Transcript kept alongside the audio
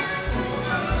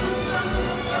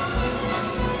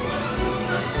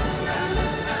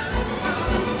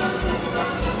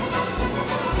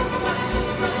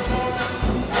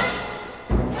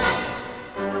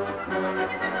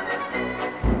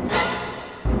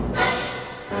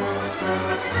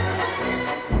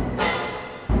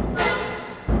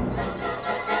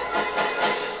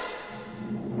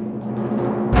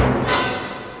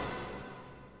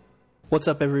What's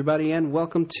up, everybody, and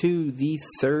welcome to the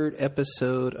third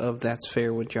episode of That's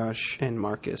Fair with Josh and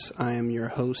Marcus. I am your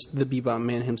host, the Bebop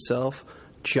Man himself,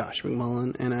 Josh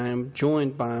McMullen, and I am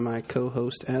joined by my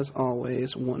co-host, as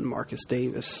always, one Marcus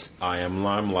Davis. I am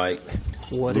Limelight.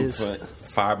 What is...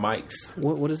 Five mics.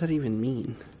 What does that even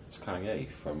mean? It's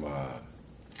Kanye from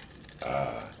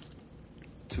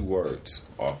 2 words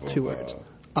off of... 2 words.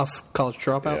 Off College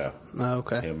Dropout? Yeah. Oh,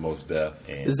 okay. And Mos Def.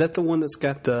 And Is that the one that's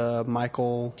got the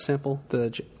Michael sample,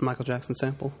 the Michael Jackson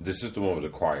sample? this is the one with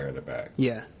the choir in the back.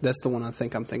 Yeah, that's the one I'm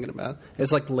thinking about.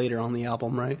 It's like later on the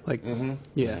album, right? Like,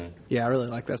 Yeah, I really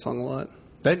like that song a lot.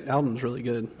 That album's really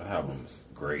good. The album's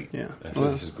great. Yeah, That's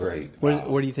just great.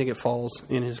 Where do you think it falls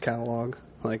in his catalog?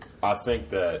 Like, I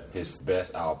think that his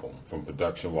best album, from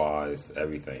production-wise,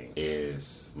 everything,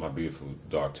 is My Beautiful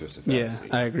Dark Twisted Fantasy.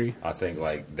 Yeah, I agree. I think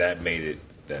like that made it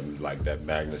that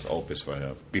magnus opus for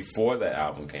him. Before that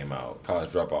album came out,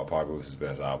 College Dropout probably was his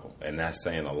best album, and that's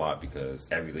saying a lot because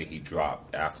everything he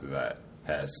dropped after that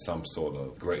has some sort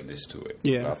of greatness to it.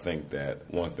 Yeah. I think that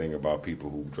one thing about people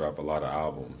who drop a lot of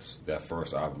albums, that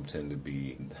first album tend to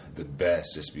be the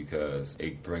best just because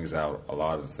it brings out a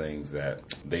lot of the things that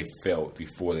they felt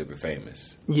before they were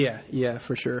famous. Yeah,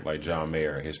 for sure. Like John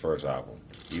Mayer, his first album,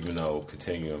 even though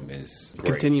Continuum is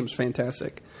great. Continuum's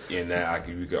fantastic. In that,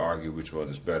 we could argue which one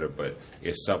is better, but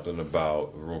it's something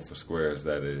about Room for Squares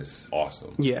that is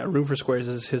awesome. Yeah, Room for Squares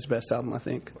is his best album, I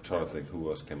think. I'm trying to think who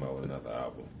else came out with another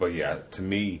album. But yeah, to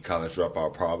me, College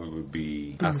Dropout probably would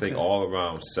be, I think, all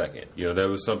around second. You know, there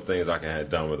was some things I can have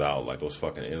done without, like those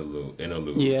fucking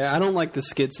interludes. Yeah, I don't like the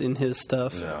skits in his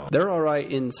stuff. No. They're all right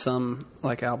in some,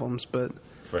 like, albums, but...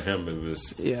 For him, it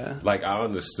was... Yeah. Like, I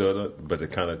understood it, but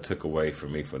it kind of took away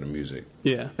from me for the music.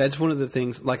 Yeah. That's one of the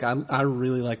things... Like, I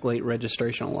really like Late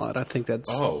Registration a lot. I think that's,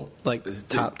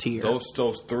 top tier. Those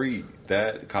three,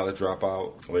 that, College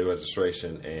Dropout, Late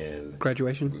Registration, and...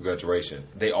 Graduation.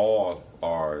 They all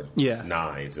are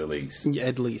 9s, at least. Yeah,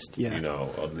 at least, yeah. You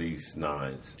know, at least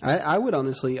 9s. I would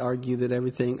honestly argue that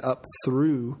everything up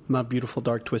through My Beautiful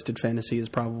Dark Twisted Fantasy is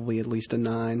probably at least a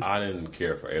 9. I didn't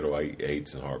care for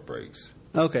 808s and Heartbreaks.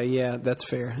 Okay, yeah, that's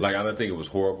fair. Like, I didn't think it was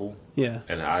horrible. Yeah.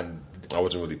 And I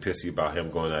wasn't really pissy about him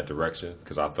going that direction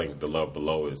because I think The Love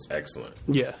Below is excellent.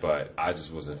 Yeah. But I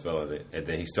just wasn't feeling it. And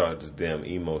then he started this damn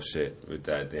emo shit with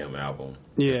that damn album.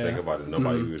 Yeah. Just think about it.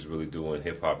 Nobody was really doing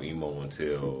hip-hop emo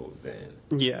until then.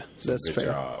 Yeah, that's good fair.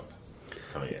 Good job,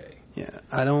 Kanye. Yeah,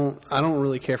 I don't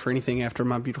really care for anything after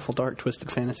My Beautiful Dark Twisted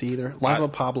Fantasy either. Live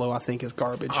of Pablo, I think, is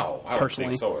garbage. Oh, I don't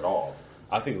think so at all.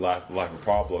 I think Life of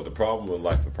Pablo, the problem with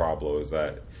Life of Pablo is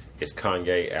that it's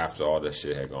Kanye after all this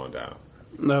shit had gone down.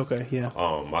 Okay, yeah.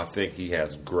 I think he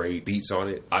has great beats on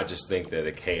it. I just think that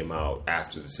it came out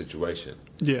after the situation.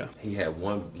 Yeah. He had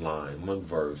one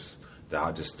verse that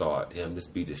I just thought, damn, this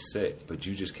beat is sick. But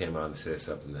you just came out and said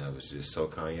something that was just so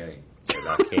Kanye.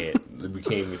 And we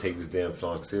can't even take this damn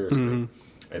song seriously.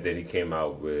 Mm-hmm. And then he came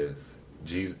out with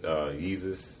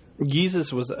Yeezus.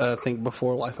 Yeezus was, I think,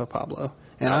 before Life of Pablo.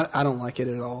 And I don't like it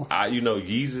at all.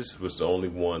 Yeezus was the only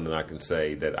one that I can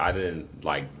say that I didn't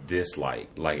dislike,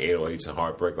 like 808s and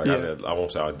Heartbreak. I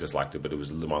won't say I disliked it, but it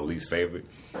was my least favorite.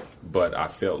 But I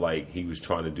felt like he was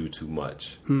trying to do too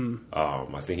much. I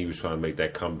think he was trying to make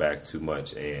that comeback too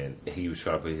much, and he was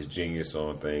trying to put his genius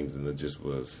on things, and it just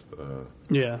was...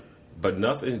 But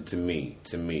nothing to me,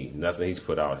 nothing he's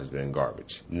put out has been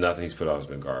garbage.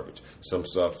 Some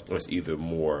stuff was either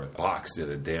more Box did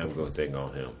a damn good thing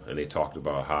on him. And they talked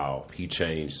about how he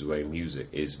changed the way music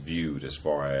is viewed as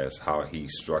far as how he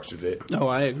structured it. Oh,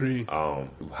 I agree.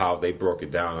 How they broke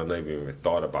it down. I never even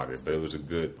thought about it, but it was a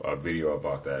good video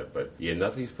about that. But yeah,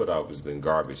 nothing he's put out has been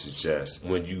garbage. It's just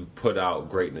when you put out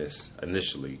greatness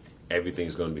initially,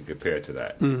 everything's going to be compared to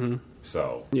that. Mm-hmm.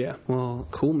 So yeah, well,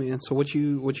 cool, man. So what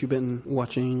you been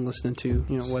watching, listening to,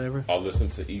 whatever? I'll listen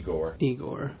to Igor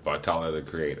by Tyler the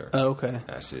Creator. Oh, okay.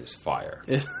 That shit is fire.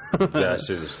 That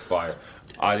shit is fire.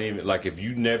 I didn't even if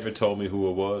you never told me who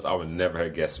it was, I would never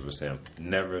have guessed it was him.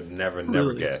 Never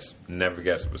really? guess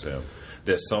it was him.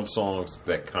 There's some songs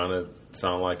that kind of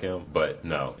sound like him, but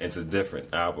no, it's a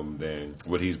different album than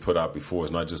what he's put out before.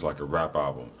 It's not just like a rap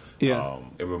album. Yeah.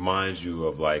 It reminds you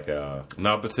of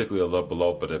not particularly a Love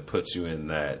Below, but it puts you in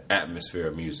that atmosphere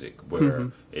of music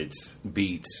where it's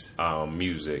beats,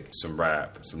 music, some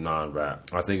rap, some non-rap.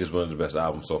 I think it's one of the best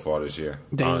albums so far this year.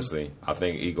 Damn. Honestly, I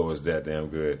think Ego is that damn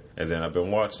good. And then I've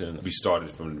been watching. We started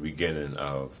from the beginning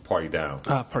of Party Down.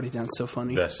 Party Down's so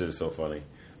funny. That shit is so funny.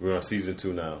 We're on season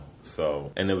 2 now.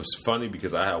 So, and it was funny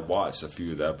because I had watched a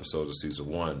few of the episodes of season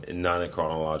 1 not in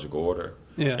chronological order.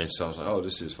 Yeah. And so I was like, oh,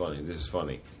 this is funny.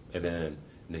 And then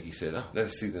Nikki said, "Oh,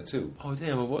 that's season 2." Oh,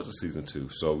 damn, it was a season 2.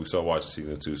 So we started watching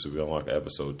season 2. So we're on like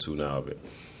episode 2 now of it.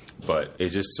 But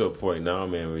it's just to a point now,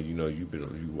 man, where you know you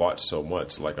watch so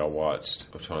much. Like I'm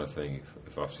trying to think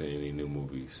if I've seen any new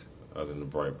movies other than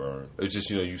Brightburn. It's just,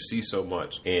 you know, you see so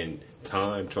much, and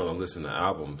time trying to listen to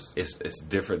albums, it's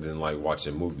different than like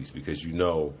watching movies, because you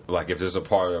know, like if there's a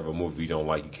part of a movie you don't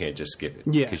like, you can't just skip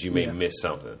it, because you may miss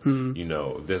something. Mm-hmm. You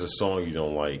know, if there's a song you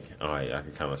don't like, all right, I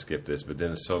can kind of skip this, but then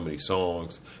there's so many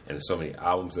songs and there's so many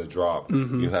albums that drop,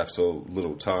 you have so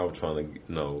little time trying to, you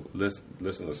know, listen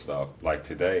to stuff. Like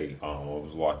today, I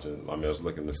was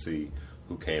looking to see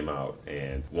who came out,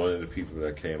 and one of the people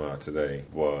that came out today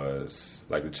was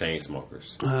like the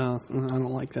Chainsmokers. I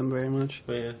don't like them very much.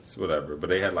 Man, it's whatever. But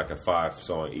they had like a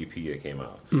 5-song EP that came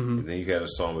out. Mm-hmm. And then you had a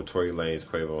song with Tory Lanez,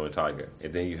 Quavo, and Tyga.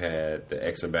 And then you had the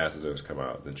X Ambassadors come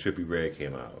out. Then Trippie Redd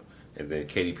came out. And then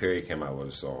Katy Perry came out with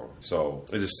a song. So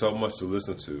there's just so much to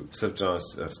listen to. Sif John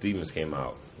Stevens came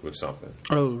out with something.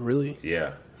 Oh, really?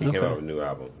 Yeah. He came out with a new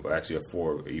album. Well, actually a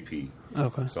 4 EP.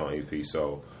 Song EP.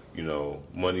 So, you know,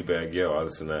 Moneybagg Yo, I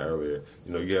listened to that earlier.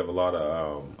 You know, you have a lot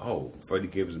of, Freddie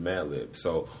Gibbs and Madlib.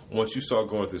 So once you start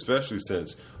going through, especially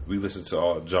since we listen to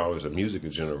all genres of music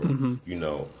in general, you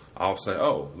know, I'll say,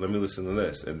 oh, let me listen to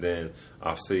this. And then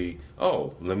I'll see,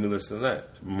 oh, let me listen to that.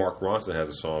 Mark Ronson has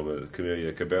a song with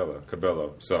Camila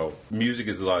Cabello. So music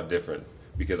is a lot different,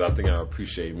 because I think I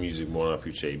appreciate music more than I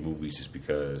appreciate movies, just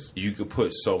because you could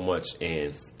put so much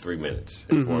in 3 minutes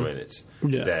and 4 minutes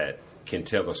that can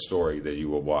tell a story that you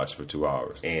will watch for 2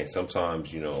 hours. And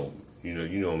sometimes, you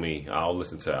know me, I'll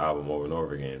listen to an album over and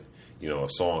over again, you know, a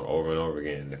song over and over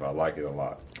again if I like it a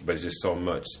lot. But it's just so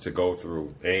much to go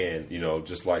through. And, you know,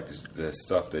 just like the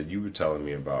stuff that you were telling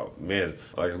me about, man,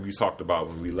 like we talked about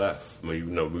when we left, when, you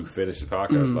know, we finished the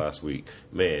podcast last week,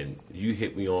 man, you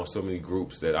hit me on so many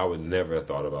groups that I would never have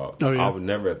thought about. Oh, yeah. I would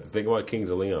never have to think about Kings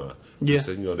of Leon. Yeah.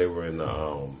 So, you know, they were in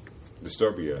the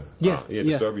Disturbia.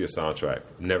 Disturbia soundtrack.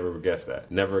 Never guessed that.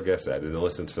 And then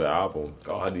listen to the album.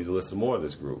 Oh, I need to listen more of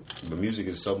this group. But music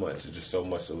is so much. It's just so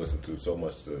much to listen to, so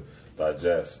much to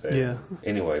digest. And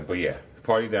anyway, but yeah,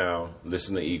 party down.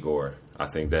 Listen to Igor. I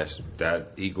think that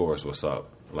Igor's what's up.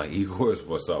 Like, Igor's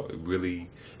what's up. It really.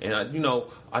 And I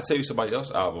tell you somebody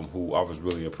else's album who I was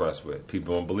really impressed with.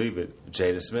 People don't believe it.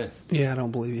 Jada Smith. Yeah, I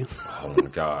don't believe you. Oh my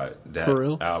God, that For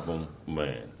real? Album,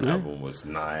 man, album was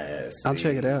nice. I'll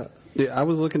check it out. Dude, I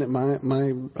was looking at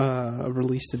my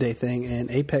release today thing, and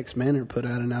Apex Manor put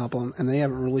out an album, and they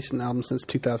haven't released an album since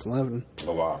 2011.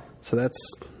 Oh wow! So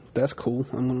that's cool.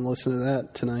 I'm going to listen to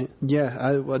that tonight.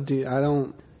 Yeah,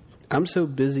 I'm so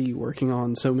busy working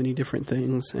on so many different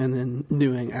things and then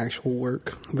doing actual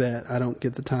work that I don't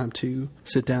get the time to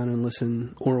sit down and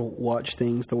listen or watch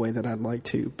things the way that I'd like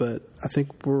to. But I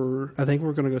think we're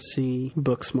going to go see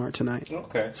Booksmart tonight.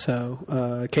 Okay. So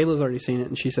Kayla's already seen it,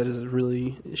 and she said it's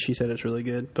really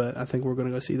good. But I think we're going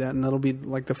to go see that, and that'll be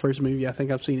like the first movie I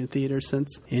think I've seen in theaters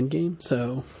since Endgame.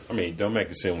 So I mean, don't make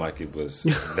it seem like it was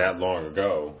that long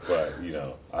ago, but you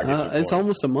know, I get it's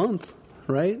almost a month,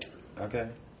 right? Okay.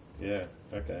 Yeah,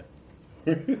 okay.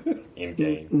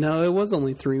 Endgame. No, it was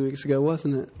only 3 weeks ago,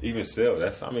 wasn't it? Even still,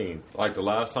 like the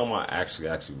last time I actually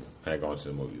had gone to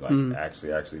the movie, like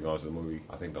actually gone to the movie,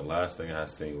 I think the last thing I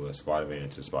seen was Spider-Man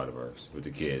Into the Spider-Verse with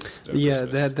the kids. Yeah,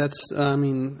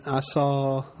 I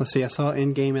saw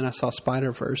Endgame and I saw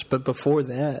Spider-Verse, but before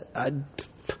that, I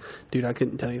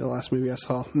couldn't tell you the last movie I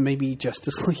saw. Maybe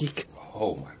Justice League.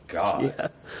 Oh my God. Yeah.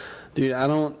 Dude,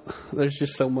 there's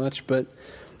just so much, but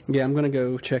yeah, I'm gonna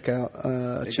go check out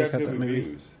that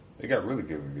movie. They got really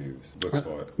good reviews.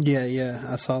 Booksmart. Yeah,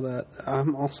 I saw that.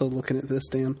 I'm also looking at this.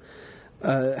 Damn.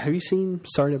 Have you seen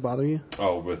Sorry to Bother You?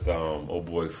 Oh, with old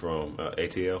boy from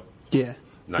ATL. Yeah.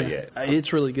 Not yet.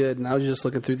 It's really good, and I was just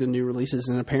looking through the new releases,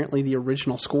 and apparently the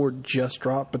original score just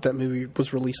dropped, but that movie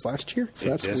was released last year,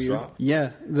 so that's weird. Dropped?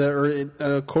 Yeah,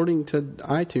 according to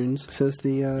iTunes, it says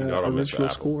the original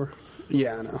score.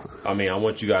 Yeah, I know. I mean, I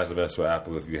want you guys to mess with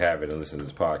Apple if you have it and listen to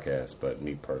this podcast, but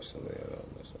me personally, I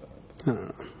don't mess with Apple. I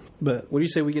don't know. But what do you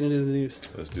say we get into the news?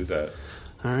 Let's do that.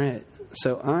 All right.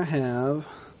 So I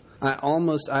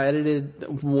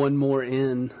edited one more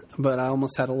in, but I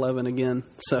almost had 11 again,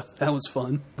 so that was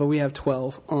fun. But we have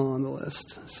 12 on the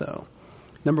list. So,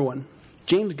 number 1.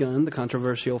 James Gunn, the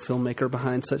controversial filmmaker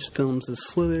behind such films as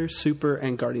Slither, Super,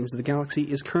 and Guardians of the Galaxy,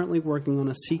 is currently working on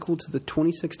a sequel to the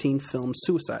 2016 film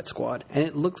Suicide Squad, and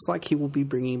it looks like he will be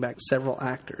bringing back several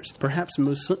actors, perhaps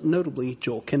most notably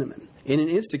Joel Kinnaman. In an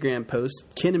Instagram post,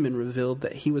 Kinnaman revealed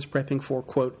that he was prepping for,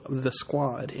 quote, The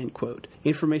Squad, end quote.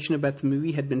 Information about the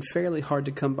movie had been fairly hard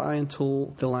to come by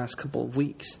until the last couple of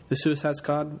weeks. The Suicide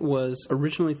Squad was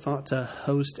originally thought to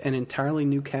host an entirely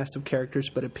new cast of characters,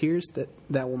 but appears that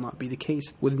that will not be the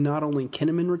case, with not only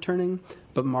Kinnaman returning,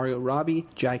 but Margot Robbie,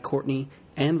 Jai Courtney,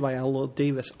 and Viola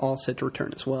Davis all set to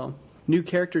return as well. New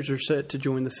characters are set to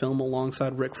join the film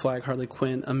alongside Rick Flag, Harley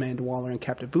Quinn, Amanda Waller, and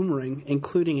Captain Boomerang,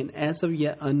 including an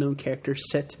as-of-yet unknown character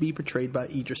set to be portrayed by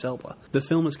Idris Elba. The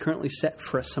film is currently set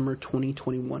for a summer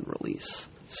 2021 release.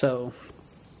 So,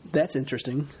 that's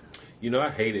interesting. You know, I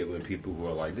hate it when people who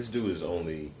are like, this dude is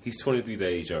he's 23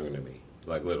 days younger than me.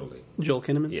 Like, literally. Joel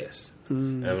Kinnaman? Yes.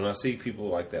 And when I see people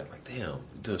like that, like, damn, you're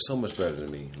doing so much better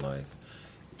than me in life.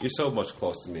 You're so much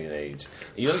closer to me in age.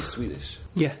 And you know he's Swedish.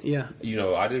 Yeah, yeah. You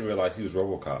know, I didn't realize he was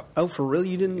RoboCop. Oh, for real?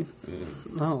 You didn't?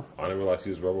 Oh. I didn't realize he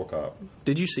was RoboCop.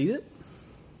 Did you see it?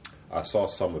 I saw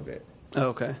some of it. Oh,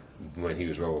 okay. When he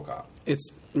was RoboCop. It's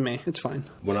fine.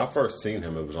 When I first seen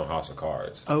him, it was on House of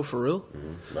Cards. Oh, for real?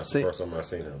 Mm-hmm. That's the first time I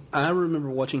seen him. I remember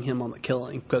watching him on The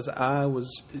Killing because I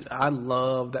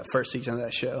loved that first season of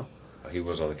that show. He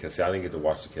was on The Killing. See, I didn't get to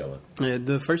watch The Killing. Yeah,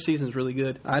 the first season's really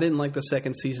good. I didn't like the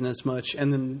second season as much.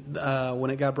 And then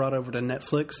when it got brought over to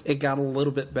Netflix, it got a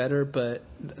little bit better, but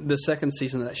the second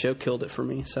season of that show killed it for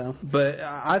me. So, but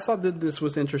I thought that this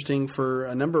was interesting for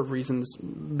a number of reasons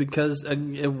because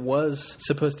it was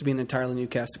supposed to be an entirely new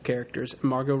cast of characters.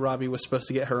 Margot Robbie was supposed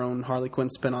to get her own Harley Quinn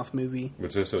spinoff movie.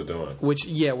 Which they're still doing.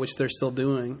 Which they're still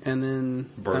doing. And then...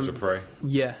 Birds of Prey?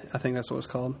 Yeah, I think that's what it's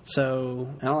called. So,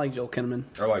 I like Joel Kinnaman.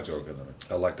 I like Joel Kinnaman.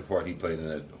 I like the part he played in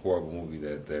that horrible movie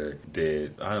that they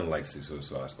did. I didn't like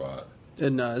Suicide Squad.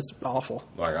 No, it's awful.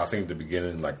 Like, I think the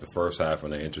beginning, like the first half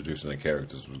when they're introducing the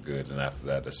characters was good, and after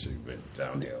that shit went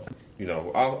downhill. You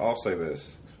know, I'll say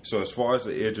this. So as far as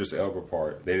the Idris Elba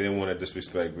part, they didn't want to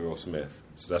disrespect Will Smith,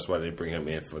 so that's why they bring him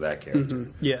in for that character.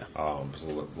 Mm-hmm. Yeah.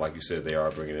 So like you said, they are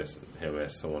bringing him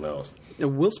as someone else.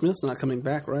 Will Smith's not coming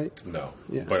back, right? No.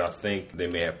 Yeah. But I think they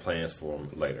may have plans for him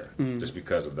later, just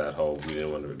because of that whole we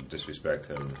didn't want to disrespect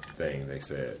him thing. They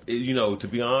said, you know, to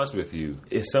be honest with you,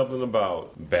 it's something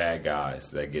about bad guys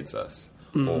that gets us.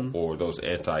 Or those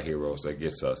anti-heroes that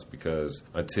gets us, because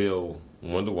until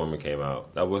Wonder Woman came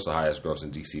out, that was the highest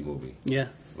grossing DC movie. Yeah.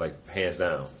 Like, hands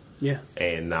down. Yeah.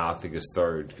 And now I think it's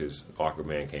third because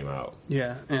Aquaman came out.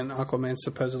 Yeah, and Aquaman's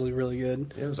supposedly really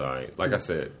good. It was alright. Like I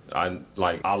said, I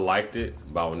liked it,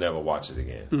 but I would never watch it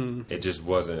again. It just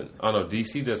wasn't. I don't know.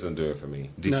 DC doesn't do it for me.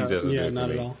 DC doesn't do it for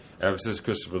me. At all. Ever since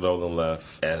Christopher Nolan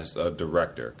left as a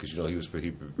director, because you know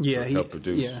he helped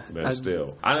produce Man of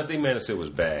Steel. I didn't think Man of Steel was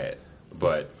bad.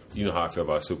 But you know how I feel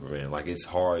about Superman. Like, it's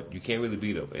hard. You can't really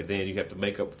beat him. And then you have to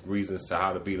make up reasons to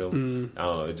how to beat him. I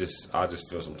don't know. I just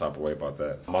feel some type of way about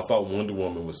that. I thought Wonder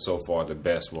Woman was so far the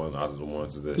best one out of the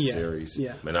ones of this series.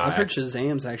 Yeah. I've heard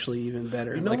Shazam's actually even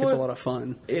better. You know it's a lot of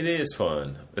fun. It is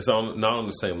fun. It's not on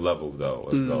the same level, though,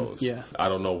 as those. Yeah. I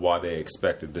don't know why they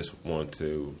expected this one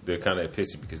to. They're kind of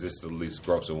pissy because this is the least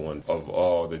grossing one of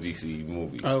all the DC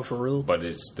movies. Oh, for real? But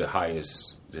it's the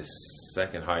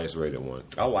second highest rated one.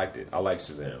 I liked it. I liked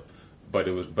Shazam.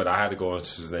 But I had to go into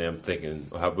Shazam thinking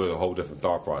a whole different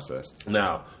thought process.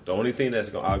 Now, the only thing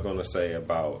I'm going to say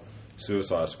about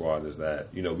Suicide Squad is that,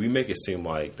 you know, we make it seem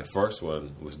like the first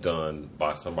one was done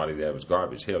by somebody that was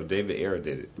garbage. Hell, David Ayer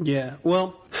did it. Yeah,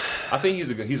 well, I think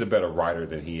he's a better writer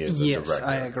than he is a director. Yes,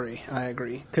 I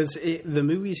agree. Because the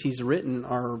movies he's written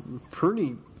are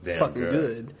pretty damn fucking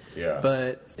good. Yeah.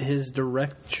 But his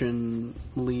direction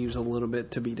leaves a little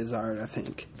bit to be desired, I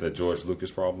think. The George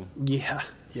Lucas problem? Yeah.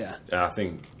 And I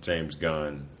think James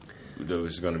Gunn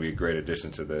is going to be a great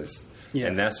addition to this. Yeah.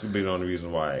 And that's would be the only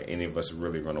reason why any of us are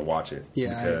really going to watch it. Yeah,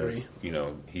 because, I agree. You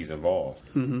know, he's involved.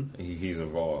 Mm-hmm. He's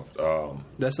involved.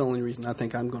 That's the only reason I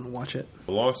think I'm going to watch it.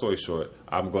 Long story short,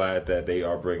 I'm glad that they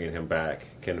are bringing him back,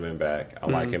 Kinnaman back. I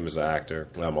like him as an actor.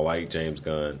 I like James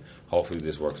Gunn. Hopefully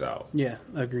this works out. Yeah,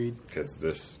 agreed. Because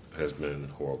this has been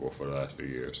horrible for the last few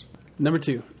years. Number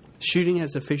 2. Shooting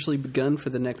has officially begun for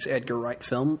the next Edgar Wright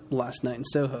film, Last Night in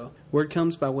Soho. Word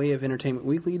comes by way of Entertainment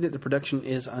Weekly that the production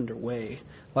is underway.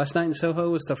 Last Night in Soho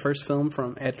was the first film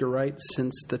from Edgar Wright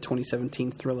since the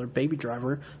 2017 thriller Baby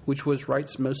Driver, which was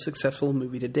Wright's most successful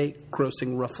movie to date,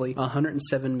 grossing roughly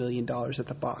 $107 million at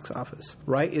the box office.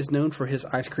 Wright is known for his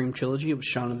ice cream trilogy of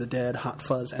Shaun of the Dead, Hot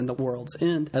Fuzz, and The World's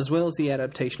End, as well as the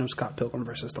adaptation of Scott Pilgrim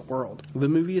vs. the World. The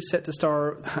movie is set to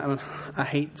star, I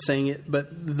hate saying it, but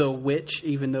The Witch,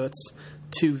 even though it's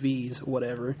 2 V's,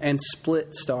 whatever, and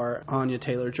Split star Anya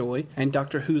Taylor-Joy, and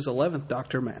Doctor Who's 11th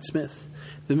Doctor, Matt Smith.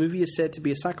 The movie is said to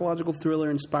be a psychological thriller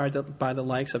inspired by the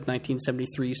likes of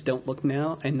 1973's Don't Look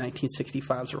Now and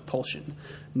 1965's Repulsion.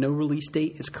 No release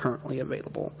date is currently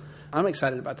available. I'm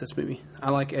excited about this movie.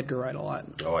 I like Edgar Wright a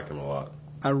lot. I like him a lot.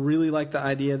 I really like the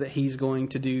idea that he's going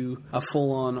to do a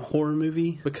full-on horror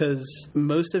movie because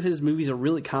most of his movies are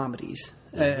really comedies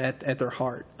at their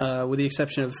heart, with the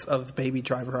exception of Baby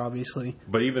Driver, obviously.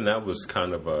 But even that was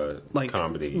kind of a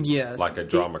comedy, like a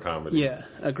drama comedy. Yeah,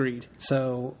 agreed.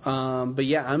 So, but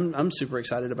yeah, I'm super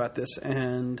excited about this,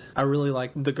 and I really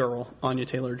like the girl, Anya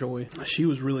Taylor-Joy. She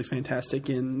was really fantastic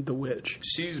in The Witch.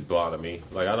 She's blah to me.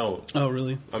 Like, I don't... Oh,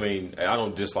 really? I mean, I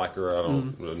don't dislike her. I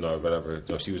don't know, whatever.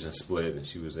 No, she was in Split, and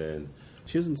she was in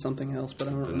something else, but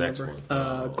I don't remember. The next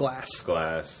one. Glass.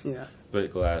 Glass. Yeah.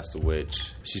 But Glass, The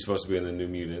Witch. She's supposed to be in the New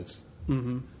Mutants.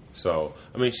 Mm-hmm. So,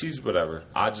 I mean, she's whatever.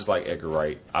 I just like Edgar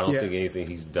Wright. I don't think anything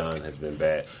he's done has been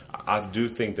bad. I do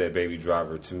think that Baby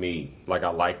Driver, to me, like, I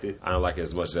liked it. I don't like it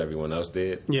as much as everyone else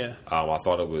did. Yeah. I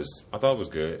thought it was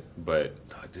good, but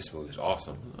this movie is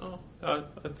awesome. Oh, I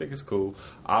think it's cool.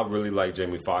 I really like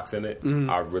Jamie Foxx in it. Mm-hmm.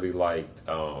 I really liked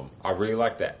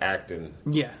the acting.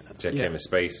 Yeah. Kevin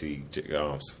Spacey,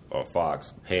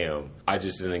 Fox, Ham. I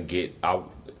just didn't get.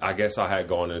 I guess I had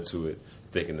gone into it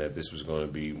thinking that this was going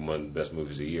to be one of the best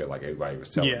movies of the year, like everybody was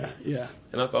telling me. Yeah.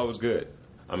 And I thought it was good.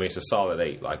 I mean, it's a solid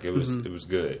 8. Like, it was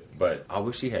good. But I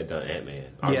wish he had done Ant-Man.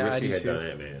 I wish he had done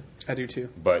Ant-Man. I do too.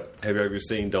 But have you ever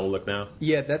seen Don't Look Now?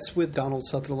 Yeah, that's with Donald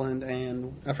Sutherland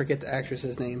and I forget the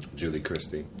actress's name. Julie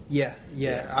Christie. Yeah.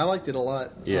 I liked it a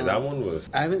lot. Yeah, that one was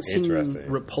I haven't seen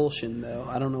Repulsion, though.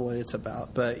 I don't know what it's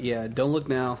about. But yeah, Don't Look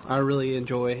Now, I really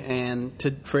enjoy. And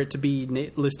for it to be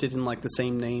listed in like the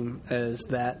same name as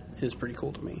that is pretty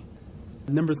cool to me.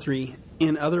 Number 3.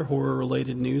 In other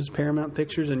horror-related news, Paramount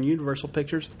Pictures and Universal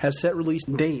Pictures have set release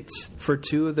dates for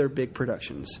 2 of their big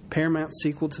productions. Paramount's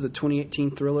sequel to the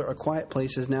 2018 thriller A Quiet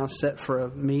Place is now set for a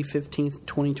May 15th,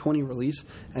 2020 release,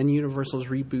 and Universal's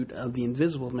reboot of The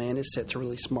Invisible Man is set to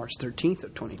release March 13th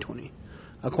of 2020.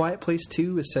 A Quiet Place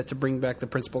 2 is set to bring back the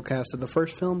principal cast of the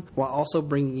first film, while also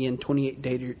bringing in 28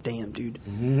 Days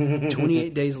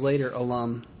Later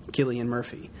alum Cillian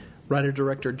Murphy.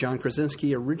 Writer-director John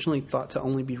Krasinski, originally thought to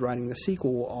only be writing the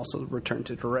sequel, will also return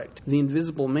to direct. The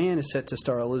Invisible Man is set to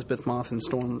star Elizabeth Moss and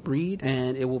Storm Reed,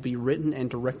 and it will be written and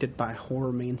directed by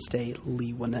horror mainstay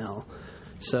Leigh Whannell.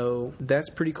 So that's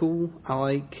pretty cool. I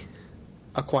like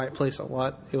A Quiet Place a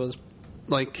lot. It was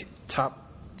like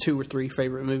top 2 or 3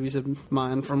 favorite movies of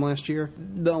mine from last year.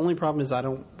 The only problem is I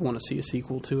don't want to see a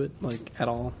sequel to it, like, at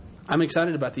all. I'm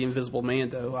excited about The Invisible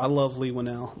Man, though. I love Leigh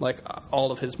Whannell. Like,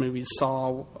 all of his movies.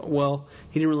 Saw, well,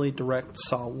 he didn't really direct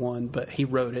Saw 1, but he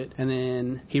wrote it. And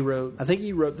then I think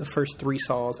he wrote the first 3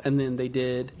 Saws, and then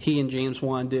he and James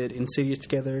Wan did Insidious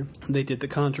together. They did The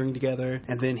Conjuring together.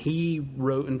 And then he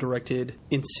wrote and directed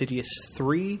Insidious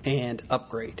 3 and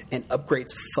Upgrade. And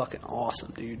Upgrade's fucking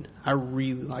awesome, dude. I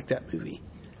really like that movie.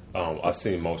 I've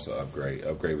seen most of Upgrade.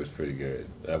 Upgrade was pretty good.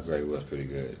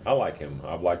 I like him.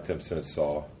 I've liked him since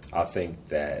Saw. I think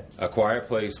that A Quiet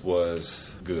Place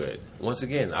was good. Once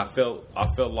again, I felt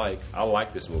like I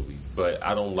like this movie, but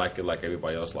I don't like it like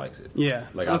everybody else likes it. Yeah.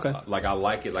 Like, okay. I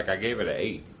like it. Like, I gave it an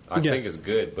 8. I think it's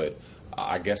good, but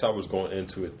I guess I was going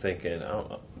into it thinking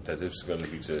that this was going to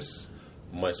be just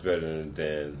much better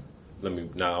than.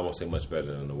 I won't say much better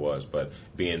than it was, but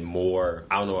being more,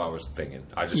 I don't know what I was thinking.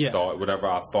 I just thought, whatever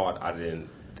I thought, I didn't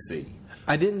see.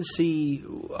 I didn't see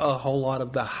a whole lot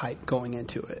of the hype going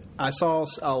into it. I saw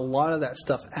a lot of that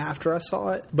stuff after I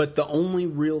saw it, but the only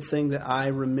real thing that I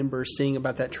remember seeing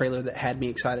about that trailer that had me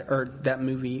excited, or that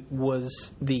movie,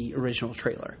 was the original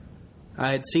trailer. I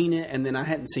had seen it, and then I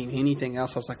hadn't seen anything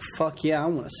else. I was like, fuck yeah, I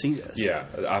want to see this. Yeah,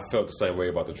 I felt the same way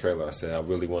about the trailer. I said, I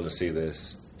really want to see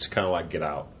this. It's kind of like Get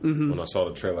Out. Mm-hmm. When I saw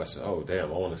the trailer, I said, oh,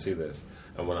 damn, I want to see this.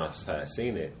 And when I had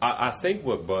seen it, I think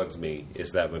what bugs me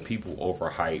is that when people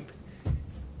overhype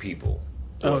people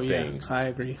or things. I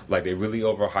agree. Like, they really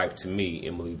overhyped, to me,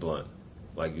 Emily Blunt.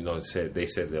 Like, they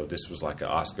said that this was like an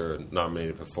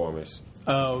Oscar-nominated performance.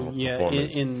 Oh, yeah,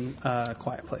 in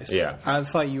Quiet Place. Yeah. I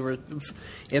thought you were,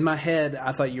 in my head,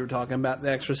 I thought you were talking about The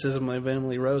Exorcism of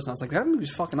Emily Rose, and I was like, that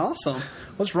movie's fucking awesome.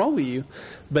 What's wrong with you?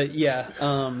 But, yeah.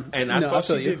 And I thought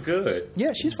she did good.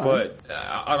 Yeah, she's fine. But,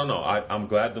 I don't know. I'm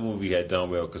glad the movie had done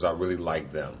well, because I really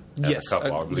liked them. As a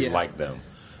couple, I really liked them.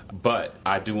 But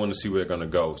I do want to see where they're going to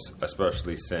go,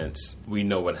 especially since we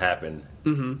know what happened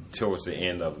towards the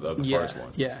end of the first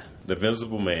one. Yeah. The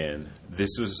Invisible Man,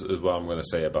 this is what I'm going to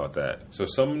say about that. So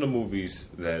some of the movies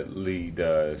that Leigh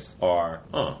does are,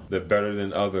 they're better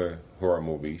than other horror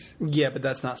movies. Yeah, but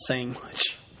that's not saying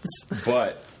much.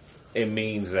 But it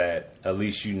means that at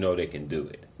least you know they can do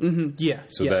it. Yeah.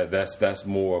 So that's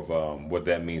more of what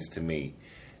that means to me.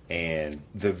 And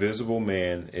The Invisible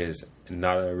Man is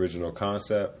not an original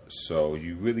concept, so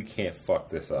you really can't fuck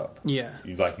this up. Yeah.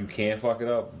 You can fuck it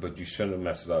up, but you shouldn't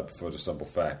mess it up for the simple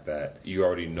fact that you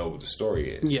already know what the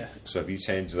story is. Yeah. So if you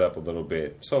change it up a little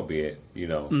bit, so be it.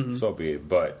 So be it.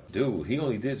 But dude, he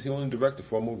only directed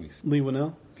 4 movies. Leigh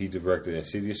Whannell? He directed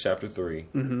Insidious Chapter 3,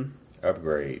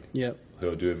 Upgrade. Yep.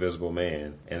 He'll do Invisible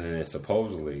Man, and then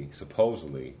supposedly,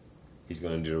 he's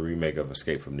going to do a remake of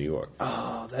Escape from New York.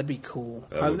 Oh, that'd be cool.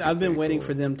 That would be I've been pretty waiting cool.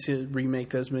 for them to remake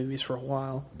those movies for a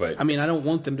while. But I mean, I don't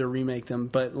want them to remake them,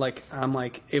 but I'm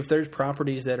like, if there's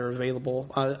properties that are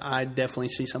available, I definitely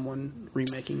see someone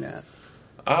remaking that.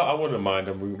 I wouldn't mind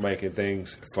them remaking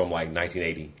things from like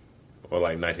 1980 or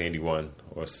like 1981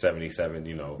 or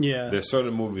 77. Yeah. There's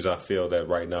certain movies I feel that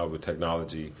right now with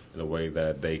technology in a way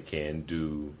that they can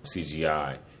do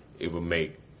CGI, it would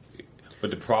make.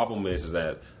 But the problem is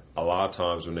that a lot of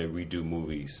times when they redo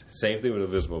movies, same thing with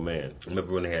Invisible Man.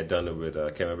 Remember when they had done it with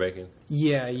Kevin Bacon?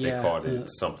 Yeah. They called it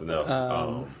something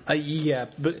else. Yeah,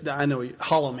 but I know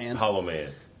Hollow Man. Hollow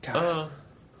Man. God.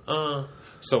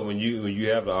 So when you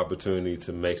have the opportunity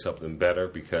to make something better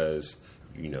because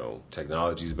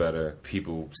technology's better,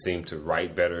 people seem to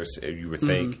write better. You would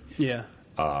think. Yeah.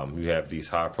 You have these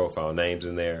high profile names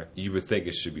in there. You would think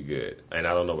it should be good, and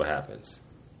I don't know what happens.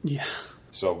 Yeah.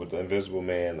 So with The Invisible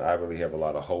Man, I really have a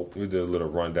lot of hope. We did a little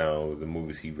rundown of the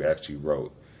movies he actually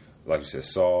wrote. Like you said,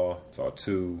 Saw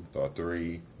 2, Saw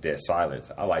 3, Dead Silence.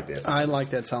 I like Dead Silence. I like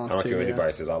Dead Silence I don't too. care what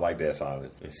anybody says. I like Dead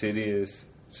Silence. Insidious,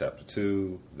 Chapter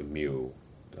 2, The Mule.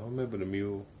 Don't remember The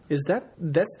Mule. Is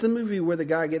that's the movie where the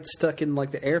guy gets stuck in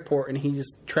like the airport and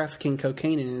he's trafficking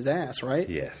cocaine in his ass, right?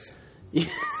 Yes. Yeah.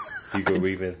 Hugo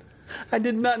Weaving. I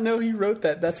did not know he wrote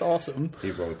that. That's awesome.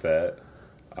 He wrote that.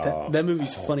 That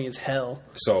movie's funny as hell.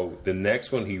 So the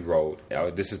next one he wrote,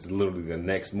 this is literally the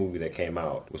next movie that came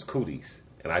out, was Cooties.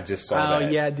 And I just saw that. Oh,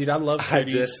 yeah, dude. I love Cooties. I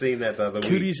just seen that the other week.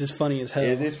 Cooties is funny as hell.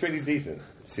 It's pretty decent.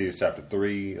 See, it's Chapter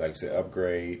 3, like you said,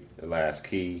 Upgrade, The Last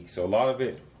Key. So a lot of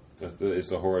it, it's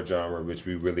the horror genre, which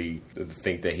we really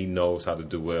think that he knows how to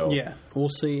do well. Yeah, we'll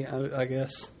see, I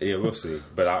guess. Yeah, we'll see.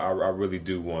 But I really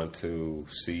do want to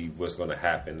see what's going to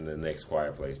happen in the next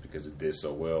Quiet Place because it did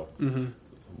so well. Mm-hmm.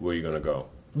 Where are you going to go?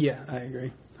 Yeah, I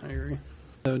agree.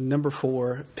 So number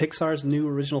 4, Pixar's new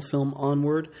original film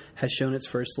Onward has shown its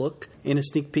first look. In a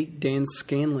sneak peek, Dan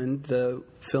Scanlon, the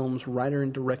film's writer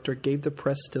and director, gave the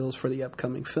press stills for the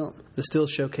upcoming film. The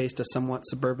stills showcased a somewhat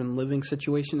suburban living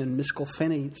situation and mystical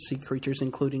fantasy creatures,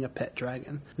 including a pet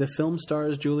dragon. The film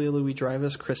stars Julia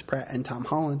Louis-Dreyfus, Chris Pratt, and Tom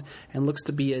Holland, and looks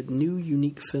to be a new,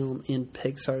 unique film in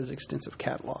Pixar's extensive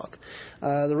catalog.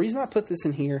 The reason I put this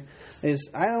in here is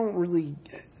I don't really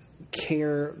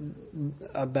care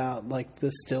about like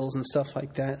the stills and stuff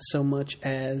like that so much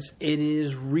as it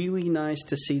is really nice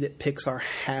to see that Pixar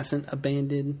hasn't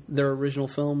abandoned their original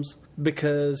films,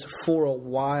 because for a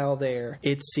while there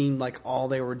it seemed like all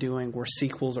they were doing were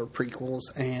sequels or prequels,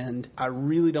 and I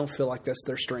really don't feel like that's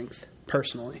their strength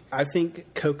personally. I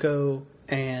think Coco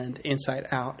and Inside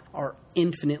Out are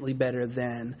infinitely better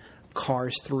than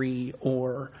Cars 3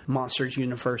 or Monsters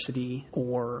University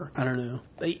or, I don't know,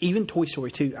 even Toy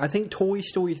Story 2. I think Toy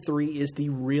Story 3 is the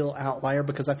real outlier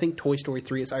because I think Toy Story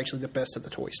 3 is actually the best of the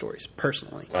Toy Stories,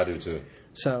 personally. I do too.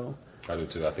 So I do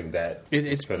too. I think that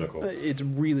it's pinnacle. It's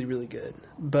really, really good.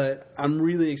 But I'm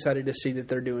really excited to see that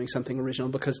they're doing something original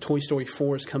because Toy Story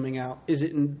 4 is coming out. Is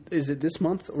it this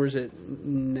month or is it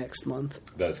next month?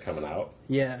 That's coming out?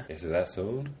 Yeah. Is it that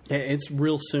soon? Yeah, it's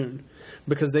real soon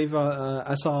because they've.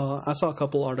 I saw a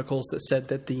couple articles that said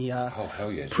that the oh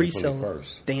hell yeah, June pre-sale.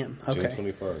 21st. Damn. Okay.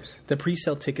 June 21st. The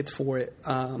pre-sale tickets for it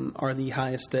are the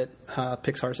highest that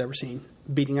Pixar's ever seen,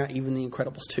 beating out even The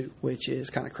Incredibles 2, which is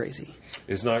kind of crazy.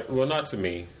 It's not to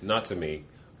me.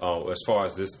 As far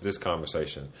as this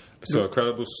conversation, so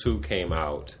Incredibles 2 came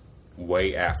out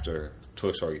way after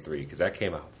Toy Story 3 because that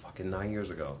came out fucking 9 years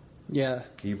ago. Yeah.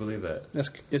 Can you believe that?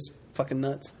 It's fucking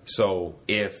nuts. So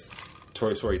if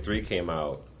Toy Story 3 came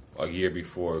out a year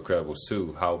before Incredibles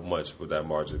 2, how much would that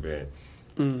margin have been?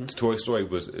 Toy Story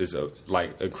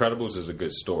Incredibles is a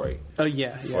good story. Oh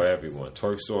yeah, for everyone.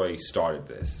 Toy Story started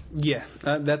this. Yeah,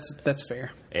 that's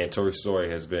fair. And Toy Story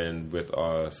has been with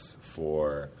us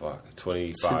for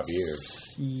 25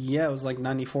 years. Yeah, it was like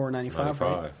 94 or 95.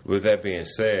 Right? With that being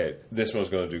said, this one's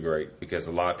going to do great because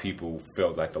a lot of people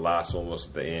felt like the last one was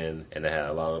at the end and they had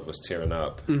a lot of us tearing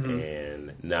up. Mm-hmm.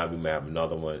 And now we may have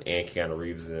another one and Keanu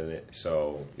Reeves is in it.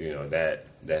 So,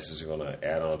 that's just going to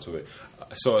add on to it.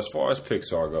 So as far as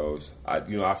Pixar goes, I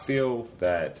feel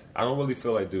that I don't really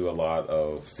feel they do a lot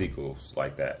of sequels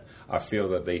like that. I feel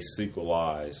that they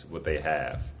sequelize what they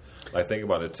have. Like, think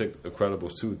about it.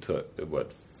 Incredibles 2 took,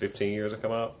 what, 15 years to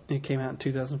come out? It came out in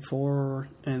 2004,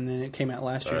 and then it came out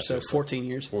last year, so 14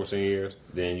 years. 14 years.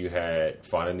 Then you had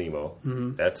Finding Nemo.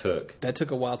 Mm-hmm. That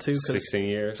took a while, too. 16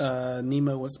 years?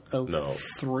 Nemo was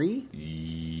 03?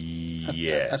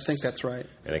 Yes. I think that's right.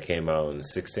 And it came out in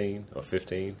 16 or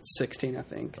 15? 16, I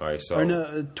think. All right, so... Or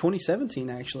no, 2017,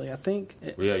 actually, I think.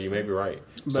 Yeah, you may be right.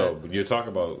 So you're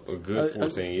talking about a good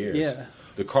 14 years. Yeah.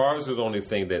 The Cars is the only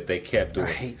thing that they kept doing.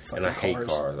 I hate and I hate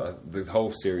Cars. The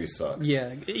whole series sucks.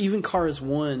 Yeah, even Cars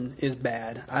 1 is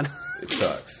bad. It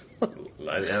sucks. And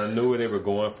I knew what they were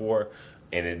going for,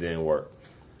 and it didn't work.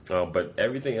 But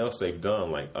everything else they've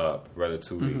done, like Up,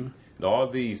 Ratatouille, and all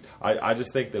these, I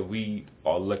just think that we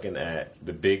are looking at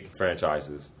the big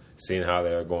franchises, seeing how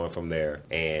they're going from there,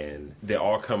 and they're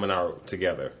all coming out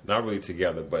together. Not really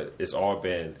together, but it's all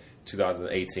been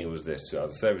 2018 was this,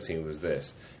 2017 was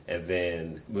this. And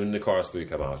then when the Cars 3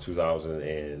 come out,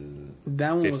 2015.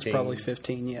 That one was probably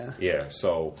 15, yeah. Yeah,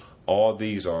 so all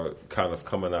these are kind of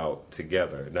coming out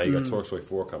together. Now you got Toy Story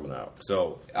 4 coming out.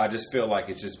 So I just feel like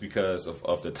it's just because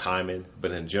of the timing.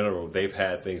 But in general, they've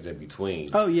had things in between.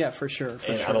 Oh, yeah, for sure.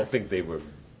 I don't think they were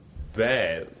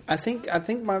bad. I think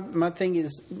my thing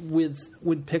is with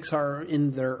Pixar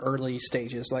in their early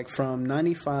stages, like from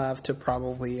 95 to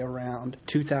probably around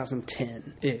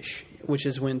 2010-ish, which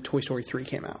is when Toy Story 3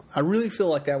 came out. I really feel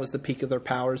like that was the peak of their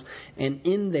powers. And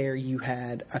in there you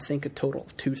had, I think, a total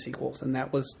of 2 sequels, and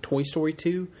that was Toy Story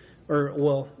 2, or,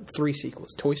 well, 3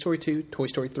 sequels. Toy Story 2, Toy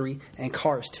Story 3, and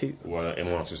Cars 2. Well, and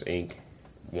Monsters, Inc.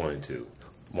 1 and 2.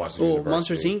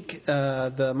 Monsters Inc.,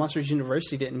 the Monsters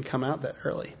University didn't come out that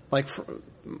early. Like,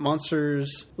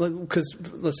 Monsters, because,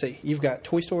 let's see, you've got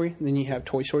Toy Story, then you have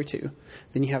Toy Story 2,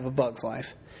 then you have A Bug's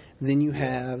Life, then you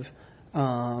have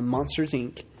Monsters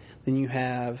Inc., then you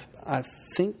have, I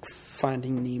think,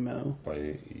 Finding Nemo.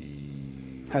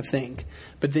 I think.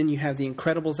 But then you have The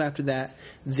Incredibles after that.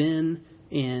 Then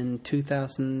in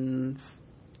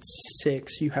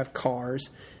 2006, you have Cars.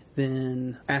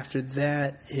 Then after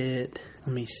that, let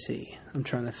me see. I'm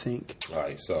trying to think. All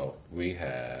right, so we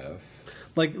have...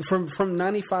 Like, from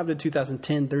 95 to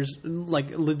 2010, there's,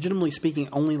 like, legitimately speaking,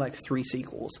 only, like, 3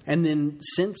 sequels. And then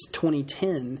since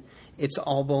 2010, it's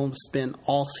almost been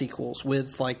all sequels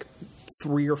with, like,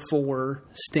 3 or 4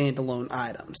 standalone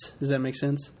items. Does that make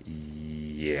sense?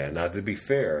 Yeah. Now, to be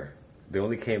fair, they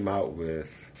only came out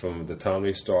with, from the time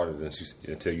they started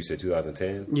until you said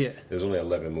 2010, yeah, there's only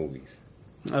 11 movies.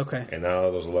 Okay. And out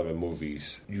of those 11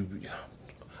 movies,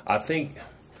 I think...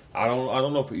 I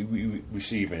don't know if we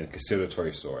should even consider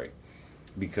Toy Story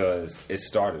because it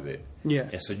started it. Yeah.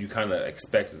 And so you kind of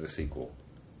expected a sequel.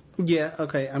 Yeah,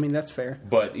 okay. I mean, that's fair.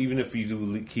 But even if you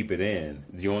do keep it in,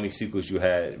 the only sequels you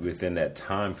had within that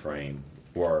time frame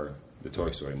were the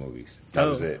Toy Story movies. That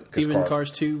was it. Even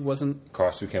Cars 2 wasn't...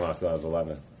 Cars 2 came out in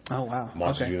 2011. Oh, wow.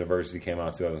 Monsters University came out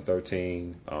in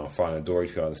 2013. Finding Dory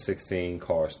 2016.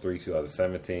 Cars 3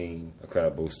 2017.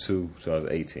 Incredibles 2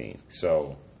 2018.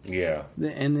 So... yeah.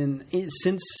 And then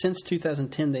since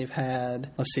 2010, they've had,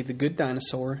 let's see, The Good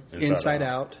Dinosaur, Inside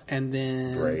Out, and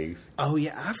then... Brave. Oh,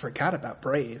 yeah, I forgot about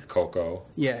Brave. Coco.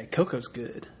 Yeah, Coco's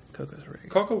good. Coco's really good.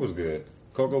 Coco was good.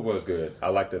 Coco was good. I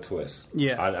like the twist.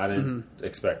 Yeah. I didn't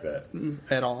expect that.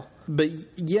 At all. But,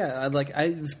 yeah,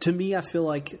 to me, I feel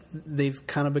like they've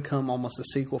kind of become almost a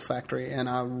sequel factory, and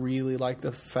I really like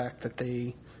the fact that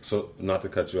they... So, not to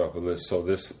cut you off, but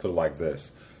put it like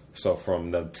this. So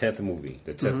from the 10th movie,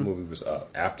 movie was Up.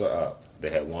 After Up, they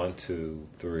had 1, 2,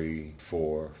 3,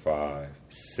 4, 5,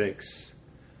 6.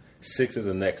 6 of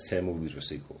the next 10 movies were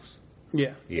sequels.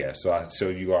 Yeah. Yeah, so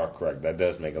you are correct. That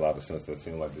does make a lot of sense. That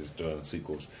seems like they're doing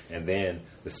sequels. And then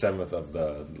the 7th of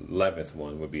the 11th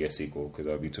one would be a sequel because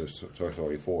that would be Toy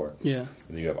Story 4. Yeah. And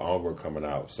then you have Onward coming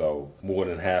out. So more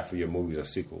than half of your movies are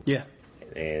sequels. Yeah.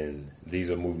 And these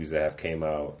are movies that have came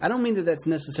out. I don't mean that that's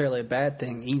necessarily a bad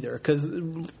thing either, because,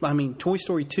 I mean, Toy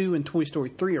Story 2 and Toy Story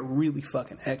 3 are really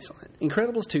fucking excellent.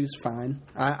 Incredibles 2 is fine.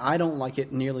 I don't like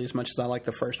it nearly as much as I like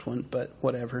the first one, but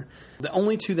whatever. The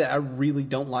only 2 that I really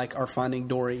don't like are Finding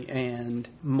Dory and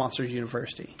Monsters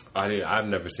University. I've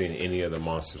never seen any of the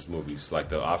Monsters movies.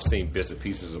 I've seen bits and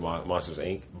pieces of Monsters,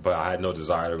 Inc., but I had no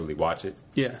desire to really watch it.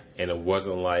 Yeah. And it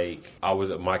wasn't like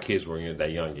my kids weren't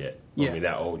that young yet. Yeah. I mean,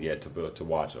 that old yet to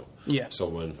watch them. Yeah. So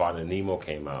when Finding Nemo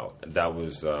came out, that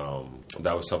was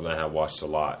something I had watched a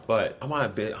lot. But I'm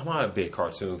not a big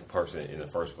cartoon person in the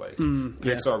first place.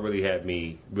 Pixar really had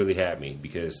me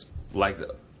because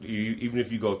even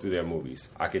if you go through their movies,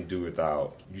 I can do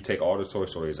without. You take all the Toy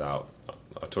Stories out.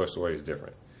 A Toy Story is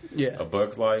different. Yeah. A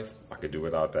Bug's Life, I could do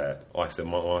without that. Like I said,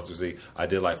 Monsters Inc. I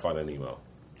did like Finding Nemo.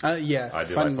 Yeah.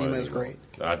 Finding Nemo is great.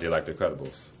 I did like The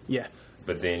Incredibles. Yeah.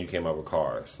 But then you came out with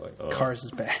Cars. Cars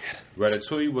is bad.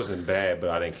 Ratatouille wasn't bad, but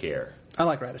I didn't care. I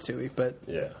like Ratatouille, but...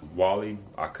 Yeah. WALL-E,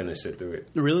 I couldn't sit through it.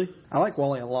 Really? I like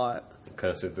WALL-E a lot.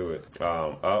 Couldn't sit through it.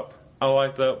 Up, I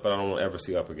liked Up, but I don't want to ever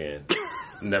see Up again.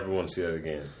 Never want to see that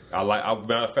again.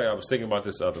 Matter of fact, I was thinking about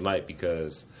this the other night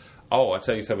because, I'll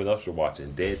tell you something else we're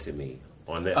watching, Dead to Me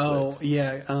on Netflix. Oh,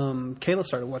 yeah. Kayla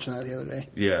started watching that the other day.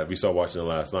 Yeah, we started watching it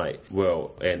last night.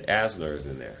 Well, and Asner is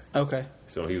in there. Okay.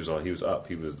 So he was Up.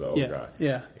 He was the old guy.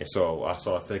 Yeah. And so I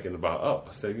started thinking about Up.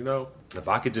 I said, if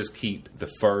I could just keep the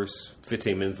first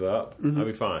 15 minutes of Up, I'd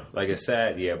be fine. Like, it's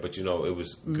sad, yeah, but it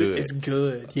was good. It's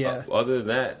good, yeah. Other than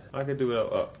that, I could do it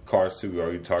Up. Cars 2, we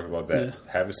already talked about that. Yeah.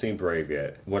 Haven't seen Brave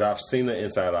yet. What I've seen of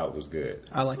Inside Out was good.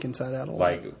 I like Inside Out a lot.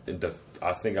 Like,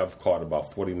 I think I've caught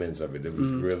about 40 minutes of it. It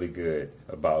was really good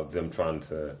about them trying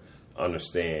to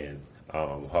understand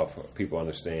how people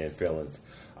understand feelings.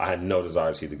 I had no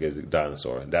desire to see the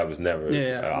dinosaur. That was never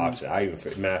an option.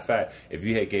 Matter of fact, if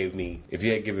you had given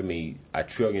me a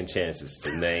trillion chances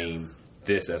to name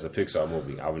this as a Pixar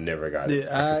movie, I would never have got it.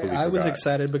 I was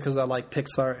excited because I like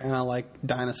Pixar and I like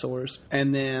dinosaurs.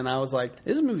 And then I was like,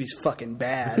 this movie's fucking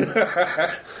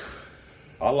bad.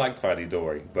 I liked Finding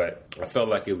Dory, but I felt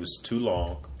like it was too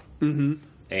long. Mm-hmm.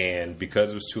 And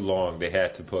because it was too long, they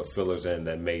had to put fillers in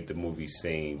that made the movie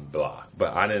seem blah.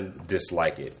 But I didn't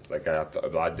dislike it. Like I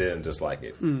didn't dislike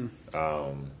it.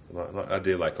 I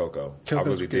did like Coco. I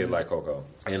really did like Coco.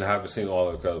 And I haven't seen all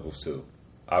of The Incredibles 2.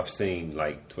 I've seen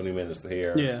like 20 minutes to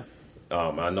here. Yeah.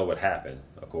 I know what happened,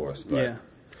 of course. But yeah.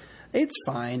 It's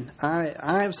fine. I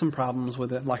have some problems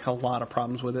with it, like a lot of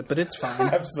problems with it, but it's fine. I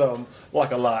have some,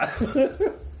 like a lot.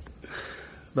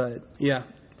 But, yeah.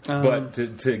 But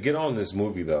to get on this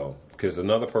movie, though, because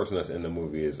another person that's in the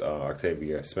movie is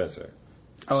Octavia Spencer.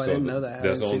 Oh, I didn't know that.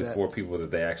 There's only 4 people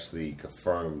that they actually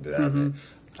confirmed that. Mm-hmm.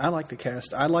 I like the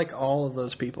cast. I like all of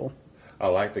those people. I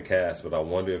like the cast, but I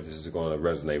wonder if this is going to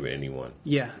resonate with anyone.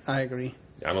 Yeah, I agree.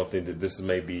 I don't think that this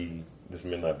may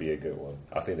not be a good one.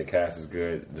 I think the cast is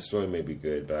good. The story may be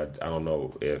good, but I don't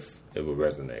know if it will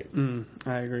resonate.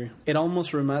 I agree. It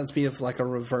almost reminds me of like a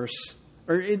reverse...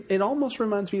 Or it almost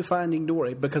reminds me of Finding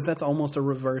Dory because that's almost a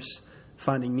reverse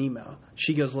Finding Nemo.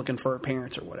 She goes looking for her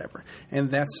parents or whatever.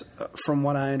 And that's, from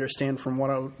what I understand, from what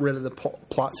I read of the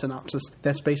plot synopsis,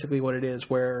 that's basically what it is,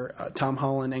 where Tom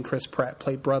Holland and Chris Pratt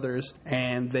play brothers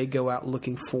and they go out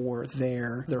looking for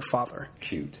their father.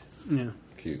 Cute. Yeah.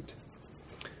 Cute.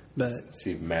 But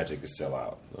see if magic is still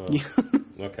out. Yeah.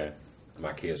 Okay.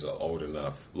 My kids are old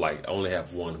enough. Like, I only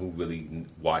have one who really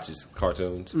watches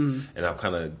cartoons, and I'm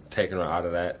kind of taking her out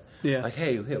of that. Yeah. Like,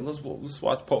 hey, let's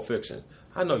watch Pulp Fiction.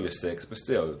 I know you're 6, but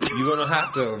still, you're gonna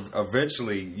have to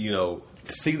eventually,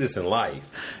 see this in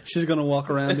life. She's gonna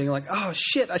walk around being like, "Oh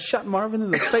shit, I shot Marvin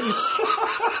in the face."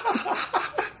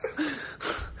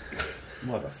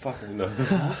 Motherfucker,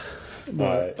 no.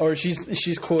 Right. Or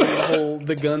she's quoting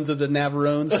the Guns of the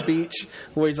Navarone speech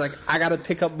where he's like, I gotta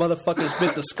pick up motherfuckers'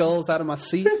 bits of skulls out of my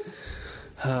seat.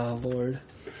 Oh, Lord.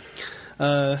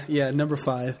 Number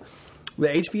 5. The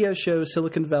HBO show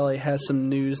Silicon Valley has some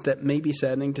news that may be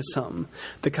saddening to some.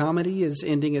 The comedy is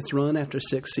ending its run after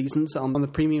 6 seasons on the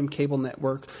premium cable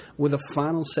network with a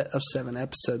final set of 7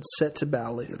 episodes set to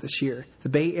bow later this year. The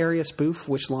Bay Area spoof,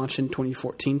 which launched in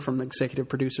 2014 from executive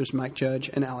producers Mike Judge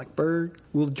and Alec Berg,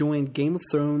 will join Game of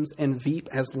Thrones and Veep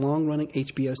as long-running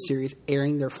HBO series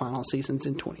airing their final seasons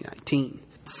in 2019.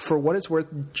 For what it's worth,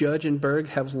 Judge and Berg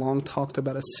have long talked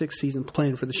about a 6-season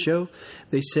plan for the show.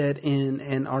 They said in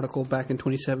an article back in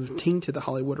 2017 to The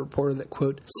Hollywood Reporter that,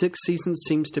 quote, 6 seasons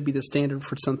seems to be the standard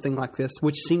for something like this,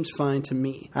 which seems fine to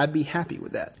me. I'd be happy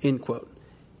with that, end quote.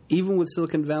 Even with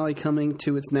Silicon Valley coming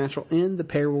to its natural end, the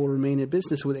pair will remain in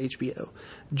business with HBO.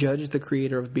 Judge, the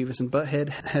creator of Beavis and Butthead,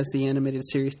 has the animated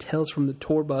series Tales from the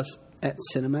Tour Bus at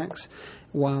Cinemax,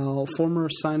 while former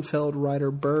Seinfeld writer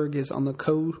Berg is the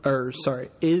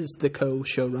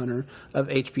co-showrunner of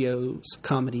HBO's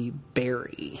comedy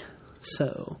Barry.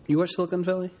 So, you watch Silicon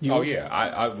Valley? Yeah.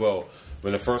 I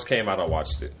when it first came out, I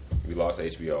watched it. We lost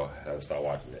HBO, I had to start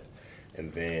watching it.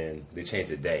 And then they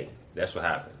changed the day. That's what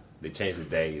happened. They changed the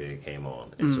day that it came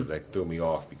on. And so that threw me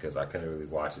off because I couldn't really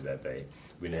watch it that day.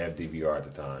 We didn't have DVR at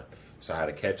the time. So I had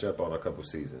to catch up on a couple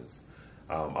seasons.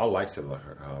 I like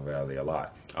Silicon Valley a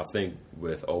lot. I think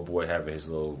with old boy having his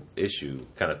little issue,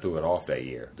 kind of threw it off that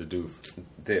year. The dude,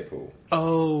 Deadpool.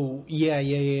 Oh,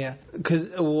 yeah. Because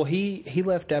he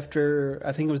left after,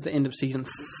 I think it was the end of season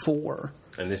 4.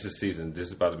 And this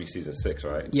is about to be season 6,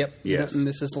 right? Yep. Yes. And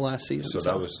this is the last season. So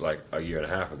that was like a year and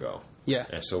a half ago. Yeah.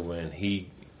 And so when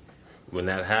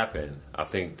that happened, I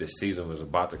think this season was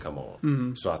about to come on.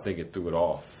 Mm-hmm. So I think it threw it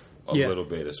off a little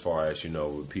bit as far as,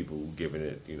 with people giving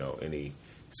it, any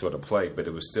sort of play, but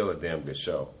it was still a damn good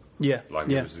show. Yeah.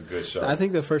 It was a good show. I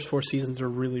think the first 4 seasons are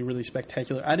really, really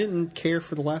spectacular. I didn't care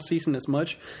for the last season as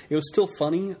much. It was still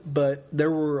funny, but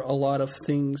there were a lot of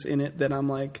things in it that I'm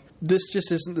like, this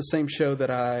just isn't the same show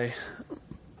that I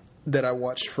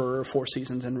watched for 4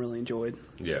 seasons and really enjoyed.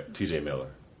 Yeah, T.J. Miller.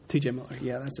 T.J. Miller,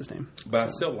 yeah, that's his name. But I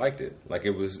still liked it. Like,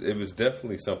 it was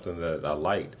definitely something that I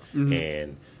liked. Mm-hmm.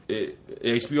 And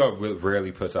HBO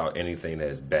rarely puts out anything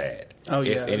that's bad. Oh,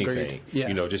 yeah, if anything. agreed.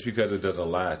 Yeah. Just because it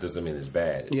doesn't last doesn't mean it's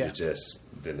bad. Yeah. It just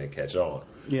didn't catch on.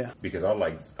 Yeah. Because I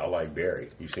like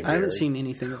Barry. You've seen Barry? I haven't seen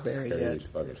anything of Barry yet. Barry's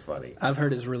fucking funny. I've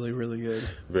heard it's really, really good.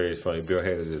 Barry's funny. Bill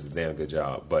Hader does a damn good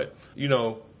job. But,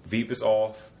 Veep is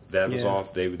off. That was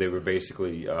off. They were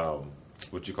basically...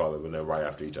 what you call it when they're right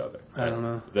after each other? I don't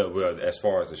know. As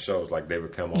far as the shows, like they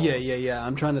would come on. Yeah.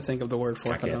 I'm trying to think of the word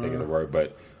for it. I can't think of the word,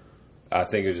 but I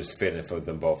think it's just fitting for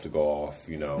them both to go off,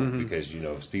 because,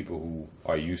 it's people who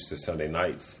are used to Sunday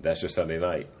nights. That's your Sunday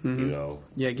night,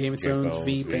 Yeah, Game of Thrones,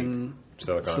 Veep, and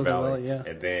Silicon Valley. Yeah.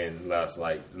 And then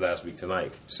last week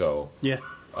tonight. So, yeah.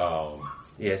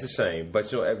 Yeah, it's a shame. But,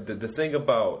 the thing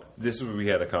about this is where we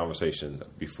had a conversation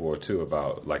before, too,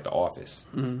 about, like, The Office.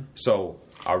 Mm-hmm. So,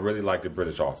 I really like the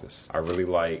British Office. I really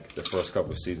like the first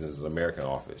couple of seasons of the American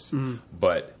Office. Mm-hmm.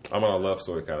 But I'm not a love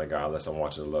story kind of guy unless I'm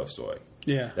watching a love story.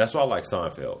 Yeah. That's why I like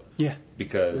Seinfeld. Yeah.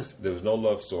 Because there was no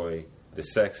love story. The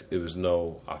sex, it was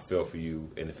no, I feel for you.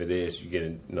 And if it is, you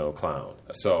get clown.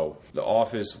 So, The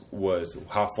Office was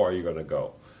how far are you going to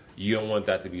go? You don't want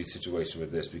that to be a situation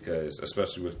with this because,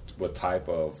 especially with what type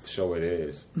of show it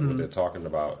is, mm-hmm. what they're talking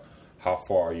about, how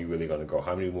far are you really going to go?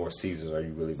 How many more seasons are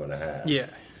you really going to have? Yeah.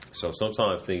 So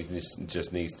sometimes things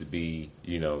just needs to be,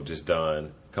 just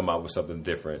done, come out with something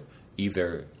different.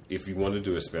 Either if you want to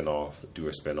do a spinoff, do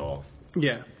a spinoff.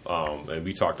 Yeah. And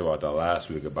we talked about that last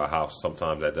week about how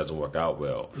sometimes that doesn't work out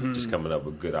well. Mm-hmm. Just coming up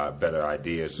with better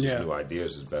ideas, new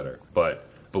ideas is better. But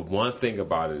one thing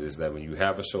about it is that when you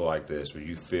have a show like this, where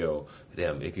you feel,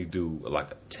 damn, it could do like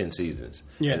 10 seasons.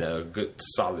 Yeah. And a good,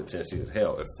 solid 10 seasons.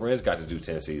 Hell, if Friends got to do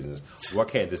 10 seasons, why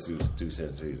can't this do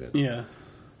 10 seasons? Yeah.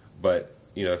 But,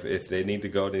 if they need to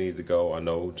go, they need to go. I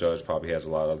know Judge probably has a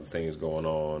lot of other things going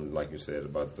on, like you said,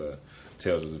 about the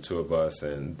Tales of the Two of Us,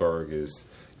 and Berg is,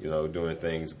 doing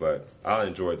things. But I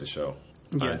enjoyed the show.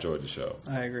 Yeah. I enjoyed the show.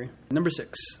 I agree. Number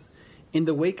 6. In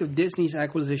the wake of Disney's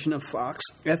acquisition of Fox,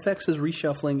 FX is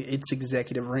reshuffling its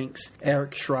executive ranks.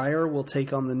 Eric Schreier will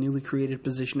take on the newly created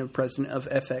position of president of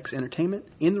FX Entertainment.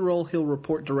 In the role, he'll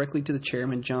report directly to the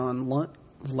chairman, John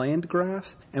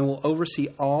Landgraf, and will oversee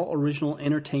all original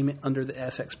entertainment under the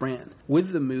FX brand.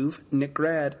 With the move, Nick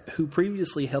Grad, who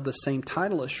previously held the same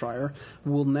title as Schreier,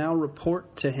 will now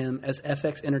report to him as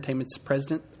FX Entertainment's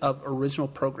president of original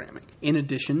programming. In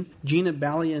addition, Gina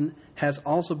Balian has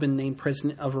also been named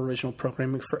president of original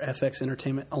programming for FX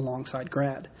Entertainment alongside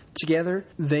Grad. Together,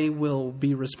 they will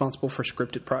be responsible for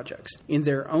scripted projects. In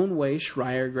their own way,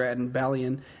 Schreier, Grad, and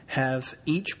Balian have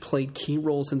each played key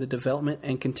roles in the development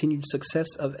and continued success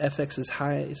of FX's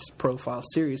highest-profile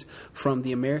series, from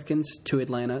The Americans to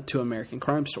Atlanta to American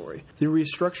Crime Story. The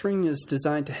restructuring is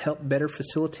designed to help better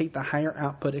facilitate the higher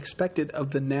output expected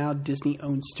of the now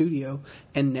Disney-owned studio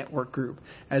and network group,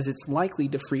 as it's likely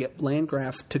to free up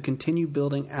Landgraf to continue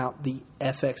building out the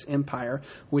FX empire,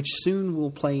 which soon will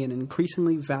play an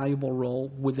increasingly valuable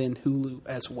role within Hulu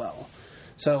as well.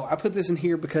 So I put this in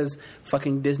here because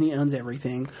fucking Disney owns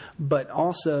everything, but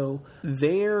also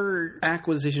their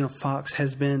acquisition of Fox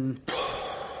has been...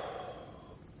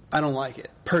 I don't like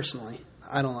it. Personally,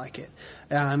 I don't like it.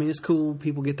 I mean, it's cool.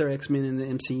 People get their X-Men in the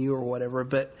MCU or whatever,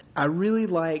 but I really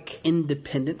like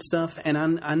independent stuff, and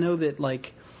I know that,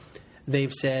 like,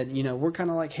 they've said, we're kind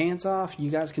of like hands off.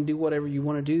 You guys can do whatever you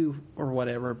want to do or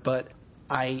whatever, but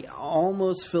I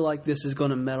almost feel like this is going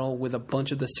to meddle with a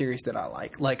bunch of the series that I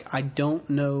like. Like, I don't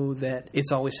know that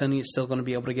It's Always Sunny is still going to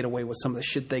be able to get away with some of the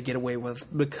shit they get away with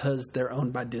because they're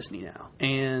owned by Disney now.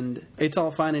 And it's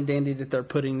all fine and dandy that they're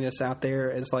putting this out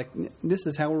there as, like, this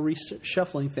is how we're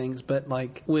reshuffling things. But,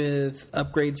 like, with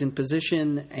upgrades in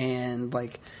position and,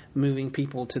 like, moving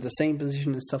people to the same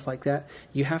position and stuff like that,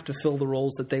 you have to fill the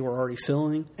roles that they were already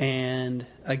filling. And,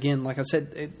 again, like I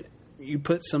said, you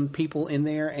put some people in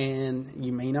there and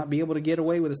you may not be able to get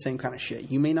away with the same kind of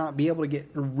shit. You may not be able to get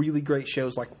really great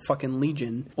shows like fucking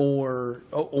Legion or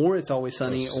It's Always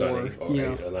Sunny or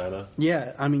Atlanta.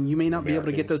 Yeah, I mean, you may not be able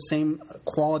to get those same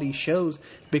quality shows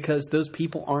because those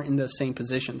people aren't in those same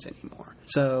positions anymore.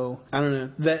 So, I don't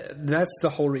know. That's the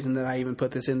whole reason that I even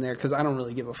put this in there, because I don't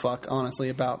really give a fuck, honestly,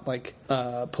 about like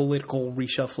political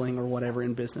reshuffling or whatever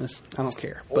in business. I don't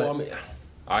care. Well, I mean,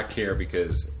 I care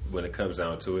because when it comes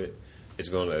down to it, it's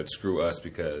going to screw us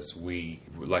because we,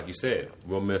 like you said,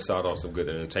 we'll miss out on some good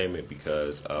entertainment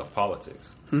because of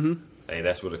politics. Mm-hmm. And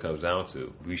that's what it comes down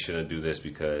to. We shouldn't do this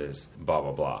because blah,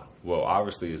 blah, blah. Well,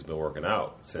 obviously, it's been working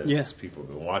out since people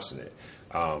have been watching it.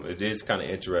 It is kind of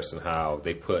interesting how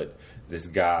they put this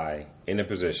guy in a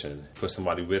position, put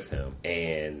somebody with him,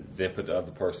 and then put the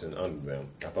other person under them.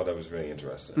 I thought that was really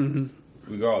interesting. Mm-hmm.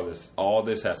 Regardless, all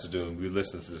this has to do, and we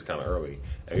listened to this kind of early,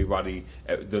 everybody,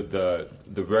 the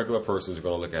regular person is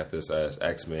going to look at this as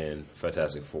X-Men,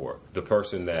 Fantastic Four. The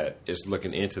person that is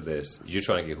looking into this, you're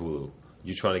trying to get Hulu.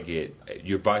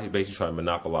 You're basically trying to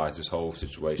monopolize this whole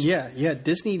situation. Yeah.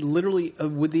 Disney literally,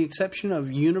 with the exception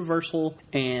of Universal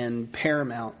and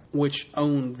Paramount, which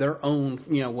own their own,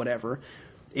 whatever,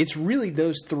 it's really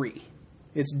those three.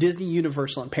 It's Disney,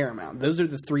 Universal, and Paramount. Those are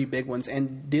the three big ones.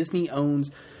 And Disney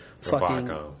owns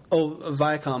Viacom.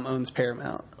 Viacom owns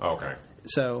Paramount. Okay.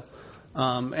 So,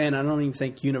 and I don't even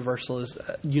think Universal is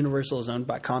owned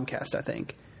by Comcast, I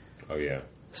think. Oh, yeah.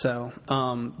 So,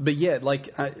 but yeah,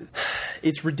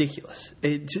 it's ridiculous.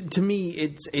 To me,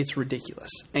 it's ridiculous.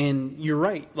 And you're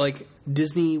right. Like,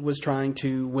 Disney was trying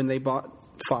to, when they bought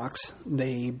Fox,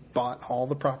 they bought all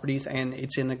the properties, and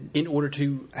it's in order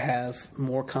to have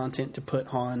more content to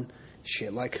put on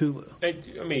shit like Hulu.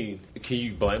 I mean, can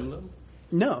you blame them?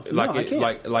 No, I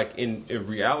can't. Like in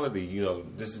reality,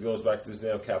 this goes back to this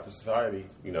damn capitalist society,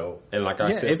 and like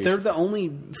I said, if they're the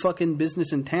only fucking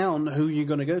business in town, who are you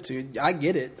going to go to? I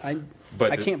get it. I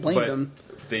can't blame them.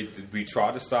 We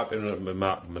tried to stop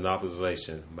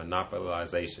monopolization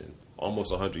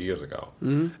almost 100 years ago,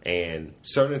 and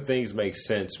certain things make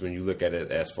sense when you look at it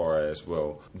as far as,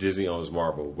 well, Disney owns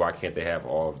Marvel. Why can't they have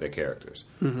all of their characters?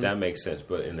 That makes sense,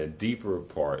 but in a deeper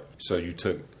part, so you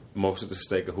took most of the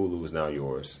stake of Hulu is now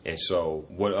yours. And so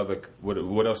what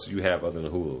else do you have other than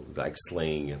Hulu? Like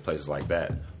Sling and places like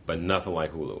that, but nothing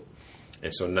like Hulu.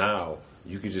 And so now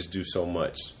you can just do so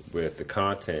much with the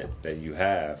content that you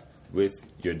have with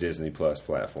your Disney Plus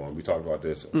platform. We talked about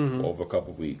this over a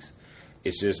couple of weeks.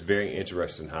 It's just very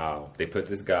interesting how they put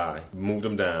this guy, moved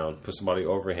him down, put somebody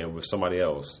over him with somebody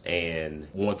else, and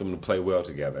want them to play well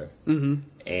together. Mm-hmm.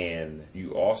 And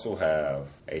you also have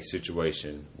a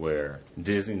situation where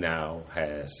Disney now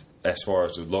has, as far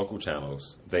as the local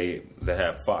channels, they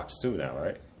have Fox too now,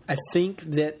 right? I think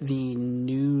that the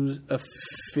news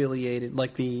affiliated,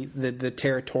 like the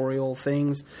territorial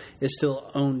things, is still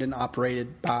owned and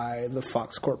operated by the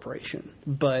Fox Corporation.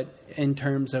 But in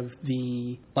terms of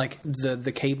the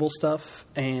cable stuff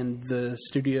and the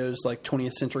studios like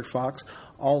 20th Century Fox,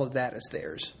 all of that is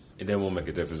theirs. It then won't make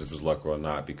a difference if it's local or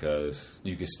not, because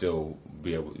you can still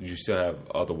you still have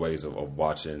other ways of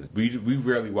watching. We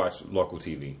rarely watch local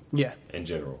TV. Yeah. In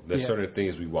general. There's certain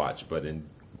things we watch, but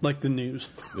like the news,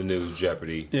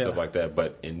 Jeopardy, stuff like that.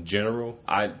 But in general,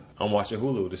 I'm watching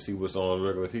Hulu to see what's on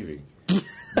regular TV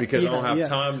because I don't have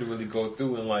time to really go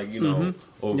through and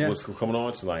what's coming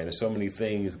on tonight. And so many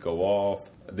things go off.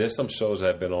 There's some shows that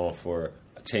have been on for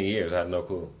 10 years. I have no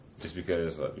clue. Just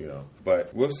because,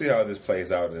 But we'll see how this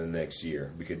plays out in the next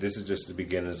year, because this is just the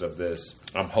beginnings of this.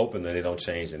 I'm hoping that they don't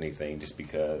change anything, just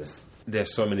because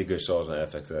there's so many good shows on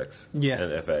FXX and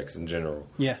FX in general.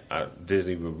 Yeah.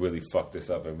 Disney would really fuck this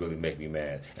up and really make me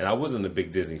mad. And I wasn't a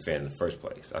big Disney fan in the first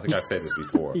place. I think I said this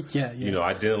before. I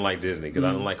didn't like Disney because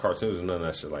I didn't like cartoons and none of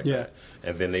that shit like that.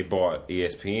 And then they bought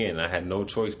ESPN, and I had no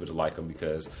choice but to like them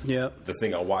because the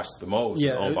thing I watched the most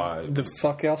is owned by... The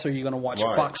fuck else are you going to watch?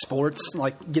 Right. Fox Sports?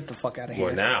 Like, get the fuck out of here.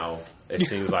 Well, now it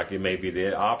seems like it may be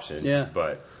the option. Yeah.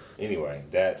 But anyway,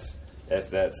 that's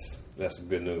some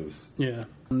good news. Yeah.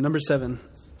 Number 7.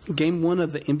 Game 1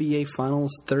 of the NBA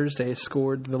Finals Thursday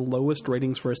scored the lowest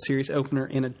ratings for a series opener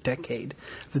in a decade.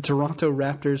 The Toronto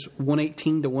Raptors'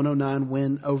 118-109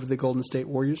 win over the Golden State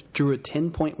Warriors drew a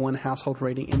 10.1 household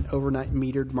rating in overnight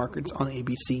metered markets on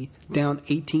ABC, down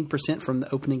 18% from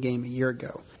the opening game a year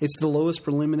ago. It's the lowest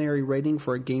preliminary rating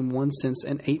for a Game 1 since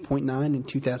an 8.9 in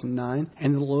 2009,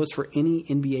 and the lowest for any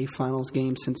NBA Finals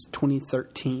game since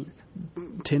 2013.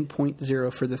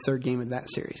 10.0 for the third game of that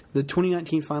series. The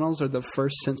 2019 finals are the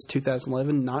first since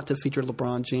 2011 not to feature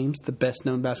LeBron James, the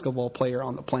best-known basketball player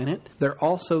on the planet. They're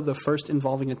also the first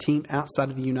involving a team outside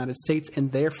of the United States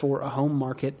and therefore a home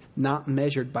market not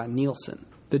measured by Nielsen.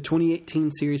 The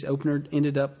 2018 series opener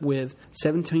ended up with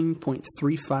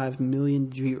 17.35 million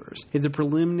viewers. If the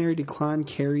preliminary decline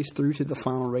carries through to the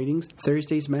final ratings,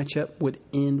 Thursday's matchup would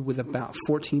end with about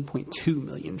 14.2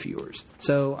 million viewers.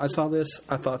 So I saw this.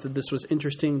 I thought that this was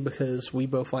interesting because we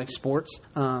both like sports.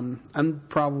 I'm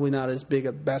probably not as big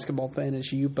a basketball fan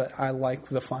as you, but I like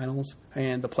the finals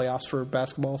and the playoffs for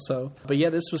basketball. But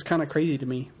yeah, this was kind of crazy to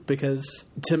me because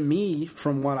to me,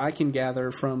 from what I can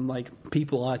gather from like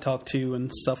people I talk to and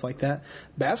stuff like that,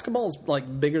 basketball is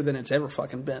like bigger than it's ever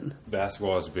fucking been.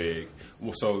 Basketball is big.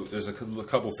 Well, so there's a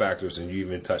couple factors, and you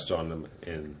even touched on them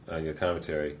in your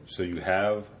commentary. So you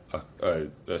have a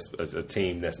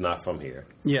team that's not from here.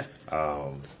 Yeah.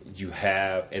 You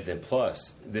have, and then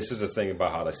plus, this is the thing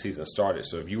about how the season started.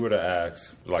 So if you were to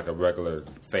ask like a regular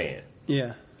fan,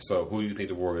 Yeah. so who do you think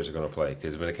the Warriors are going to play?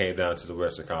 Because when it came down to the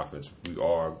Western Conference, we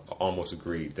all almost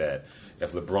agreed that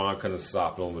if LeBron couldn't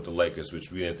stop them with the Lakers,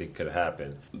 which we didn't think could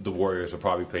happen, the Warriors would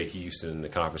probably play Houston in the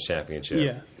conference championship.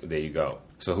 Yeah. There you go.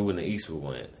 So who in the East would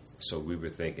win? So we were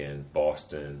thinking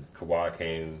Boston. Kawhi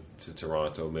came to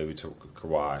Toronto, maybe to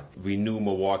Kawhi. We knew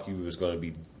Milwaukee was going to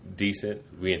be decent.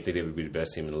 We didn't think they would be the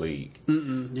best team in the league.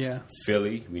 Yeah.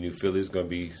 Philly, we knew Philly was going to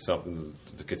be something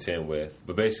to contend with.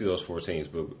 But basically those 4 teams.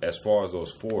 But as far as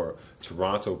those 4,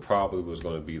 Toronto probably was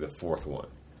going to be the 4th one.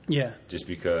 Yeah. Just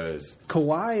because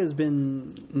Kawhi has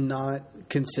been not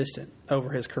consistent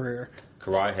over his career.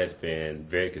 Kawhi has been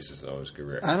very consistent over his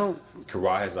career.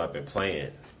 Kawhi has not been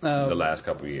playing the last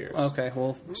couple of years. Okay,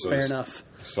 well, fair enough.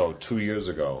 So 2 years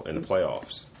ago in the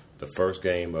playoffs, the first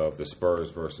game of the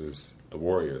Spurs versus the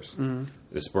Warriors,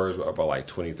 the Spurs were up by like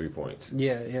 23 points.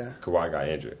 Yeah, yeah. Kawhi got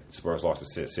injured. The Spurs lost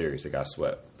the series. They got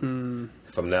swept. From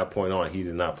that point on, he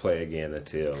did not play again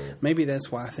until... Maybe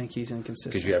that's why I think he's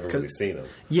inconsistent. Because you haven't really seen him.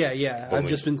 Yeah, yeah. I've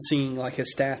just been seeing like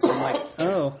his stats. I'm like,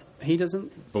 oh, he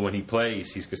doesn't... But when he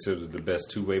plays, he's considered the best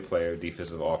two-way player,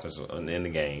 defensive, offensive, in the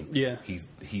game. Yeah.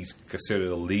 He's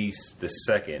considered at least the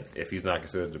second, if he's not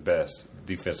considered the best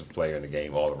defensive player in the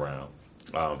game all around.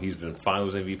 He's been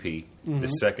Finals MVP the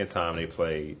second time they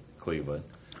played Cleveland.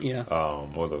 Yeah.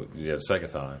 The second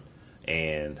time.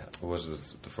 And what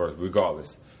was the first?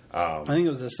 Regardless. I think it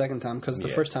was the second time because the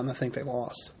first time I think they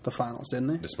lost the finals, didn't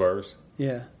they? The Spurs?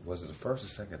 Yeah. Was it the first or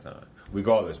second time?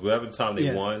 Regardless, whatever time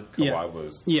they won, Kawhi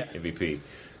was MVP.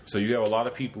 So you have a lot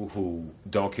of people who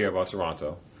don't care about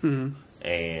Toronto.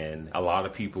 And a lot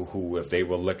of people who, if they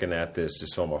were looking at this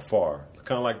just from afar,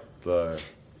 kind of like the...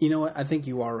 You know what? I think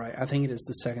you are right. I think it is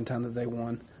the second time that they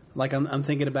won. Like I'm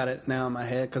thinking about it now in my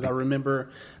head because I remember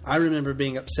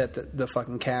being upset that the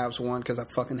fucking Cavs won because I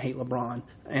fucking hate LeBron,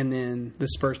 and then the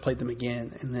Spurs played them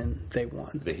again, and then they won.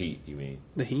 The Heat, you mean?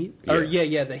 The Heat? Yeah. Or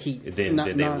the Heat. Then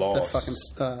they lost. The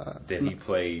fucking, then he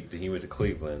played. He went to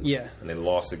Cleveland. Yeah, and they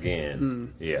lost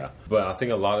again. Yeah, but I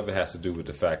think a lot of it has to do with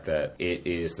the fact that it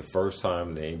is the first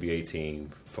time the NBA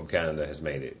team from Canada has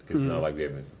made it. Because it's not like we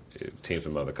have teams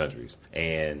from other countries,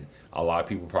 and a lot of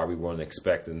people probably weren't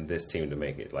expecting this team to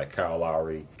make it. Like Kyle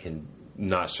Lowry can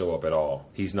not show up at all.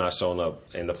 He's not shown up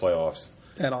in the playoffs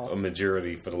at all. A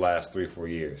majority for the last 3 or 4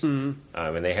 years. And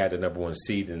they had the number 1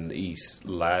 seed in the East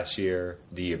last year,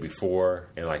 the year before,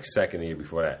 and like second the year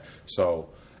before that. So,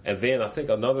 and then I think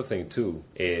another thing too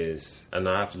is, and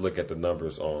I have to look at the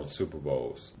numbers on Super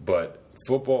Bowls, but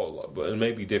football, it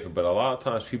may be different, but a lot of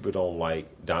times people don't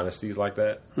like dynasties like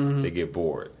that. They get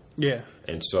bored. Yeah.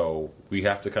 And so we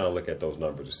have to kind of look at those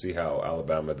numbers to see how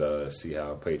Alabama does, see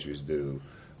how Patriots do.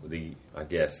 I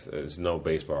guess there's no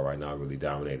baseball right now really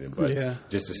dominating, but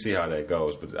just to see how that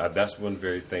goes. But that's one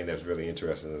very thing that's really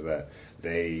interesting is that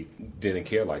they didn't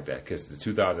care like that because the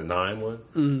 2009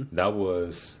 one, that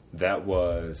was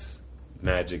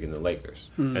Magic and the Lakers.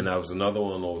 And that was another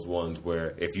one of those ones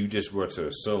where if you just were to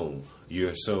assume, you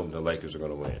assume the Lakers are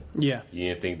going to win. Yeah. You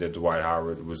didn't think that Dwight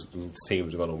Howard's team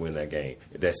was going to win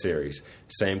that series.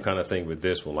 Same kind of thing with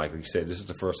this one. Like you said, this is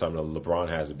the first time that LeBron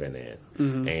hasn't been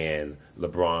in. And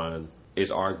LeBron is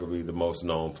arguably the most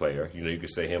known player. You know, you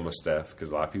could say him or Steph because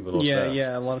a lot of people know Steph.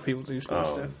 Yeah, a lot of people do know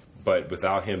Steph. But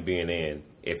without him being in,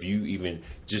 if you even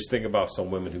just think about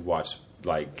some women who watch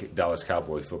like Dallas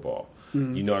Cowboys football.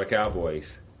 You know the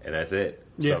Cowboys, and that's it.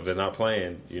 So if they're not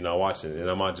playing, you're not watching. And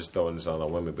I'm not just throwing this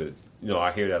on women, but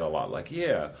I hear that a lot. Like,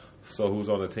 so who's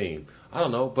on the team? I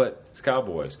don't know, but it's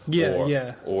Cowboys.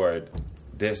 Or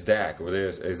there's Dak, or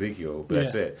there's Ezekiel, but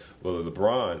that's it. Well,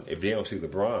 LeBron, if they don't see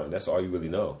LeBron, that's all you really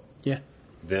know. Yeah.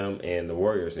 Them and the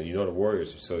Warriors, and you know the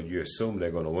Warriors, so you assume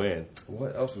they're going to win.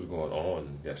 What else was going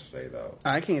on yesterday, though?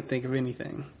 I can't think of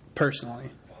anything,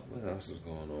 personally. What else was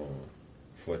going on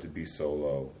for it to be so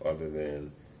low, other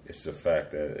than it's the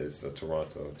fact that it's a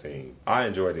Toronto team? I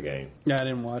enjoyed the game. Yeah, I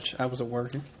didn't watch. I wasn't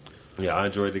working. Yeah, I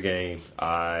enjoyed the game.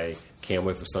 I can't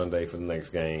wait for Sunday for the next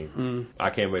game.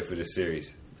 I can't wait for this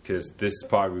series because this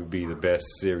probably would be the best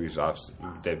series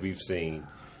that we've seen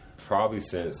probably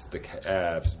since the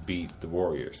Cavs beat the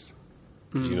Warriors.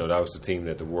 You know, that was the team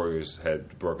that the Warriors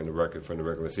had broken the record from the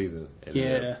regular season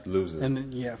and losing. And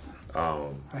then,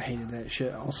 I hated that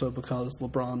shit also because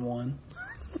LeBron won.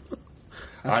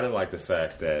 I didn't like the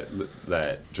fact that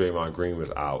Draymond Green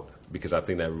was out because I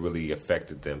think that really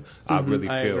affected them. I really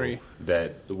feel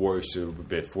that the Warriors should have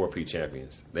been 4P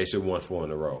champions. They should have won 4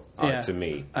 in a row, to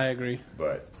me. I agree.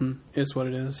 But it's what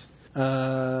it is.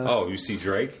 You see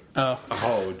Drake?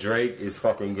 Oh, Drake is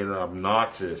fucking getting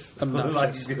obnoxious.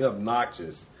 Like, he's getting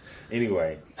obnoxious.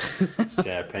 Anyway,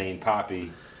 Champagne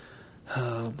Poppy.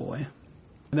 Oh, boy.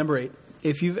 Number 8.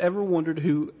 If you've ever wondered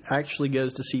who actually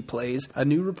goes to see plays, a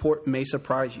new report may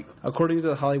surprise you. According to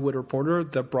The Hollywood Reporter,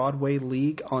 the Broadway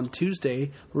League on Tuesday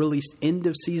released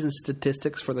end-of-season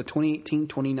statistics for the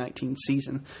 2018-2019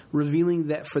 season, revealing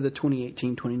that for the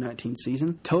 2018-2019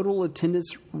 season, total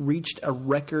attendance reached a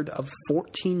record of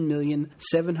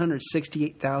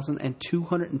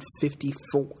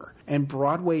 14,768,254, and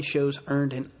Broadway shows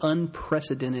earned an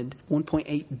unprecedented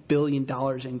 $1.8 billion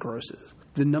in grosses.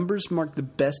 The numbers mark the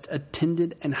best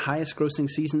attended and highest grossing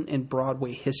season in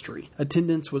Broadway history.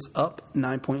 Attendance was up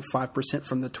 9.5%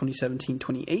 from the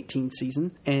 2017-2018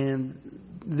 season, and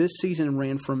this season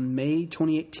ran from May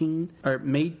 28th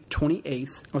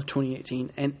of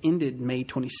 2018 and ended May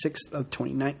 26th of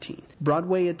 2019.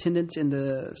 Broadway attendance in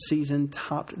the season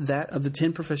topped that of the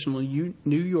 10 professional New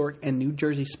York and New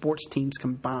Jersey sports teams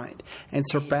combined and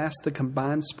surpassed the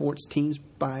combined sports teams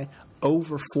by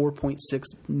over 4.6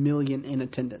 million in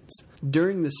attendance.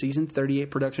 During the season,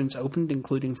 38 productions opened,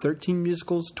 including 13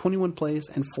 musicals, 21 plays,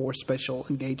 and 4 special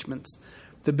engagements.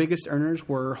 The biggest earners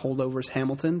were holdovers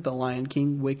Hamilton, The Lion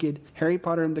King, Wicked, Harry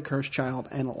Potter and the Cursed Child,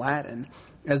 and Aladdin,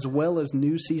 as well as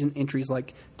new season entries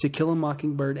like To Kill a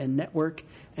Mockingbird and Network,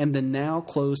 and the now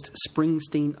closed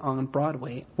Springsteen on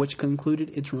Broadway, which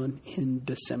concluded its run in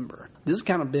December. This is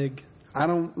kind of big. I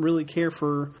don't really care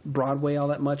for Broadway all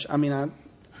that much. I mean,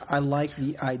 I like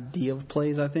the idea of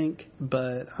plays, I think,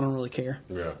 but I don't really care,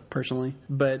 personally.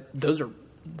 But those are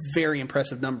very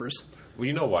impressive numbers. Well,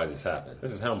 you know why this happened.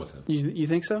 This is Hamilton. You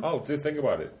think so? Oh, think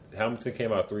about it. Hamilton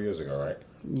came out 3 years ago, right?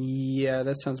 Yeah,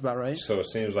 that sounds about right. So it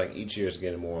seems like each year is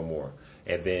getting more and more.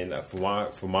 And then,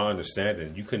 from my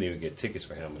understanding, you couldn't even get tickets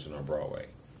for Hamilton on Broadway.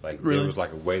 Like, really? There was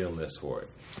like a waiting list for it.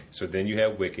 So then you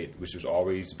have Wicked, which was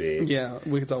always big. Yeah,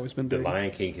 Wicked's always been big. The Lion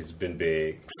King has been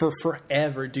big. For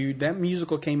forever, dude. That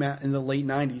musical came out in the late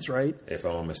 90s, right? If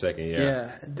I'm mistaken,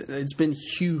 yeah. It's been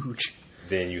huge.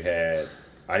 Then you had,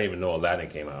 I didn't even know Aladdin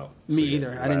came out. Me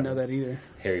either. I didn't know that either.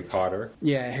 Harry Potter.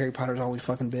 Yeah, Harry Potter's always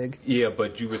fucking big. Yeah,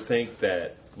 but you would think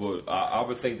that, I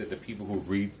would think that the people who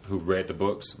read the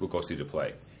books would go see the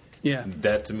play. Yeah.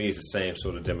 That, to me, is the same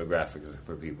sort of demographic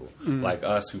for people. Like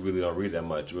us, who really don't read that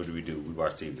much, what do? We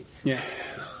watch TV. Yeah.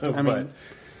 I mean,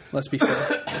 let's be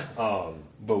fair. But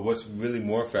what's really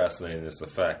more fascinating is the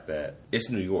fact that it's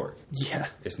New York. Yeah.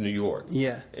 It's New York.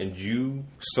 Yeah. And you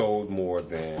sold more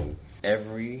than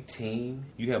every team.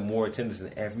 You have more attendance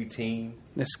than every team.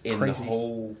 That's in crazy. The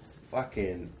whole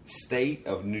fucking state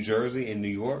of New Jersey and New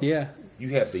York. Yeah. You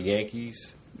have the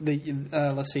Yankees.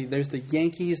 Let's see. There's the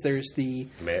Yankees. There's the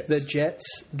Mets. The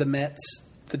Jets. The Mets.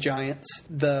 The Giants.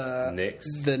 The Knicks.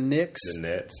 The Knicks. The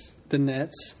Nets. The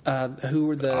Nets. Who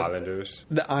were the Islanders?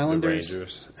 The Islanders. The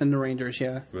Rangers. And the Rangers.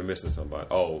 Yeah. We're missing somebody.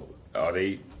 Oh, are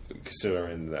they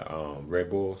considering the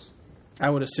Red Bulls? I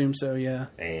would assume so. Yeah.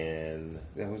 And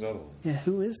who's the other one? Yeah.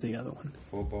 Who is the other one?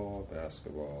 Football,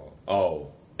 basketball. Oh.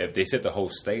 If they said the whole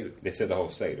state,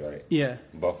 right? Yeah.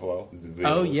 Buffalo. The Bills.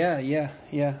 Oh, yeah.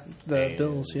 The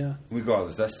Bills, yeah.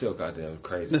 Regardless, that's still goddamn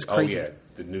crazy. That's crazy. Oh, yeah.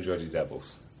 The New Jersey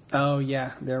Devils. Oh,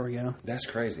 yeah. There we go. That's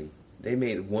crazy. They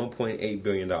made $1.8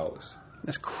 billion.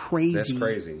 That's crazy. That's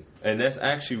crazy. And that's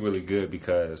actually really good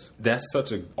because that's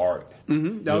such an art.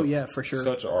 Mm-hmm. Oh, yeah, for sure.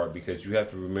 Such an art because you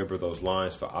have to remember those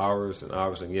lines for hours and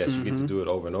hours. And yes, you get to do it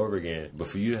over and over again. But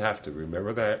for you to have to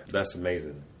remember that's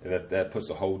amazing. And that puts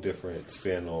a whole different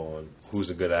spin on who's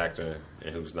a good actor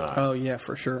and who's not. Oh, yeah,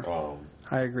 for sure.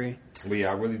 I agree. But yeah,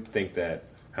 I really think that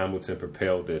Hamilton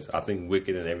propelled this. I think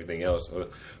Wicked and everything else,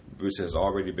 which has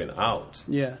already been out,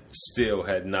 still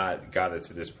had not got it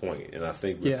to this point. And I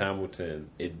think with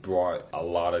Hamilton, it brought a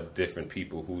lot of different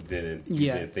people who didn't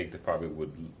think they probably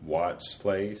would watch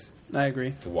plays. I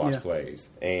agree. To watch plays.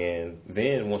 And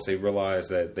then once they realized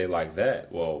that they like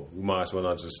that, well, we might as well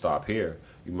not just stop here.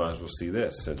 You might as well see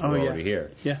this since we're already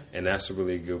here. Yeah. And that's a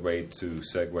really good way to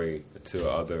segue to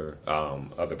other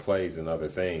plays and other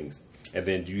things. And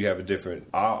then you have a different...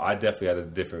 I definitely had a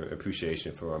different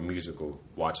appreciation for a musical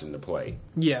watching the play.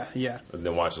 Yeah.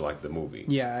 Than watching, like, the movie.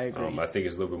 Yeah, I agree. I think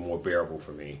it's a little bit more bearable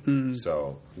for me.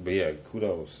 So, but yeah,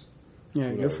 kudos.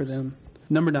 Yeah, good for them.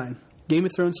 Number 9. Game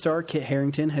of Thrones star Kit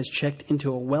Harington has checked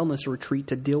into a wellness retreat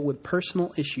to deal with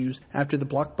personal issues after the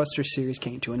blockbuster series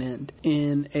came to an end.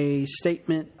 In a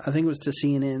statement, I think it was to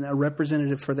CNN, a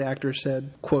representative for the actor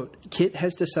said, quote, Kit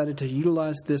has decided to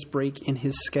utilize this break in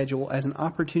his schedule as an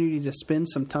opportunity to spend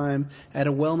some time at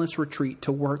a wellness retreat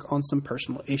to work on some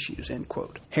personal issues, end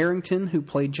quote. Harington, who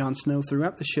played Jon Snow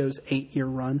throughout the show's 8-year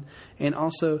run, and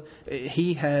also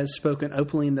he has spoken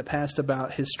openly in the past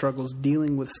about his struggles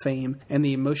dealing with fame and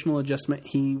the emotional adjustment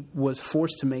he was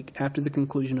forced to make after the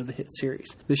conclusion of the hit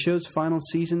series. The show's final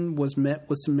season was met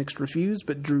with some mixed reviews,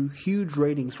 but drew huge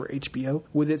ratings for HBO,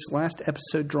 with its last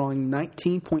episode drawing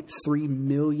 19.3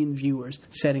 million viewers,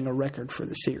 setting a record for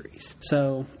the series.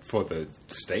 So for the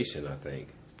station, I think.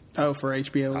 Oh, for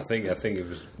HBO? I think it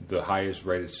was the highest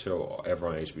rated show ever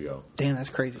on HBO. Damn, that's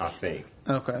crazy. I think.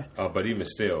 Okay. But even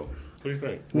still, what do you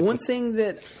think? One thing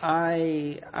that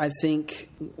I think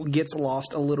gets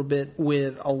lost a little bit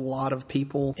with a lot of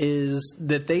people is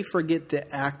that they forget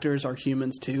that actors are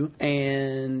humans too.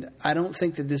 And I don't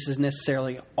think that this is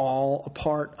necessarily all a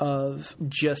part of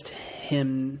just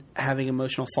him having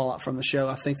emotional fallout from the show.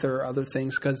 I think there are other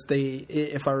things because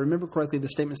if I remember correctly, the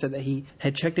statement said that he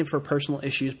had checked in for personal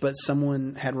issues, but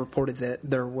someone had reported that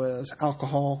there was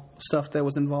alcohol stuff that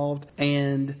was involved.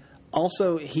 And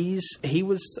also, he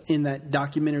was in that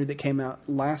documentary that came out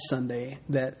last Sunday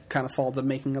that kind of followed the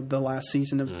making of the last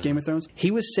season of Game of Thrones. He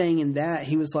was saying in that,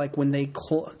 he was like, when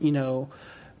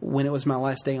when it was my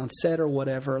last day on set or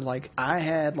whatever, like I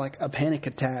had like a panic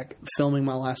attack filming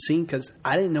my last scene because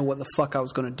I didn't know what the fuck I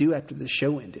was going to do after the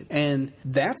show ended. And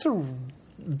that's a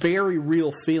very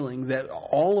real feeling that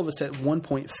all of us at one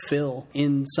point feel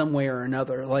in some way or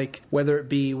another, like whether it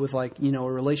be with like, a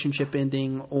relationship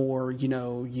ending or,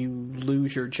 you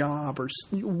lose your job or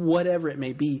whatever it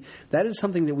may be. That is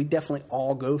something that we definitely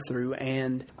all go through.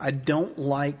 And I don't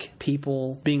like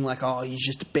people being like, oh, he's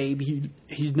just a baby.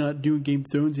 He's not doing Game of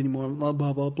Thrones anymore. Blah,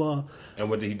 blah, blah, blah.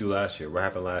 And what did he do last year? What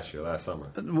happened last summer?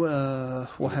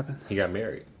 What happened? He got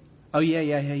married. Oh,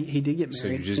 yeah. He did get married. So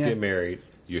you just get married.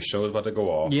 Your show is about to go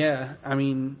off. Yeah, I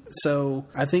mean, so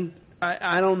I think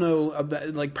I don't know about,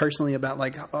 like personally about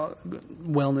like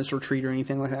wellness retreat or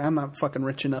anything like that. I'm not fucking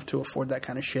rich enough to afford that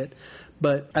kind of shit.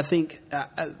 But I think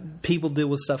people deal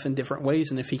with stuff in different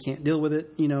ways, and if he can't deal with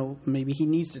it, maybe he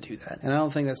needs to do that. And I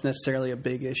don't think that's necessarily a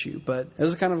big issue. But it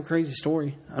was kind of a crazy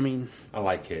story. I mean, I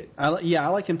like Kit. I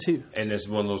like him too. And it's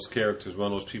one of those characters,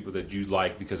 one of those people that you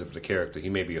like because of the character.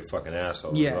 He may be a fucking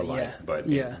asshole in real life, but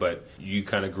you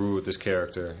kind of grew with this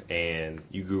character, and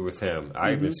you grew with him.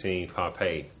 I even seen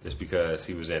Pompeii just because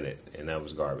he was in it, and that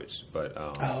was garbage. But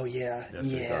that's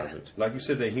just garbage. Like you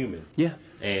said, they're human. Yeah.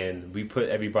 And we put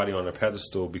everybody on a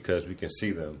pedestal because we can see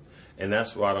them. And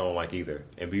that's what I don't like either.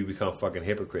 And we become fucking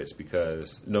hypocrites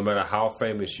because no matter how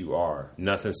famous you are,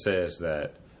 nothing says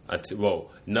that.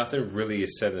 Nothing really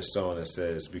is set in stone that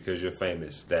says because you're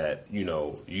famous that,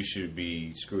 you should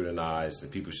be scrutinized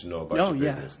and people should know about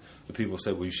your business. The people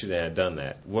say, well, you shouldn't have done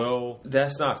that. Well,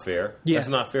 that's not fair. Yeah. That's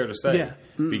not fair to say. Yeah.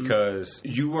 Because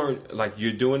you weren't, like,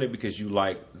 you're doing it because you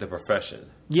like the profession.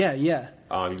 Yeah, yeah.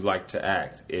 You like to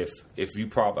act. If you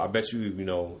I bet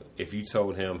you, if you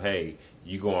told him, hey,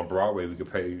 you go on Broadway, we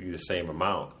could pay you the same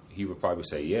amount, he would probably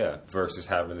say, yeah, versus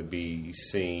having to be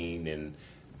seen and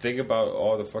think about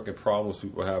all the fucking problems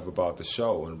people have about the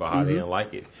show and about how they didn't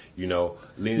like it.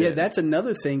 Lena, that's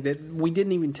another thing that we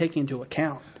didn't even take into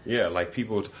account. Yeah, like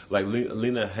people, like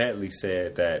Lena Headey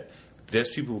said that there's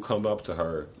people who come up to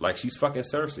her like she's fucking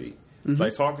Cersei.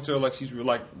 Like talking to her like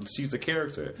she's the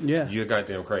character. Yeah. You're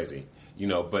goddamn crazy.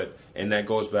 And that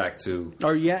goes back to...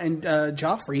 and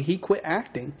Joffrey, he quit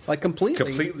acting, like completely.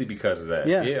 Completely because of that,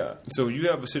 yeah. So you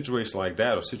have a situation like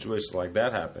that, or situations like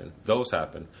that happen,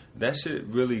 that shit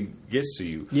really gets to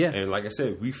you. Yeah. And like I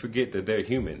said, we forget that they're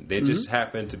human. They just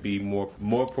happen to be more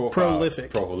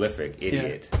prolific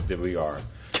idiot than we are.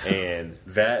 And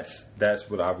that's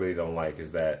what I really don't like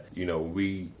is that,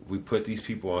 we put these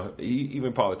people on,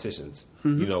 even politicians,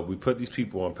 we put these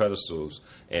people on pedestals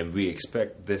and we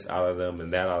expect this out of them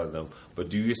and that out of them. But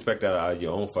do you expect that out of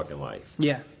your own fucking life?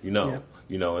 Yeah.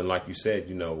 And like you said,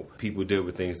 people deal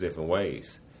with things different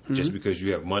ways. Just because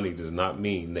you have money does not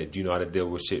mean that you know how to deal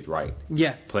with shit right.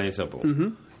 Yeah. Plain and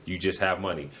simple. You just have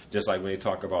money. Just like when they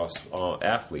talk about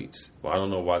athletes. Well, I don't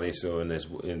know why they still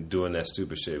in doing that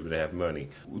stupid shit, but they have money.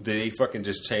 Did they fucking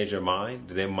just change their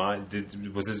mind?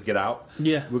 Was this get out?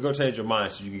 Yeah. We're going to change your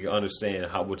mind so you can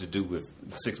understand what to do with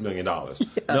 $6 million.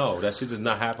 Yeah. No, that shit does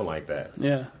not happen like that.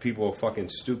 Yeah. People are fucking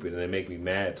stupid and they make me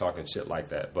mad talking shit like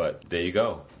that. But there you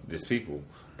go. There's people.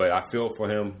 But I feel for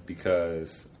him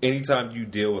because anytime you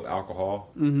deal with alcohol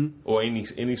or any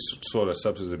sort of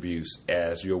substance abuse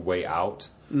as your way out,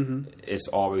 it's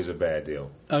always a bad deal.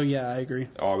 Oh, yeah, I agree.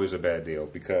 Always a bad deal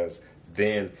because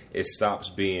then it stops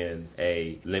being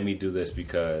let me do this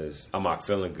because I'm not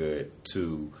feeling good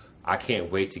to I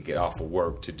can't wait to get off of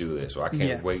work to do this, or I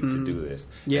can't wait to do this.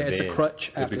 Yeah, and it's a crutch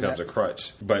after it becomes that. a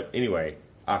crutch. But anyway,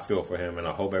 I feel for him, and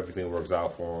I hope everything works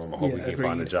out for him. I hope he can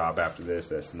find a job after this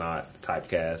that's not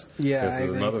typecast. Yeah, this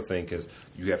is another thing, because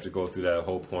you have to go through that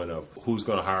whole point of who's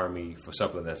going to hire me for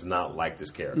something that's not like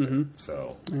this character.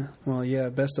 So, yeah. Well, yeah,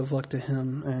 best of luck to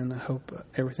him, and I hope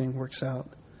everything works out.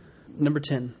 Number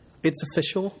 10. It's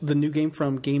official. The new game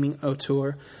from Gaming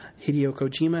Auteur, Hideo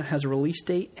Kojima, has a release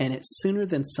date, and it's sooner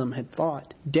than some had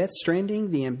thought. Death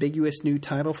Stranding, the ambiguous new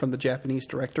title from the Japanese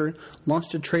director,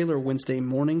 launched a trailer Wednesday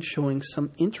morning showing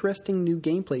some interesting new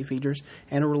gameplay features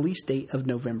and a release date of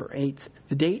November 8th.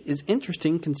 The date is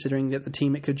interesting considering that the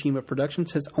team at Kojima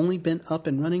Productions has only been up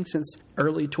and running since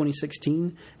early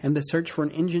 2016, and the search for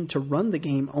an engine to run the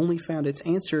game only found its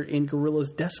answer in Guerrilla's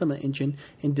Decima engine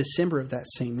in December of that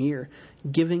same year,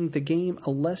 giving the game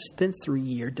a less than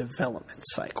 3-year development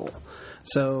cycle.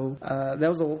 So that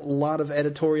was a lot of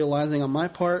editorializing on my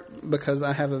part because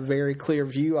I have a very clear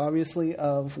view, obviously,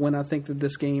 of when I think that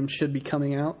this game should be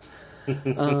coming out.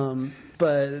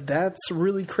 But that's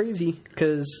really crazy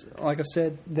because, like I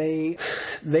said, they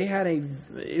had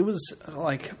it was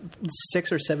like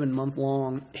 6 or 7 month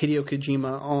long Hideo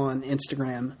Kojima on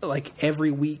Instagram, like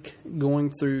every week going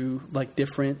through like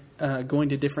going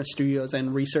to different studios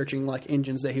and researching like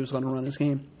engines that he was going to run his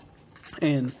game.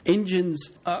 And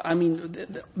engines, I mean,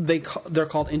 they're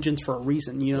called engines for a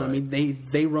reason. You know what I mean?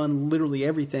 They run literally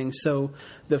everything. So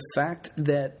the fact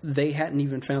that they hadn't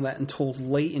even found that until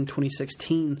late in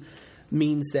 2016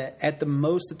 means that at the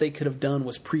most that they could have done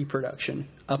was pre-production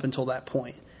up until that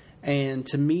point. And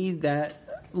to me,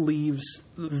 that leaves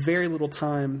very little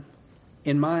time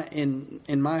in my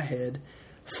head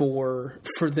for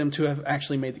them to have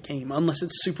actually made the game, unless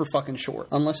it's super fucking short,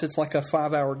 unless it's like a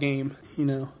 5-hour game, you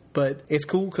know. But it's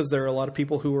cool because there are a lot of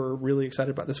people who are really excited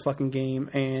about this fucking game,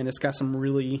 and it's got some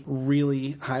really,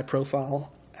 really high-profile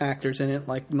actors in it,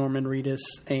 like Norman Reedus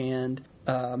and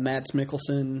Mads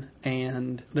Mikkelsen,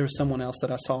 and there was someone else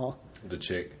that I saw. The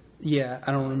chick. Yeah,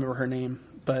 I don't remember her name.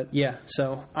 But yeah,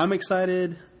 so I'm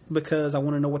excited because I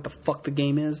want to know what the fuck the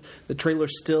game is. The trailer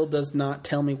still does not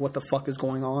tell me what the fuck is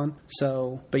going on.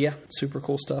 So, but yeah, super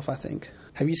cool stuff, I think.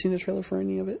 Have you seen the trailer for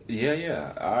any of it?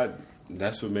 Yeah.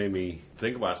 That's what made me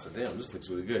think about it. I said, damn, this looks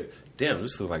really good. Damn,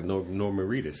 this looks like Norman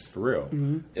Reedus, for real.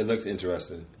 Mm-hmm. It looks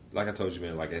interesting. Like I told you,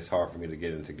 man, like it's hard for me to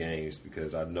get into games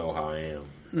because I know how I am.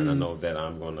 And I know that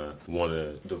I'm going to want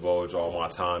to divulge all my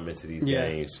time into these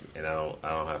games, and I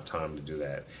don't have time to do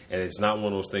that. And it's not one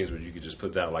of those things where you could just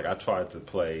put down. Like I tried to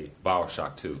play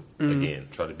BioShock 2 again,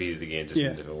 try to beat it again just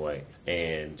in a different way.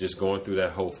 And just going through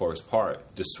that whole first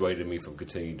part dissuaded me from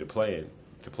continuing to play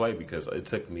because it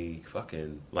took me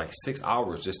fucking like 6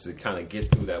 hours just to kind of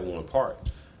get through that one part.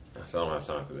 So I don't have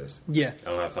time for this. Yeah. I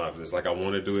don't have time for this. Like, I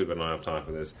want to do it, but I don't have time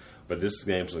for this. But this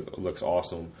game looks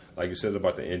awesome. Like you said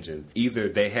about the engine. Either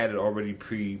they had it already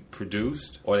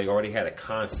pre-produced or they already had a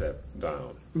concept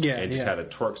down. Yeah, and just had to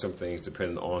twerk some things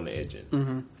depending on the engine.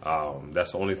 Mm-hmm.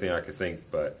 That's the only thing I could think,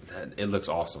 but it looks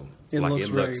awesome. It looks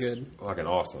very good. Fucking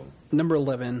awesome. Number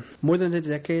 11. More than a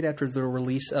decade after the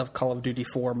release of Call of Duty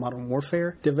 4 Modern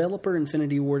Warfare, developer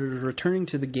Infinity Ward is returning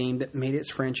to the game that made its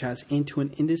franchise into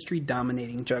an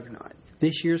industry-dominating juggernaut.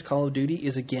 This year's Call of Duty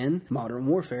is again Modern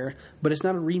Warfare, but it's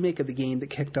not a remake of the game that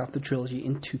kicked off the trilogy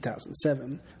in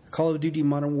 2007. Call of Duty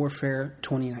Modern Warfare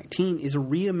 2019 is a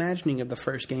reimagining of the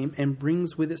first game and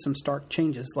brings with it some stark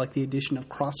changes like the addition of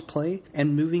cross-play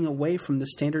and moving away from the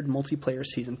standard multiplayer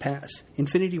season pass.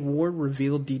 Infinity Ward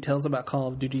revealed details about Call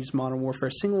of Duty's Modern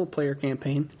Warfare single-player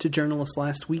campaign to journalists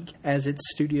last week at its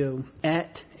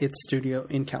studio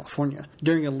in California.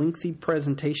 During a lengthy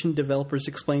presentation, developers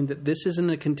explained that this isn't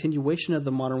a continuation of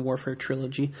the Modern Warfare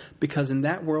trilogy because in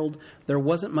that world, there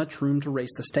wasn't much room to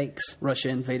raise the stakes. Russia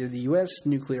invaded the U.S.,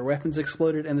 nuclear weapons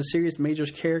exploded, and the series' major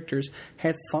characters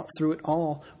had thought through it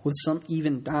all, with some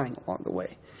even dying along the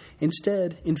way.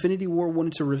 Instead, Infinity Ward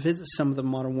wanted to revisit some of the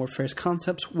Modern Warfare's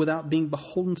concepts without being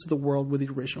beholden to the world where the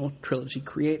original trilogy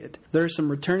created. There are some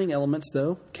returning elements,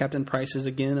 though. Captain Price is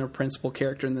again a principal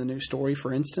character in the new story,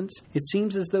 for instance. It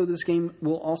seems as though this game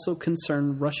will also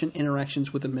concern Russian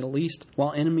interactions with the Middle East,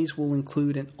 while enemies will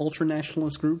include an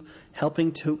ultra-nationalist group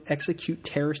helping to execute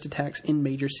terrorist attacks in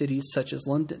major cities such as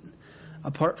London.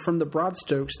 Apart from the broad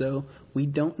strokes, though, we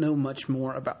don't know much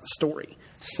more about the story.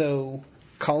 So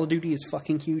Call of Duty is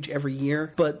fucking huge every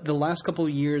year, but the last couple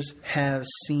of years have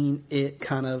seen it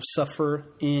kind of suffer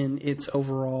in its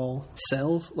overall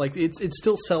sales. Like it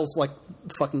still sells like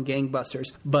fucking gangbusters,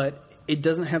 but it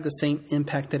doesn't have the same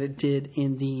impact that it did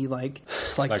in the like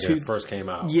when it first came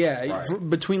out. Yeah, right.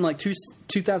 Between like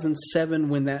 2007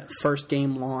 when that first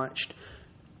game launched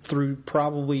through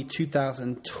probably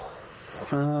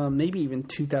 2012, maybe even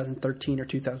 2013 or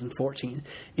 2014,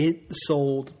 it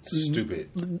sold stupid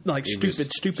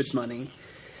money.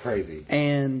 Crazy.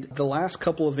 And the last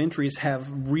couple of entries have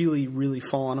really, really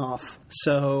fallen off.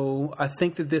 So I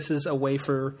think that this is a way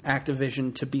for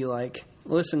Activision to be like,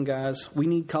 listen, guys, we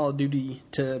need Call of Duty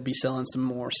to be selling some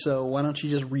more. So why don't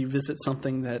you just revisit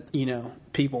something that,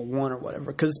 people want or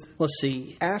whatever? Because let's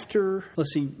see,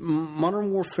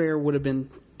 Modern Warfare would have been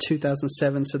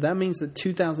 2007. So that means that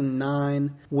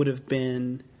 2009 would have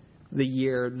been the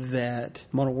year that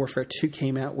Modern Warfare 2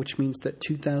 came out, which means that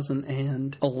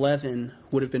 2011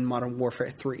 would have been Modern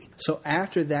Warfare 3. So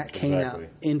after that came out,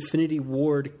 Infinity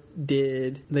Ward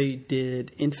did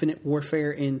Infinite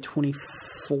Warfare in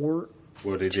 2014.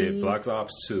 Well, they did Black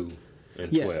Ops 2 in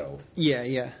 12.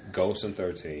 Yeah. Ghost in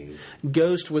 13.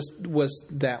 Ghost was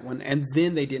that one, and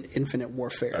then they did Infinite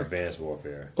Warfare. Advanced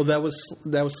Warfare. Well, that was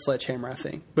Sledgehammer, I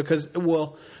think, because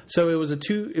so it was a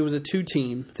two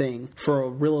team thing for a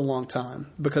really long time,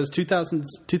 because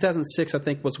 2006 I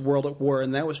think was World at War,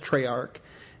 and that was Treyarch.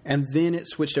 And then it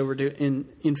switched over to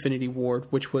Infinity Ward,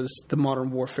 which was the Modern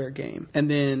Warfare game. And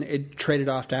then it traded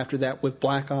off after that with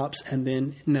Black Ops. And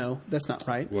then, no, that's not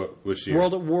right. Which year?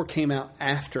 World at War came out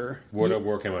after. World at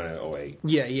War came out in 2008.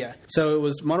 Yeah. So it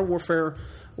was Modern Warfare,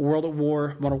 World at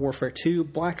War, Modern Warfare 2,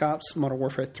 Black Ops, Modern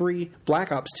Warfare 3,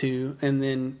 Black Ops 2, and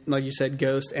then, like you said,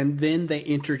 Ghost. And then they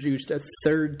introduced a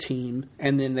third team,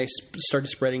 and then they started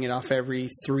spreading it off every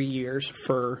 3 years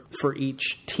for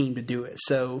each team to do it.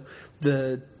 So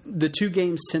the two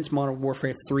games since Modern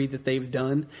Warfare 3 that they've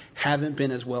done haven't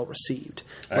been as well received.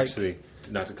 Actually,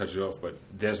 not to cut you off, but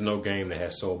there's no game that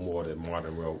has sold more than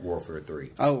Modern Warfare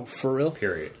 3. Oh, for real?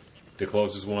 Period. The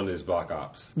closest one is Black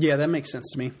Ops. Yeah, that makes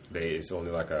sense to me. It's only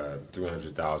like a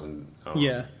 300,000.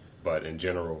 Yeah. But in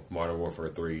general, Modern Warfare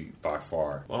 3 by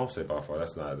far. Well, I don't say by far.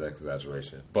 That's not an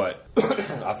exaggeration. But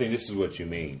I think this is what you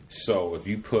mean. So if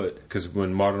you because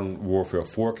when Modern Warfare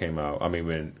 4 came out,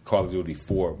 when Call of Duty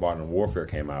 4 Modern Warfare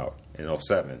came out in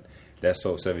 2007, that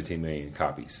sold 17 million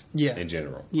copies. Yeah. In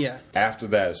general. Yeah. After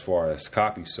that, as far as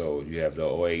copies sold, you have the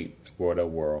 2008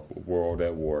 World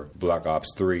at War, Black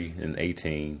Ops 3 in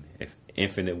 2018,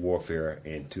 Infinite Warfare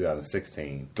in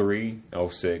 2016, 3,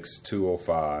 06, 2,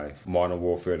 05, Modern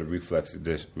Warfare the Reflex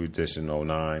Edition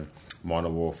 09,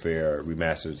 Modern Warfare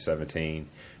Remastered 17.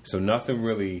 So nothing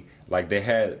really they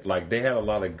had a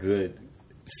lot of good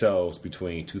sales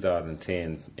between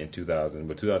 2010 and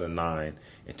 2009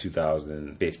 and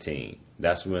 2015.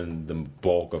 That's when the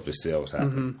bulk of the sales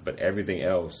happened. Mm-hmm. But everything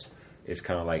else is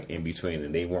kind of in between,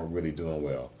 and they weren't really doing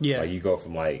well. Yeah. You go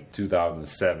from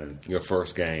 2007, your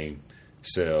first game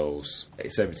sells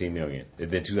 17 million.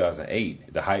 And then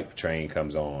 2008, the hype train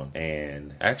comes on.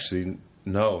 And actually,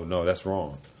 no, that's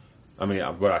wrong.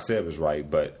 What I said was right,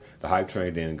 but the hype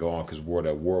train didn't go on because World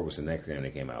at War was the next game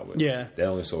they came out with. Yeah. That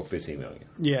only sold 15 million.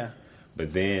 Yeah.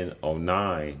 But then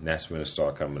 2009, that's when it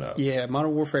started coming up. Yeah,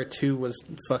 Modern Warfare 2 was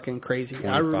fucking crazy.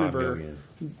 I remember million.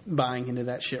 buying into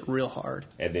that shit real hard.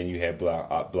 And then you had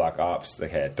Black Ops. They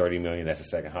had 30 million. That's the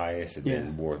second highest. And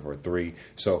then World War 3.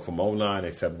 So from 2009,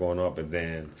 they kept going up. And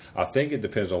then I think it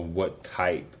depends on what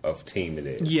type of team it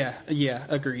is. Yeah,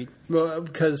 agreed. Well,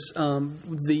 because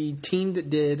the team that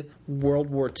did World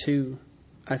War 2,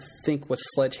 I think, was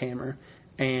Sledgehammer.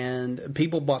 And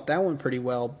people bought that one pretty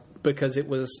well, because it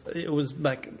was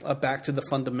like a back to the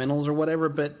fundamentals or whatever.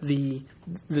 But the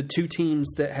two teams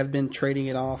that have been trading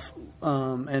it off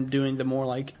and doing the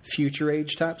more future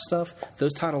age type stuff,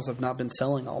 those titles have not been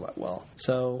selling all that well.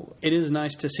 So it is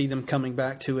nice to see them coming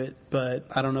back to it, but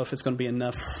I don't know if it's going to be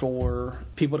enough for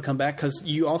people to come back, because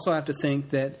you also have to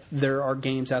think that there are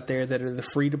games out there that are the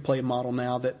free to play model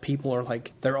now that people are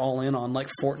they're all in on.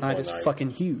 Fortnite is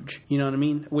fucking huge. You know what I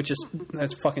mean?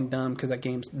 That's fucking dumb because that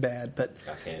game's bad. But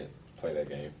I can't play that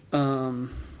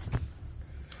game.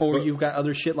 Or you've got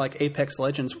other shit like Apex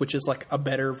Legends, which is a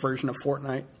better version of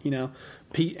Fortnite,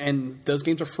 and those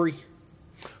games are free.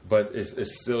 But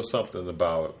it's still something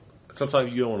about,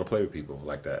 sometimes you don't want to play with people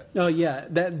like that. Oh, yeah,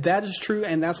 that is true,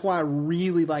 and that's why I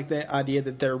really like the idea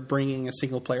that they're bringing a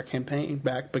single-player campaign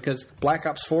back, because Black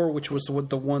Ops 4, which was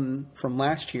the one from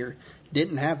last year,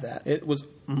 didn't have that. It was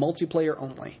multiplayer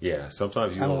only. Yeah,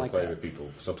 sometimes you want to play with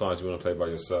people. Sometimes you want to play by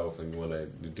yourself and you want to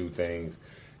do things.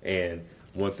 And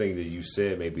one thing that you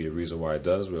said maybe the reason why it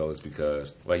does well is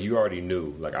because like you already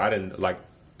knew. Like I didn't like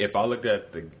if I looked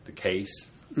at the case,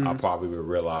 I probably would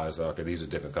realize okay, these are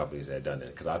different companies that had done it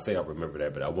because I think I remember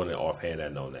that, but I wouldn't offhand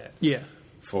have known that. Yeah.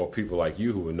 For people like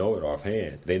you who would know it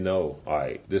offhand, they know, all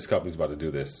right, this company's about to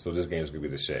do this, so this game's going to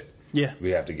be the shit. Yeah.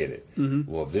 We have to get it.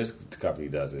 Mm-hmm. Well, if this company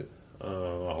does it,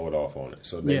 I'll hold off on it.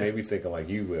 So they may be thinking like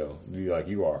you will, like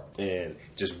you are, and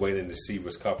just waiting to see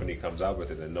which company comes out with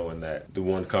it and knowing that the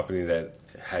one company that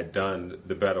had done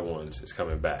the better ones is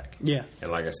coming back. Yeah.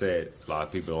 And like I said, a lot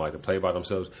of people don't like to play by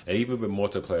themselves. And even with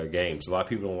multiplayer games, a lot of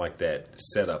people don't like that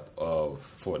setup of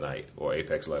Fortnite or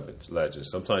Apex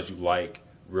Legends. Sometimes you like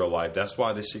real life. That's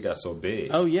why this shit got so big.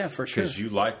 Oh yeah, for sure. Because you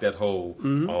like that whole,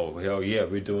 oh hell yeah,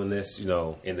 we're doing this,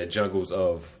 in the jungles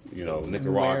of,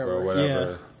 Nicaragua or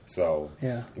whatever. Yeah. So,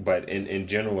 yeah. But in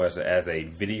general, as a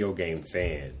video game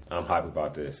fan, I'm hype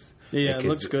about this. Yeah, it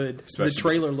looks good. The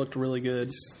trailer looked really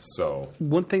good. So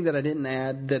one thing that I didn't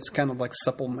add that's kind of like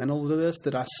supplemental to this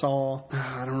that I saw,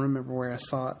 I don't remember where I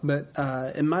saw it, but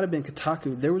it might have been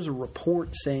Kotaku. There was a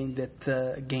report saying that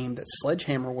the game that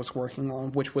Sledgehammer was working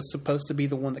on, which was supposed to be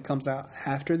the one that comes out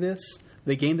after this,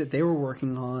 the game that they were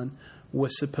working on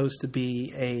was supposed to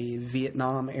be a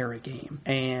Vietnam era game,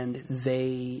 and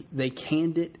they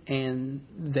canned it, and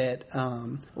that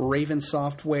Raven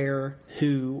Software,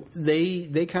 who they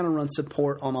kind of run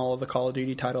support on all of the Call of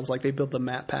Duty titles, like they build the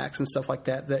map packs and stuff like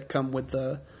that come with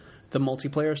the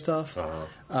multiplayer stuff.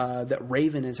 That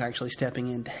Raven is actually stepping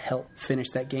in to help finish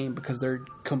that game because they're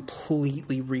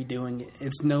completely redoing it.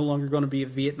 It's no longer going to be a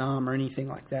Vietnam or anything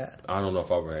like that. I don't know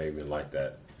if I would even like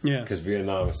that. Yeah, because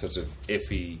Vietnam is such a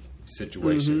iffy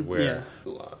situation where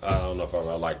I don't know if I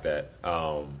like that.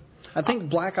 I think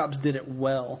Black Ops did it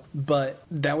well, but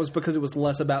that was because it was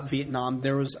less about Vietnam.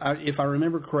 There was, if I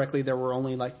remember correctly, there were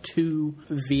only like 2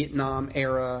 Vietnam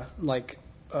era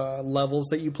levels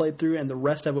that you played through, and the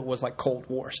rest of it was like Cold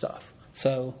War stuff.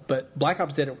 So, but Black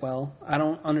Ops did it well. I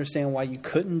don't understand why you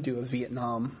couldn't do a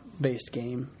Vietnam based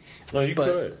game. No, you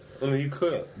could. I mean, you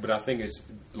could, but I think it's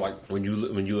like when you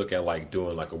look at like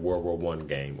doing like a World War I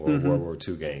game or a World War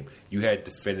II game, you had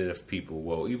definitive people.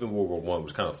 Well, even World War I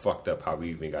was kind of fucked up how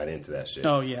we even got into that shit.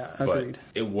 Oh yeah, agreed. But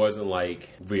it wasn't like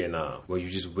Vietnam where you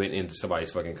just went into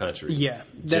somebody's fucking country. Yeah,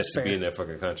 just to be in their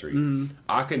fucking country.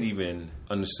 I couldn't even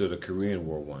understood a Korean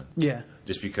War One. Yeah,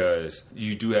 just because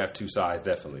you do have two sides,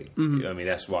 definitely. I mean,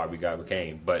 that's why we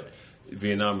became, but.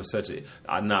 Vietnam is such a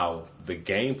now the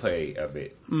gameplay of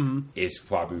it is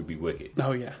probably would be wicked.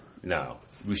 Oh yeah. Now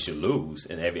we should lose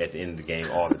at the end of the game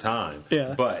all the time.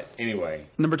 Yeah. But anyway,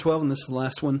 number 12, and this is the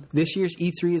last one. This year's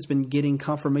E3 has been getting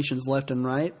confirmations left and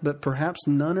right, but perhaps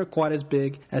none are quite as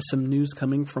big as some news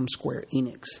coming from Square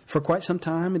Enix. For quite some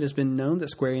time, it has been known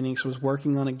that Square Enix was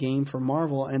working on a game for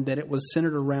Marvel and that it was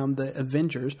centered around the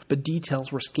Avengers, but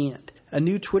details were scant. A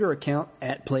new Twitter account,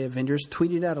 @PlayAvengers,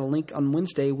 tweeted out a link on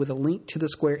Wednesday with a link to the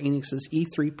Square Enix's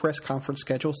E3 press conference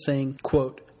schedule saying,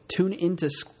 quote, "Tune into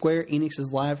Square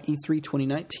Enix's live E3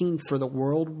 2019 for the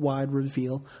worldwide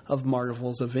reveal of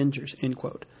Marvel's Avengers," end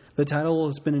quote. The title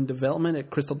has been in development at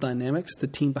Crystal Dynamics, the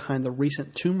team behind the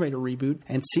recent Tomb Raider reboot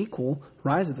and sequel,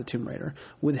 Rise of the Tomb Raider,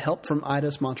 with help from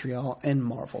Eidos Montreal and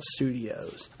Marvel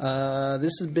Studios.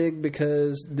 This is big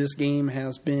because this game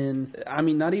has been,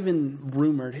 not even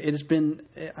rumored. It has been,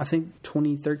 I think,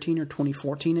 2013 or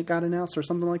 2014 it got announced or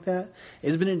something like that.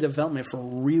 It's been in development for a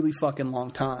really fucking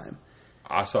long time.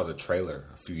 I saw the trailer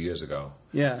a few years ago.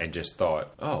 Yeah. And just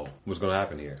thought, what's going to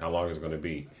happen here? How long is it going to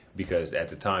be? Because at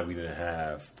the time we didn't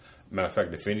have... Matter of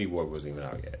fact, Infinity War wasn't even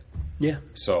out yet. Yeah.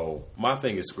 So my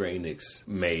thing is Square Enix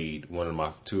made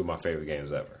two of my favorite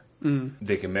games ever.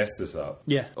 They can mess this up.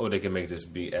 Yeah. Or they can make this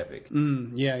be epic.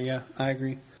 Yeah, I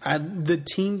agree. The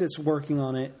team that's working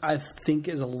on it, I think,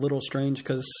 is a little strange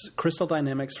because Crystal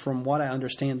Dynamics, from what I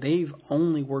understand, they've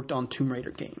only worked on Tomb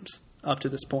Raider games up to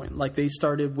this point. Like, they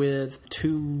started with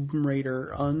Tomb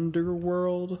Raider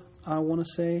Underworld, I want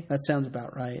to say. That sounds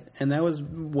about right. And that was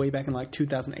way back in like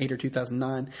 2008 or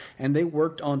 2009. And they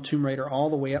worked on Tomb Raider all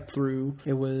the way up through,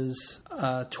 it was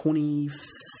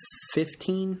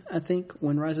 2015, I think,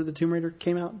 when Rise of the Tomb Raider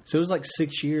came out. So it was like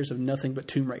 6 years of nothing but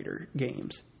Tomb Raider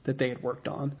games that they had worked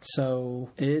on.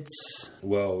 So it's...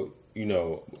 Well...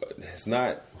 it's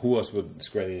not who else would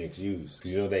Square Enix use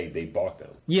because they bought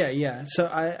them. Yeah. So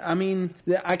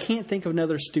I can't think of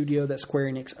another studio that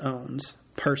Square Enix owns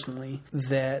personally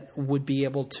that would be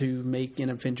able to make an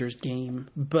Avengers game,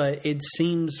 but it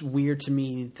seems weird to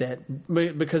me that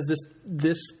because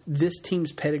this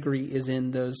team's pedigree is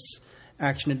in those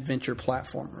action adventure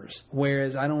platformers,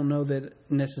 whereas I don't know that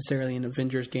necessarily an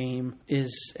Avengers game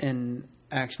is an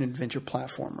action-adventure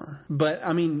platformer. But,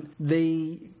 I mean,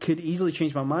 they could easily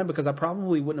change my mind because I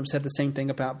probably wouldn't have said the same thing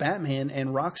about Batman, and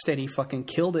Rocksteady fucking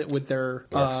killed it with their...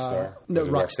 Rockstar? No,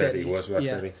 Rocksteady. Was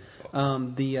Rocksteady? Yeah.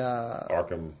 The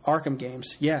Arkham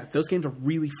games. Yeah, those games are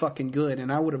really fucking good,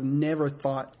 and I would have never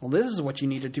thought, well, this is what you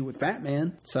need to do with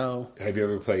Batman. So, have you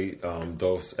ever played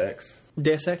Deus Ex?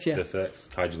 Deus Ex, yeah. Deus Ex.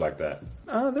 How'd you like that?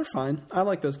 They're fine. I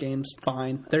like those games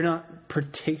fine. They're not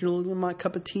particularly my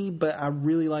cup of tea, but I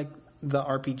really like the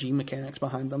RPG mechanics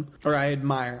behind them. Or I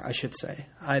admire the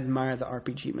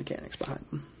RPG mechanics behind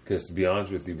them. Because to be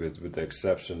honest with you, with the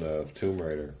exception of Tomb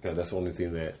Raider, that's the only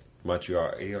thing that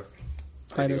Montreal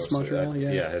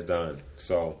has done.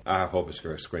 So I have hope it's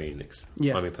for Square Enix.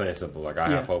 Yeah. I mean, plain and simple. Like, I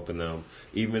have hope in them.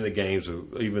 Even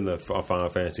the Final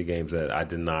Fantasy games that I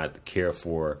did not care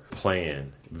for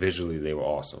playing, visually they were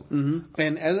awesome. Mm-hmm.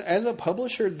 And as a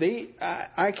publisher,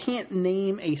 I can't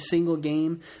name a single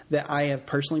game that I have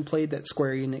personally played that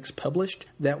Square Enix published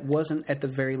that wasn't at the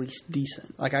very least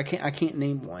decent. Like, I can't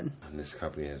name one. And this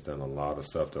company has done a lot of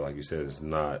stuff that, like you said,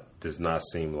 does not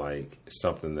seem like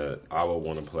something that I would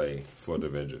want to play for the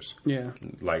Avengers. Yeah.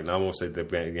 Like, I won't say the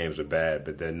games are bad,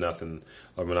 but they're nothing.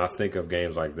 When I think of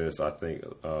games like this, I think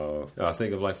of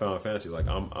like Final Fantasy, like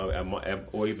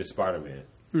or even Spider-Man.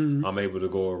 Mm-hmm. I'm able to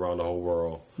go around the whole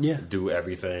world, do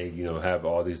everything, have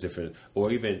all these different,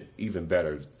 or even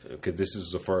better, because this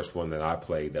is the first one that I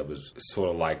played that was sort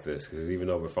of like this. Because even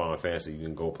though with Final Fantasy you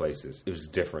can go places, it was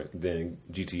different than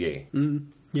GTA. Mm-hmm.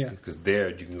 Yeah, because there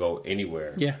you can go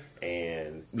anywhere. Yeah,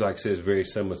 and like I said, it's very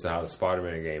similar to how the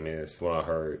Spider-Man game is. What I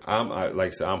heard, I'm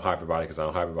hyped about it because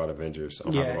I'm hyped about Avengers.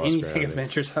 I'm hyped about anything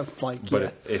Avengers, I'm like.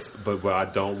 But but what I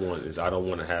don't want is I don't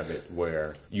want to have it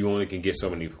where you only can get so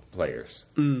many players.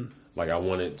 Like, I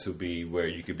want it to be where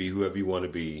you could be whoever you want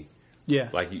to be. Yeah,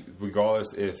 like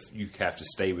regardless if you have to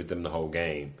stay with them the whole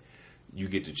game, you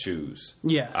get to choose.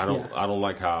 Yeah, I don't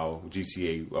like how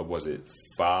GTA was it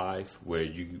 5 where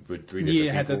you with 3 different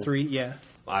people. Had the 3. Yeah,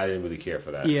 I didn't really care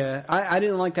for that. Yeah, I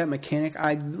didn't like that mechanic.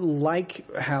 I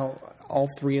like how all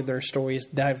 3 of their stories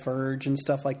diverge and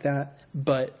stuff like that,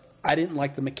 but I didn't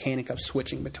like the mechanic of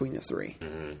switching between the 3.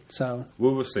 Mm-hmm. So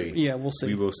we will see. Yeah, we'll see.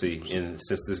 We will see. And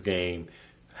since this game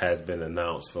has been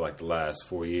announced for like the last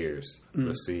 4 years,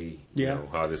 we'll see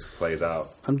how this plays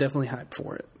out. I'm definitely hyped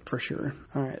for it. For sure.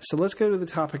 All right, so let's go to the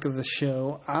topic of the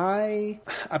show. I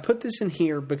put this in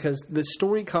here because the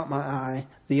story caught my eye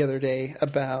the other day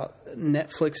about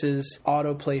Netflix's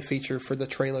autoplay feature for the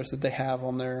trailers that they have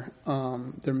on their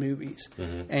movies.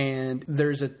 Mm-hmm. And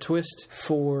there's a twist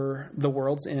for The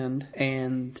World's End,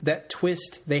 and that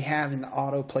twist they have in the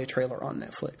autoplay trailer on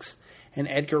Netflix. And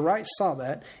Edgar Wright saw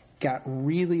that, got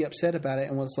really upset about it,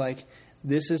 and was like,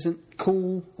 this isn't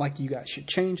cool, like, you guys should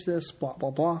change this, blah,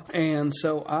 blah, blah. And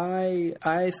so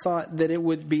I thought that it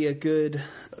would be a good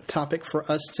topic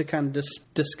for us to kind of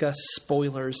discuss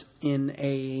spoilers in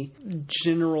a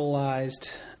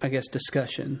generalized, I guess,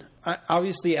 discussion.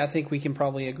 Obviously, I think we can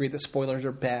probably agree that spoilers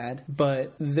are bad,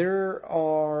 but there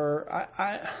are...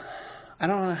 I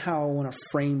don't know how I want to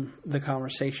frame the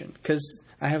conversation, because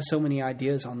I have so many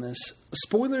ideas on this.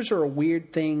 Spoilers are a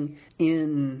weird thing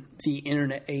in the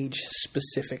internet age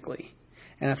specifically.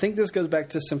 And I think this goes back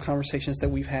to some conversations that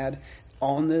we've had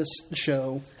on this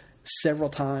show several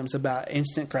times about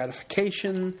instant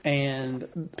gratification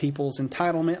and people's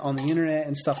entitlement on the internet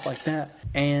and stuff like that.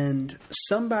 And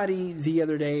somebody the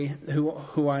other day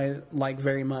who I like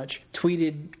very much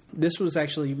tweeted, this was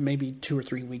actually maybe 2 or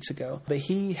 3 weeks ago, but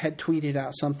he had tweeted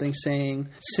out something saying,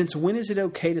 since when is it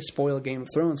okay to spoil Game of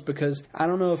Thrones? Because I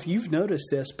don't know if you've noticed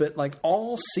this, but like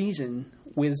all season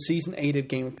with season 8 of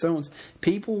Game of Thrones,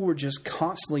 people were just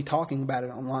constantly talking about it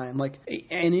online. Like,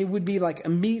 and it would be like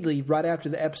immediately right after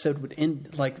the episode would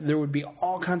end, like there would be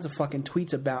all kinds of fucking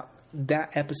tweets about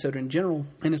that episode in general.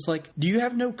 And it's like, do you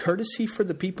have no courtesy for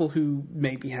the people who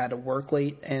maybe had to work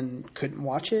late and couldn't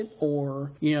watch it,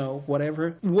 or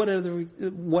whatever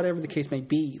the case may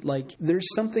be? Like, there's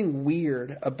something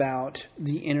weird about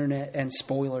the internet and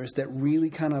spoilers that really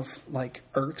kind of like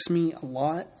irks me a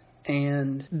lot.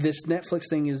 And this Netflix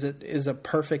thing is a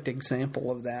perfect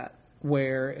example of that,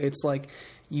 where it's like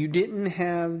you didn't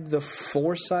have the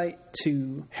foresight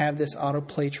to have this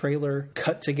autoplay trailer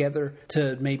cut together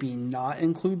to maybe not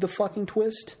include the fucking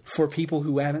twist for people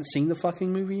who haven't seen the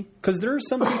fucking movie. Because there are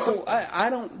some people,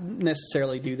 I don't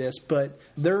necessarily do this, but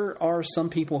there are some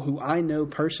people who I know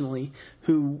personally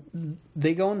who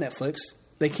they go on Netflix,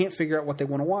 they can't figure out what they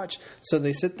want to watch, so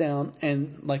they sit down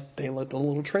and like they let the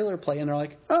little trailer play, and they're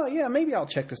like, "Oh yeah, maybe I'll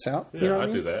check this out." Yeah, I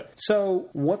do that. So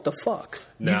what the fuck?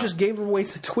 Now, you just gave away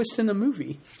the twist in the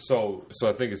movie. So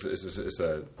I think it's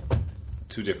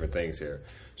two different things here.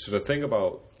 So the thing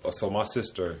about my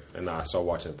sister and I started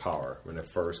watching Power when it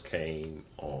first came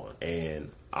on,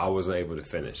 and I wasn't able to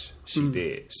finish. She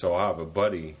did. So I have a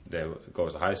buddy that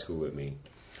goes to high school with me,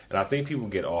 and I think people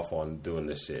get off on doing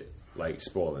this shit, like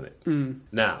spoiling it.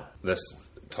 Now, let's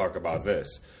talk about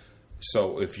this.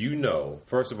 So if you know,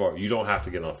 first of all, you don't have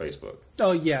to get on Facebook.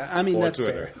 Oh yeah, I mean, or that's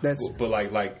Twitter. fair. But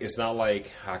like it's not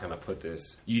like, how can I put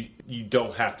this? You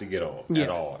don't have to get on at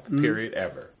all. Period.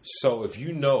 Ever. So if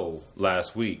you know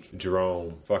last week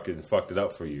Jerome fucking fucked it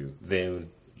up for you, then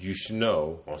you should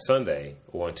know on Sunday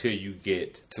or until you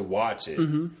get to watch it.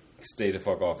 Stay the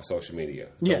fuck off of social media.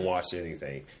 Don't watch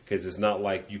anything, because it's not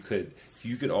like you could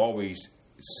always.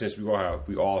 Since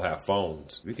we all have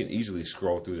phones, we can easily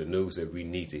scroll through the news that we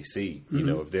need to see. You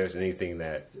know, if there's anything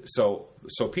that so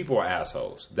people are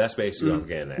assholes. That's basically what I'm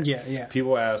getting at. Yeah.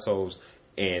 People are assholes,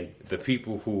 and the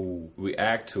people who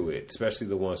react to it, especially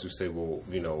the ones who say, "Well,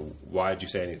 you know, why did you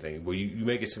say anything?" Well, you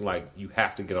make it seem like you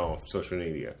have to get on social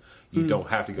media. You don't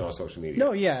have to get on social media.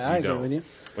 No, yeah, I agree with you.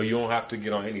 Or you don't have to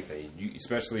get on anything.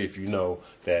 Especially if you know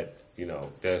that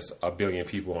there's a billion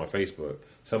people on Facebook.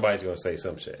 Somebody's going to say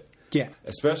some shit. Yeah.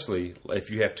 Especially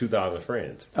if you have 2,000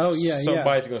 friends. Oh, yeah,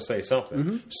 Somebody's going to say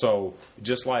something. So,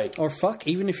 just like... Or fuck,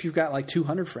 even if you've got like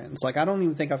 200 friends. Like, I don't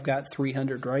even think I've got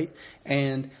 300, right?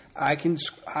 And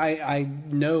I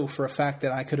know for a fact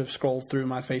that I could have scrolled through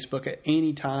my Facebook at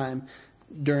any time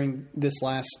during this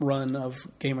last run of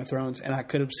Game of Thrones, and I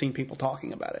could have seen people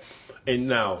talking about it. And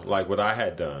now, like what I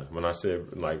had done, when I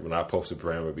said, like when I posted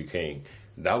Bran would be king,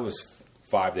 that was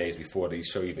 5 days before the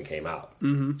show even came out.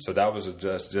 So that was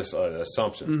just an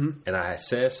assumption. And I had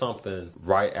said something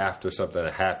right after something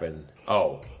that happened.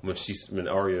 Oh, when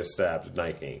Arya stabbed the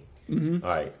Night King. All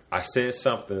right. I said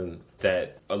something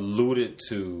that alluded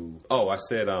to, I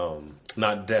said,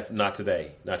 not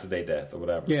today death or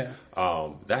whatever. Yeah.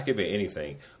 That could be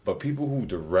anything. But people who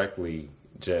directly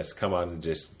just come out and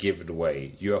just give it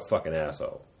away, you're a fucking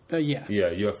asshole. Yeah,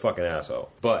 you're a fucking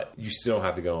asshole. But you still don't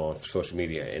have to get on social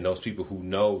media. And those people who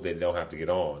know they don't have to get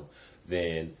on,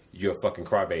 then you're a fucking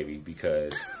crybaby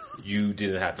because you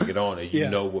didn't have to get on and you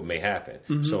know what may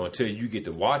happen. So until you get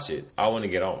to watch it, I want to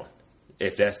get on.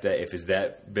 If it's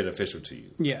that beneficial to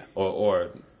you. Yeah.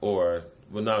 Or well,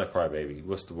 not a crybaby.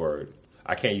 What's the word?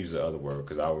 I can't use the other word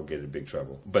because I will get in big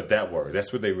trouble. But that word,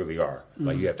 that's what they really are.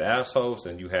 Like you have the assholes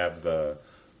and you have the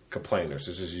complainers.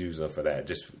 So just use them for that.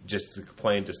 Just to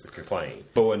complain, just to complain.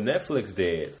 But what Netflix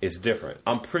did is different.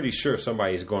 I'm pretty sure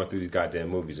somebody is going through these goddamn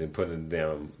movies and putting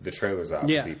the trailers out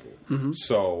for people.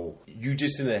 So you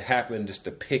just didn't happen just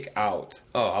to pick out,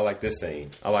 I like this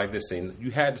scene. I like this scene.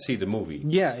 You had to see the movie.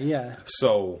 Yeah.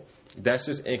 So that's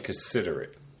just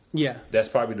inconsiderate. Yeah. That's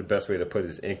probably the best way to put it,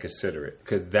 is inconsiderate.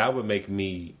 Because that would make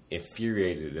me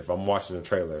infuriated if I'm watching a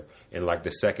trailer and like the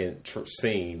second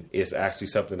scene is actually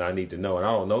something I need to know. And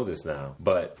I don't know this now.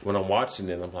 But when I'm watching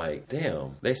it, I'm like,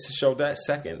 damn, they showed that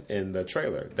second in the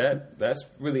trailer. That's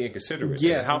really inconsiderate.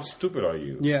 Yeah. And how stupid are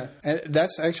you? Yeah. And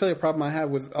that's actually a problem I have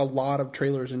with a lot of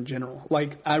trailers in general.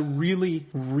 Like, I really,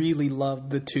 really loved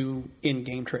the 2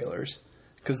 in-game trailers.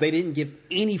 Because they didn't give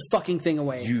any fucking thing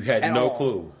away. You had no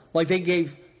clue. Like, they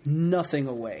gave nothing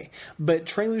away. But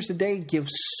trailers today give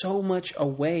so much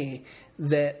away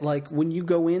that, like, when you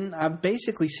go in, I've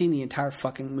basically seen the entire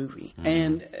fucking movie.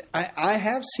 And I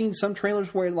have seen some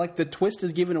trailers where, like, the twist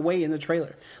is given away in the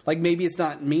trailer. Like, maybe it's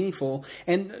not meaningful.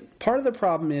 And part of the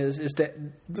problem is that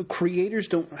the creators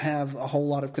don't have a whole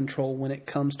lot of control when it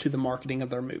comes to the marketing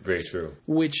of their movies. Very true.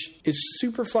 Which is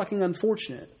super fucking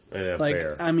unfortunate. And like,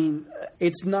 fair. I mean,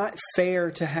 it's not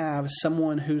fair to have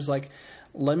someone who's like,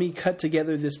 let me cut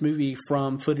together this movie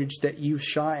from footage that you've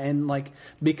shot, and like,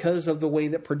 because of the way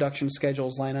that production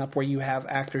schedules line up where you have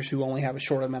actors who only have a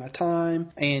short amount of time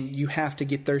and you have to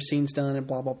get their scenes done and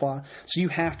blah blah blah, so you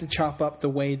have to chop up the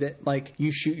way that like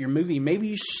you shoot your movie. Maybe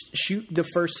you shoot the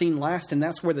first scene last and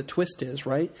that's where the twist is,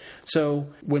 right? So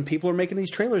when people are making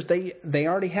these trailers, they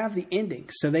already have the ending,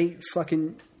 so they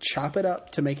fucking chop it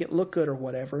up to make it look good or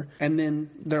whatever, and then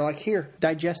they're like, here,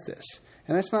 digest this.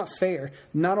 And that's not fair,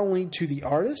 not only to the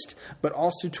artist, but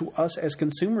also to us as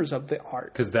consumers of the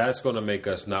art. Because that's going to make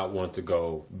us not want to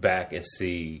go back and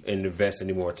see and invest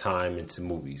any more time into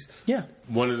movies. Yeah.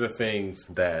 One of the things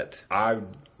that I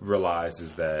realized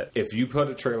is that if you put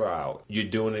a trailer out, you're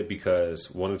doing it because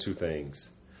one of two things.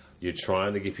 You're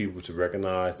trying to get people to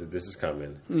recognize that this is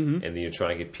coming, and then you're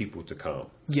trying to get people to come.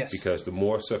 Yes. Because the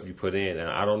more stuff you put in, and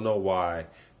I don't know why...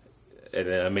 And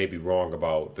I may be wrong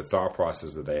about the thought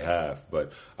process that they have,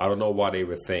 but I don't know why they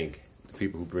would think, the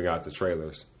people who bring out the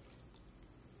trailers,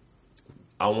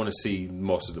 I want to see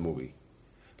most of the movie.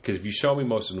 Because if you show me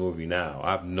most of the movie now,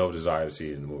 I have no desire to see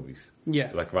it in the movies.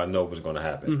 Yeah. Like if I know what's going to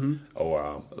happen.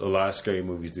 Or a lot of scary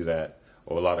movies do that.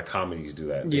 Or a lot of comedies do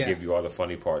that. They give you all the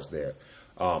funny parts there.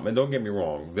 And don't get me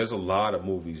wrong. There's a lot of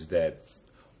movies that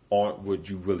aren't what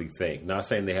you really think. Not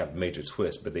saying they have major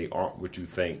twists, but they aren't what you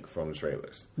think from the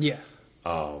trailers. Yeah.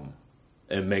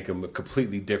 And make them a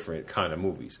completely different kind of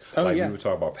movies. Oh, like yeah. we were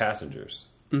talking about Passengers.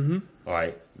 Mm-hmm. All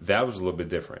right. That was a little bit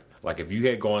different. Like if you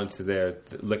had gone into there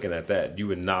looking at that, you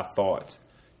would not thought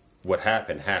what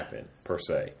happened, per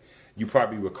se. You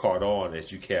probably were caught on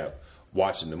as you kept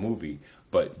watching the movie,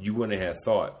 but you wouldn't have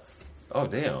thought, oh,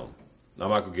 damn. I'm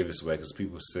not going to give this away because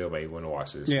people still may want to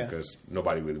watch this because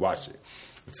nobody really watched it.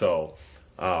 So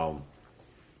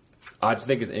I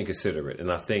think it's inconsiderate,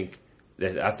 and I think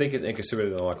it's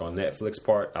inconsiderate like on Netflix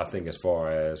part. I think as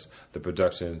far as the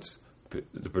production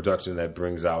that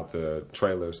brings out the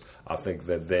trailers, I think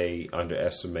that they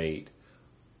underestimate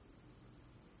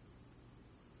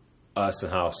us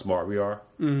and how smart we are,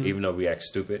 even though we act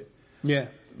stupid. Yeah.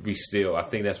 I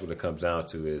think that's what it comes down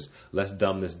to is let's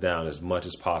dumb this down as much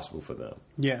as possible for them.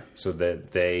 Yeah. So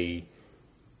that they,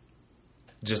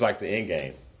 just like the end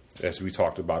game, as we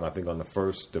talked about, I think on the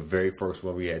very first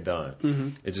one we had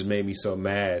done, it just made me so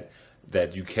mad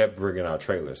that you kept bringing out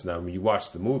trailers. Now, when you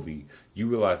watch the movie, you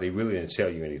realize they really didn't tell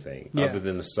you anything other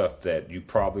than the stuff that you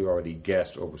probably already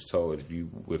guessed or was told if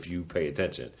you pay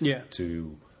attention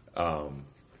to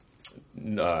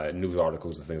news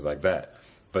articles and things like that.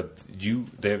 But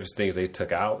there was things they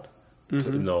took out.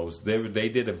 They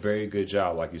did a very good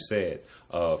job, like you said,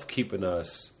 of keeping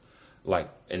us like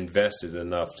invested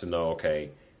enough to know,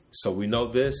 okay, so we know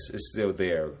this is still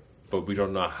there, but we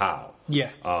don't know how.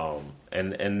 Yeah. But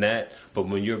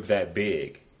when you're that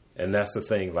big, and that's the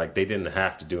thing, like they didn't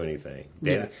have to do anything.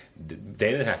 They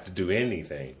didn't have to do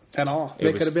anything at all.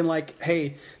 They could have been like,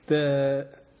 hey, the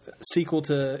sequel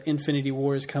to Infinity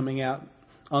War is coming out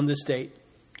on this date.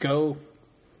 Go.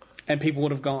 And people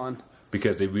would have gone.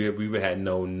 Because we had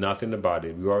known nothing about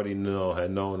it. We already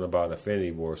had known about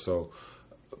Infinity War. So,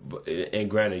 and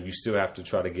granted, you still have to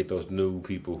try to get those new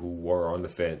people who were on the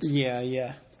fence. Yeah,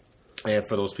 yeah. And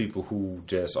for those people who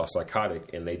just are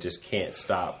psychotic and they just can't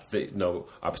stop,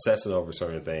 obsessing over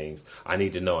certain things. I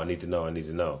need to know, I need to know, I need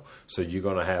to know. So you're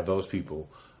going to have those people.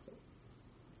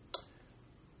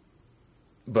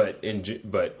 But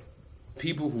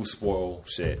people who spoil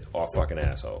shit are fucking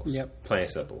assholes. Yep. Plain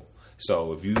and simple.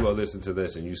 So if you listen to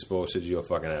this and you spoil shit, you're a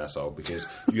fucking asshole because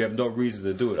you have no reason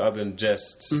to do it other than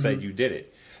just to say you did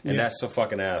it. And that's a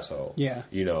fucking asshole. Yeah.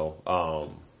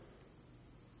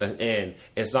 And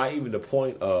it's not even the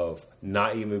point of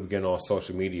not even getting on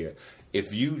social media.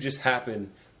 If you just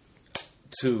happen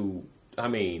to,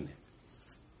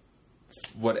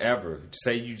 whatever,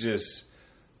 say you just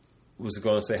was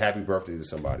going to say happy birthday to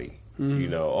somebody. I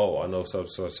know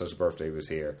such birthday was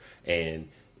here. And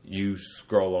you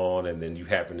scroll on and then you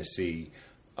happen to see,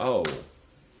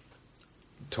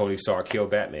 Tony Stark killed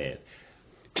Batman.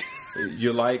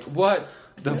 You're like, what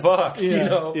the fuck?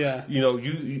 Yeah.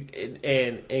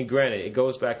 And granted, it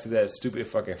goes back to that stupid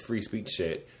fucking free speech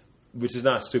shit, which is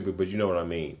not stupid, but you know what I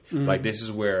mean. Like this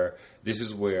is where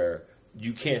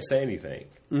you can't say anything.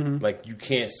 Like you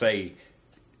can't say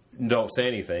don't say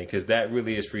anything because that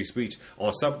really is free speech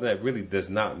on something that really does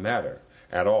not matter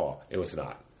at all. It was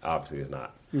not. Obviously, it's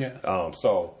not. Yeah.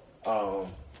 So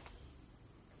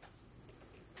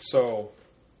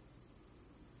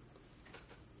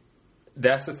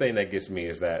that's the thing that gets me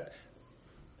is that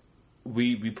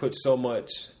we put so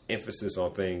much emphasis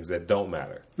on things that don't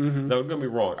matter. No, don't get me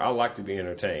wrong. I like to be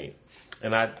entertained,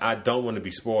 and I don't want to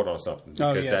be spoiled on something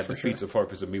because that defeats the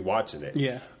purpose of me watching it.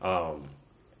 Yeah.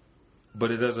 But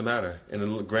it doesn't matter in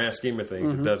the grand scheme of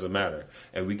things. It doesn't matter,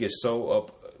 and we get so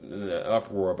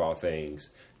uproar about things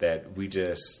that we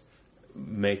just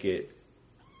make it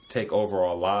take over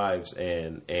our lives,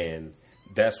 and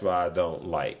that's what I don't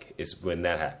like is when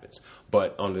that happens.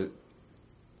 But on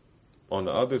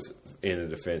the other end of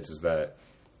the fence is that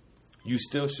you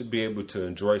still should be able to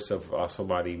enjoy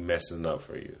somebody messing up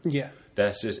for you. Yeah,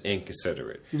 that's just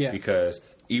inconsiderate. Yeah, because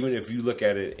even if you look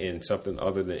at it in something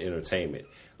other than entertainment,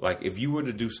 like if you were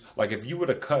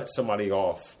to cut somebody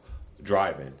off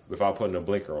driving without putting a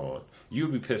blinker on, you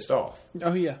would be pissed off.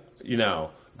 Oh yeah.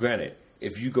 Granted,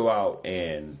 if you go out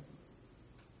and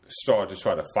start to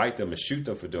try to fight them and shoot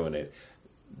them for doing it,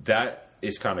 that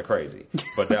is kind of crazy.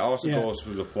 But that also goes to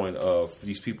the point of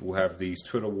these people who have these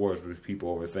Twitter wars with people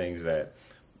over things that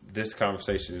this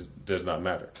conversation does not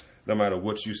matter. No matter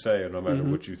what you say or no matter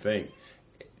what you think,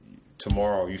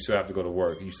 tomorrow you still have to go to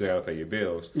work. You still have to pay your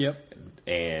bills. Yep.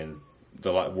 And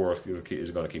the world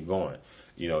is going to keep going.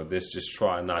 Let's just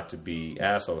try not to be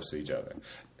assholes to each other.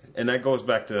 And that goes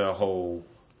back to the whole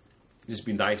just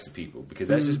be nice to people, because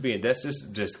that's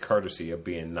just courtesy of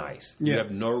being nice. Yeah. You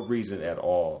have no reason at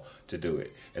all to do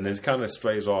it. And then it kind of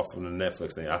strays off from the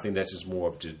Netflix thing. I think that's just more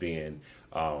of just being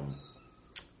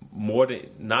more than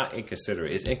not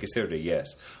inconsiderate. It's inconsiderate,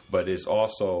 yes, but it's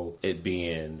also it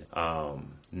being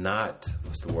not,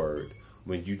 what's the word,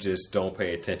 when you just don't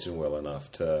pay attention well enough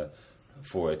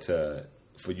for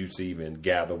you to even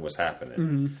gather what's happening.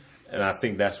 Mm-hmm. And I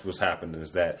think that's what's happening,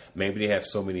 is that maybe they have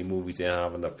so many movies, they don't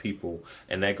have enough people,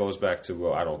 and that goes back to,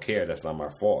 well, I don't care, that's not my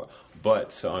fault.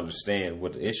 But to understand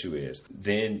what the issue is,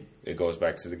 then it goes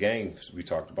back to the games we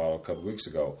talked about a couple weeks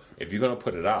ago. If you're going to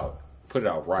put it out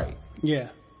right. Yeah.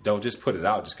 Don't just put it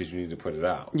out just because you need to put it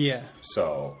out. Yeah.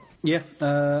 So... Yeah,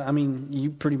 I mean,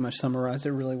 you pretty much summarized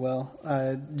it really well.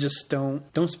 Just don't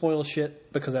spoil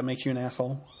shit, because that makes you an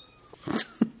asshole.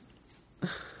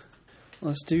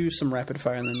 Let's do some rapid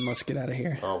fire and then let's get out of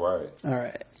here. All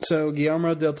right. So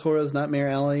Guillermo del Toro's Nightmare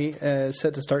Alley is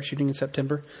set to start shooting in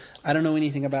September. I don't know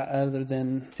anything about it other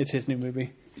than it's his new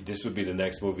movie. This would be the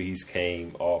next movie he's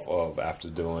came off of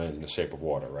after doing The Shape of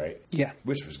Water, right? Yeah.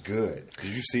 Which was good. Did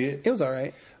you see it? It was all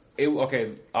right.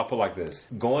 Okay, I'll put it like this.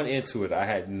 Going into it, I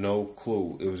had no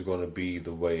clue it was going to be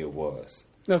the way it was.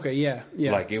 Okay, yeah.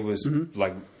 Like, it was,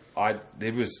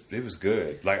 it was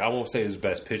good. Like, I won't say it was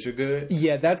Best Picture good.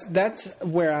 Yeah, that's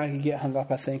where I get hung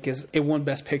up, I think, is it won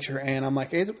Best Picture, and I'm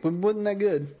like, it wasn't that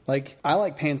good. Like, I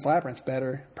like Pan's Labyrinth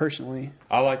better, personally.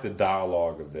 I like the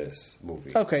dialogue of this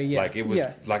movie. Okay, yeah. Like, it was,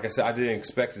 like I said, I didn't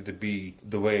expect it to be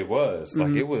the way it was.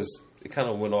 Like, it kind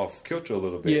of went off kilter a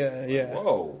little bit. Yeah. Like,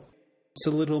 whoa. So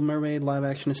Little Mermaid live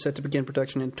action is set to begin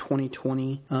production in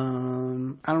 2020. I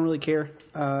don't really care.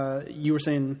 You were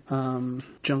saying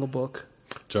Jungle Book.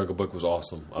 Jungle Book was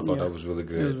awesome. I thought that was really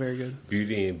good. It was very good.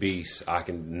 Beauty and Beast, I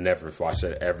can never watch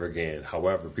that ever again.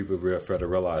 However, people fail to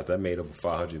realize that made over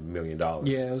 $500 million.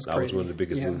 Yeah, it was That was one of the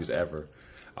biggest movies ever.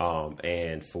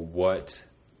 And for what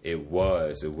it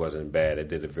wasn't bad. It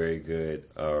did a very good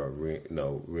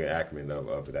reenactment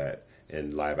of that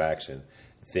in live action.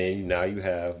 Then now you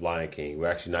have Lion King. Well,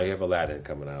 actually, now you have Aladdin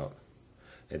coming out.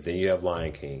 And then you have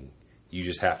Lion King. You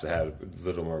just have to have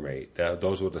Little Mermaid.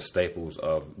 Those were the staples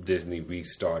of Disney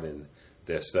restarting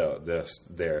their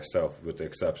self, with the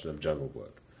exception of Jungle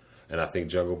Book. And I think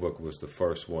Jungle Book was the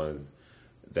first one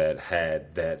that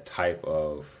had that type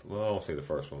of, well, I won't say the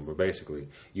first one, but basically,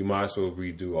 you might as well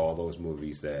redo all those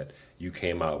movies that you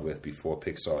came out with before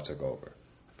Pixar took over.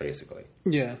 Basically.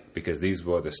 Yeah. Because these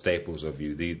were the staples of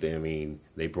you.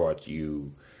 They brought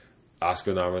you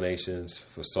Oscar nominations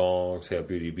for songs. Hell,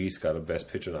 Beauty and Beast got a Best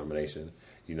Picture nomination.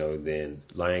 Then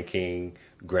Lion King,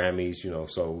 Grammys,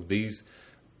 so these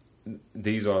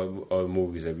are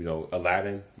movies that,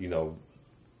 Aladdin,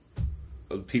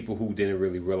 people who didn't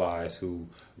really realize who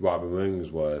Robin Williams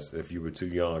was, if you were too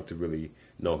young to really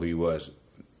know who he was,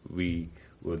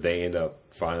 they end up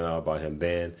finding out about him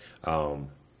then.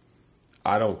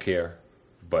 I don't care,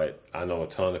 but I know a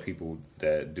ton of people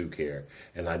that do care,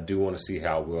 and I do want to see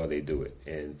how well they do it.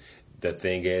 And the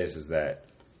thing is that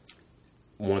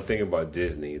one thing about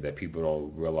Disney that people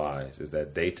don't realize is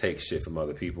that they take shit from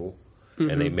other people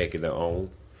and they make it their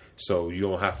own. So you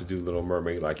don't have to do Little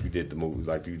Mermaid like you did the movie,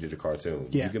 like you did the cartoon.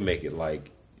 Yeah. You can make it like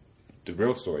the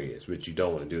real story is, which you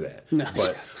don't want to do that. No.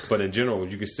 But in general,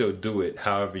 you can still do it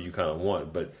however you kind of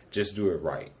want, but just do it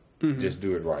right. Just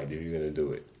do it right if you're going to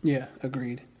do it. Yeah,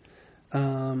 agreed.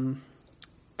 The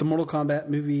Mortal Kombat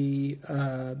movie,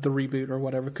 the reboot or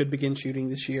whatever, could begin shooting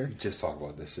this year. Just talk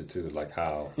about this shit too, like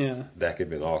how that could have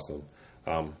been awesome.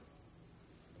 I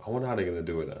wonder how they're going to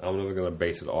do it. I wonder if they're going to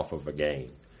base it off of a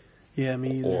game. Yeah,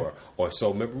 me either. Or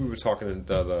so remember we were talking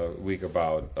the other week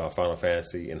about Final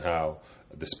Fantasy and how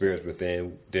the Spirits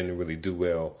Within didn't really do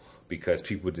well because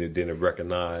people didn't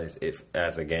recognize it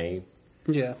as a game.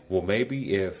 Yeah. Well,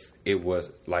 maybe if it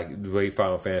was like the way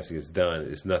Final Fantasy is done,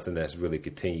 it's nothing that's really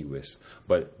continuous.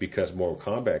 But because Mortal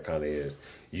Kombat kind of is,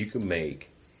 you can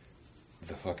make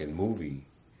the fucking movie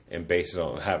and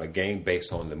have a game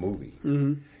based on the movie.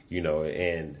 Mm-hmm.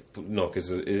 Because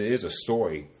it is a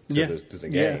story to the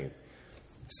game. Yeah.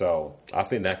 So I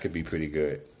think that could be pretty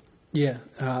good. Yeah,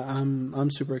 I'm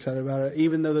super excited about it.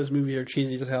 Even though those movies are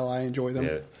cheesy as hell, I enjoy them.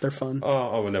 Yeah. They're fun.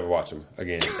 I would never watch them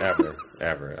again,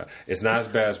 ever. It's not as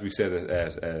bad as we said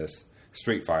as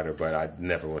Street Fighter, but I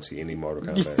never want to see any Mortal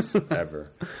Kombat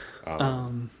ever.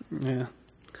 Yeah.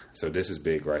 So this is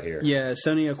big right here. Yeah,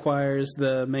 Sony acquires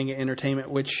the Manga Entertainment,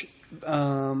 which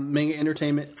Manga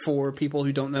Entertainment, for people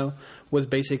who don't know, was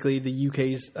basically the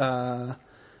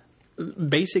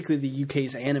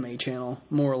UK's anime channel,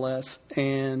 more or less.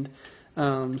 And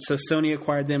So Sony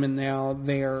acquired them, and now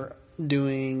they're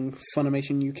doing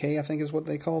Funimation UK, I think is what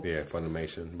they called. Yeah,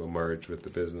 Funimation will merge with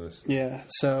the business. Yeah,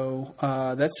 so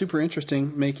that's super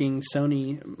interesting, making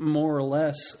Sony more or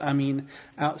less, I mean,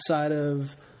 outside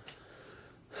of,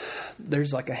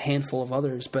 there's like a handful of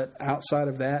others, but outside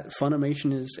of that,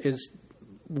 Funimation is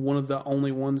one of the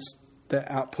only ones that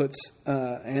outputs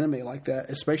anime like that,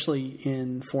 especially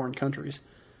in foreign countries.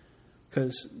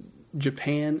 Because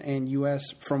Japan and U.S.,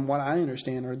 from what I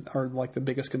understand, are like the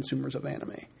biggest consumers of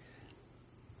anime.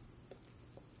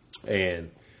 And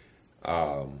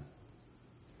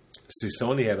see,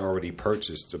 Sony had already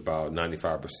purchased about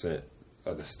 95%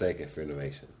 of the stake in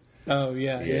Funimation. Oh,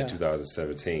 yeah. In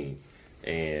 2017.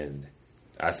 And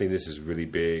I think this is really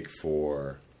big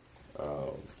for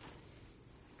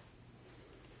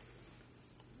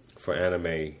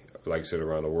anime, like you said,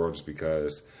 around the world, just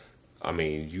because, I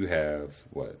mean, you have,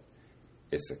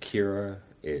 it's Akira,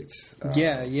 it's...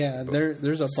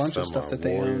 there's a bunch of stuff that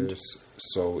they owned.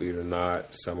 Soul Eater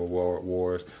Not, Summer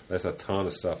Wars, there's a ton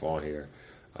of stuff on here.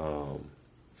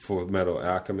 Full Metal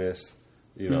Alchemist,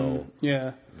 you know,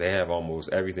 they have almost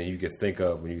everything you can think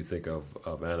of when you think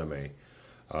of anime.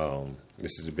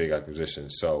 This is a big acquisition.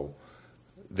 So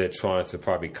they're trying to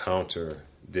probably counter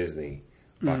Disney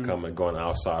by going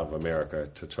outside of America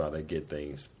to try to get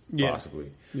things,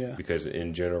 possibly. Yeah. Because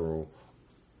in general,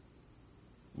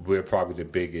 we're probably the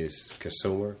biggest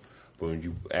consumer, but when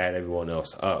you add everyone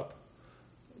else up,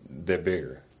 they're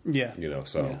bigger. Yeah. You know,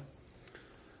 so.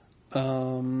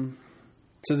 Yeah.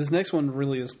 So this next one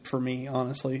really is for me,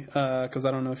 honestly, because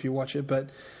I don't know if you watch it, but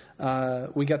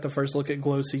we got the first look at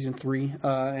Glow Season 3,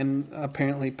 and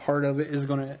apparently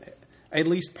at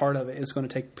least part of it is going to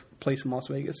take place in Las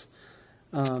Vegas.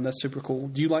 That's super cool.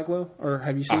 Do you like Glow, or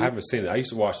have you seen it? I haven't seen it. I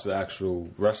used to watch the actual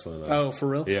wrestling. Oh, for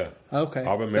real? Yeah. Okay.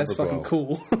 I remember That's fucking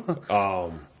Glow.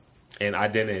 cool. And I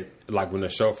didn't, like, when the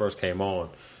show first came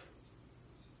on,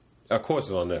 of course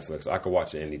it's on Netflix. I could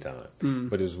watch it anytime.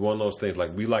 But it's one of those things,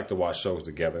 like, we like to watch shows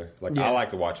together. Like, I like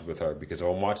to watch it with her, because if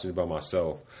I'm watching it by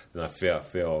myself, then I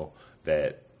feel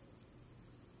that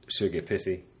she'll get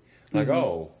pissy. Like,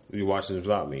 oh, you're watching it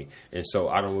without me. And so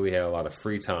I don't really have a lot of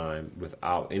free time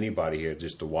without anybody here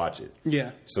just to watch it.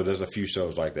 Yeah. So there's a few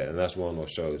shows like that, and that's one of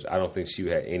those shows. I don't think she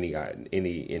had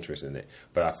any interest in it,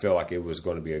 but I feel like it was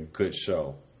going to be a good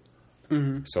show.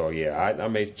 So, yeah, I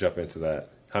may jump into that.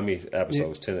 How many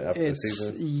episodes? 10 episodes a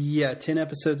season? Yeah, 10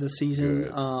 episodes a season.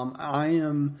 Good.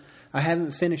 I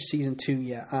haven't finished season 2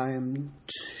 yet. I am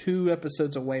 2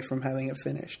 episodes away from having it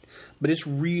finished. But it's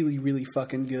really, really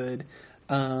fucking good.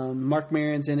 Mark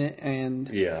Maron's in it, and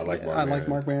yeah, I like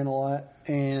Mark Maron a lot.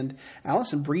 And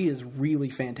Alison Brie is really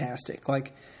fantastic.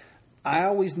 Like, I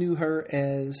always knew her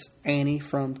as Annie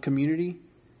from Community,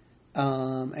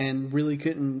 and really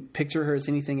couldn't picture her as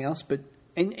anything else. But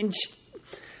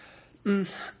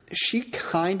she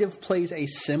kind of plays a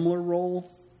similar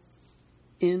role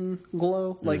in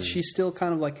Glow. Like, she's still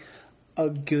kind of like a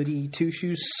goody two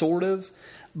shoes, sort of.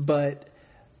 But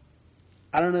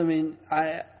I don't know. I mean,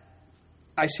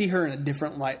 I see her in a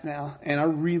different light now, and I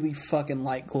really fucking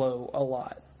like Glow a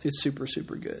lot. It's super,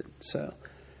 super good. So,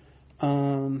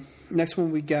 next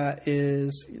one we got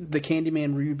is the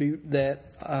Candyman reboot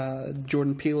that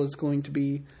Jordan Peele is going to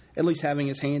be at least having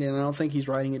his hand in. I don't think he's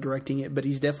writing it, directing it, but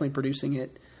he's definitely producing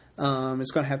it.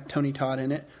 It's going to have Tony Todd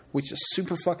in it, which is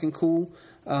super fucking cool.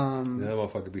 That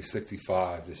motherfucker be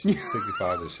 65 this year.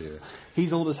 65 this year.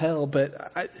 He's old as hell, but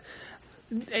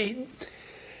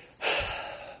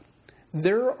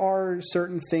there are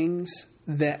certain things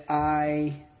that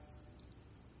I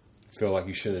feel like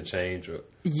you shouldn't change.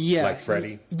 Yeah, like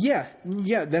Freddy. Yeah.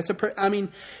 That's I mean,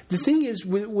 the thing is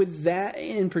with that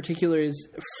in particular is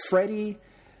Freddy.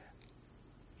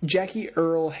 Jackie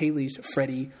Earle Haley's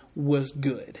Freddy was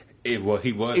good. He was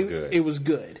good. It was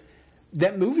good.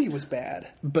 That movie was bad,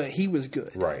 but he was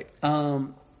good. Right.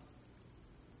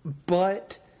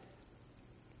 But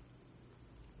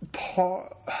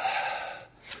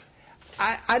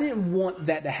I didn't want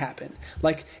that to happen.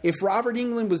 Like, if Robert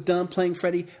Englund was done playing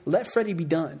Freddy, let Freddy be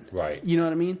done. Right. You know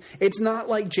what I mean? It's not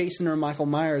like Jason or Michael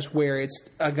Myers where it's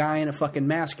a guy in a fucking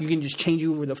mask. You can just change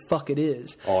whoever the fuck it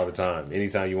is. All the time.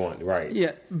 Anytime you want. Right.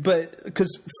 Yeah, but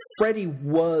because Freddy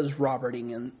was Robert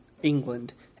Englund,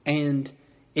 and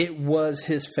it was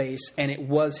his face, and it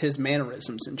was his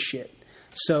mannerisms and shit.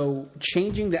 So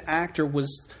changing the actor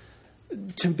was,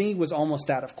 to me, was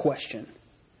almost out of question.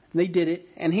 They did it,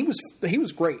 and he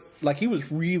was great. Like, he was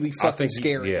really fucking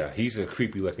scary. He's a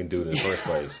creepy looking dude in the first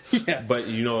place. Yeah. But,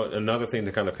 you know, another thing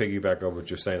to kind of piggyback over what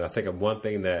you're saying, I think of one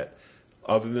thing that,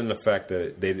 other than the fact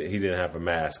that he didn't have a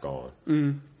mask on,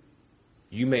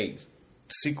 you make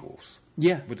sequels.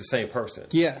 Yeah. With the same person.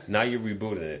 Yeah. Now you're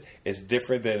rebooting it. It's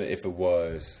different than if it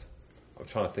was. I'm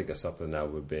trying to think of something that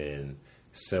would have been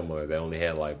similar that only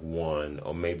had like one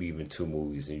or maybe even two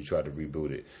movies and you try to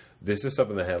reboot it. This is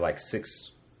something that had like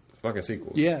 6 fucking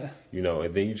sequels. Yeah. You know,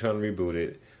 and then you're trying to reboot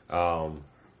it.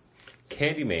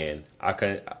 Candyman,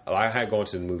 I had gone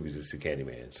to the movies to see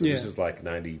Candyman. So this is like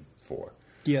 94.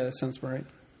 Yeah, that sounds right.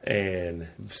 And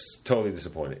totally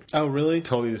disappointed. Oh, really?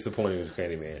 Totally disappointed with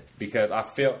Candyman because I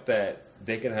felt that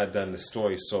they could have done the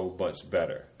story so much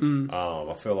better.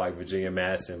 I feel like Virginia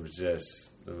Madsen was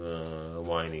just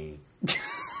whiny.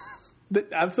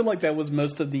 I feel like that was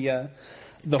most of the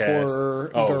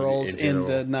horror girls in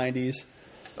the 90s.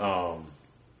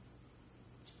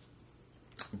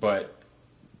 But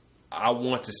I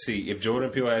want to see if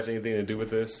Jordan Peele has anything to do with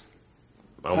this.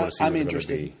 I want to see. I'm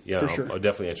interested. Yeah, for sure. I'm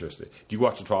definitely interested. Do you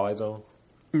watch The Twilight Zone?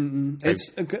 It's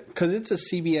because it's a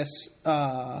CBS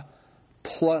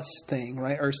Plus thing,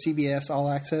 right? Or CBS All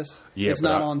Access. Yeah, it's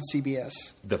not on CBS.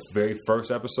 The very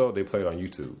first episode they played on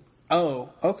YouTube. Oh,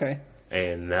 okay.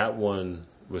 And that one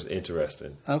was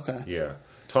interesting. Okay. Yeah.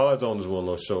 Twilight Zone is one of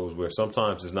those shows where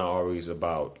sometimes it's not always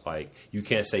about, like, you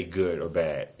can't say good or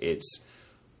bad. It's,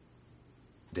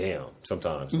 damn,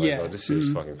 sometimes. Like, oh, this shit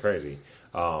is fucking crazy.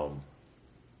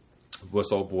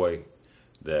 What's old boy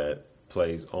that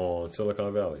plays on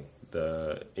Silicon Valley?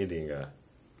 The Indian guy.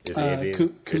 Is he Indian?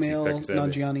 Kumail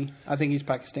Nanjiani. I think he's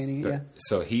Pakistani, yeah.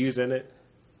 So he's in it,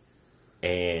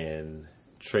 and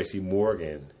Tracy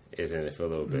Morgan is in it for a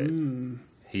little bit.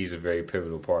 He's a very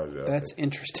pivotal part of it. That's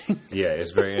interesting. Yeah,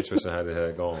 it's very interesting how they had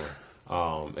it going.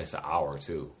 It's an hour,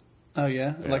 too. Oh,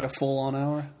 yeah? Like a full-on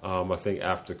hour? I think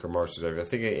after commercials, I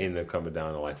think it ended up coming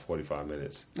down to like 45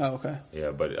 minutes. Oh, okay.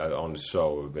 Yeah, but on the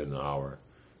show, it would have been an hour.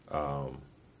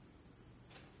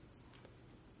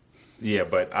 Yeah,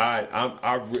 but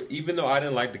I even though I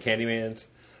didn't like the Candymans,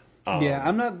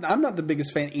 I'm not the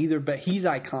biggest fan either. But he's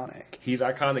iconic. He's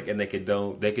iconic, and they could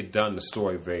done the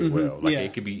story very well. Like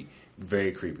it could be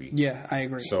very creepy. Yeah, I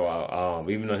agree. So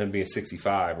even though him being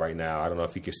 65 right now, I don't know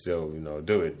if he can still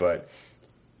do it, but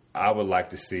I would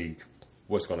like to see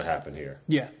what's going to happen here.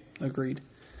 Yeah, agreed.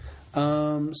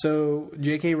 So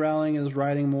J.K. Rowling is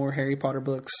writing more Harry Potter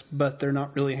books, but they're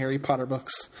not really Harry Potter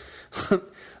books.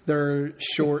 They're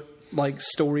short, like,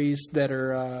 stories that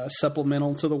are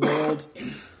supplemental to the world.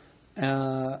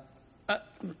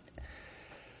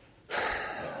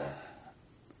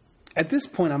 At this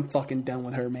point, I'm fucking done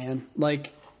with her, man.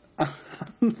 Like,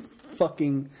 I'm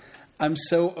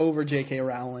so over J.K.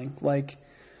 Rowling. Like,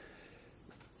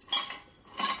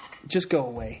 just go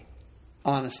away.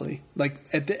 Honestly, like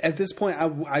at this point,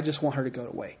 I just want her to go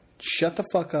away. Shut the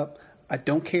fuck up. I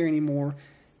don't care anymore.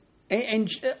 And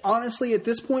honestly, at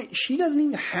this point, she doesn't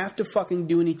even have to fucking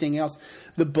do anything else.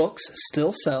 The books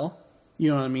still sell.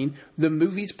 You know what I mean? The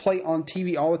movies play on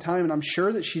TV all the time, and I'm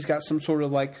sure that she's got some sort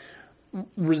of like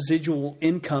residual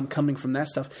income coming from that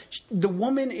stuff. The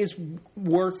woman is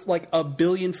worth like $1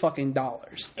 billion fucking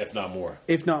dollars, if not more.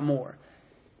 If not more.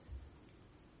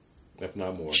 If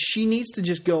not more. She needs to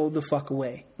just go the fuck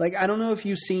away. Like, I don't know if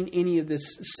you've seen any of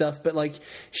this stuff, but like,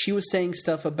 she was saying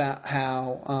stuff about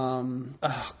how,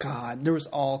 oh God, there was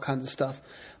all kinds of stuff.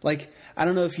 Like, I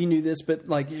don't know if you knew this, but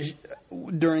like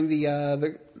during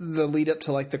the lead up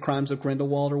to like the Crimes of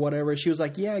Grindelwald or whatever, she was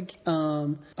like, yeah,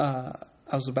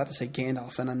 I was about to say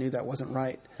Gandalf, and I knew that wasn't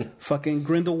right. Fucking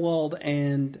Grindelwald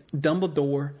and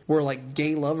Dumbledore were like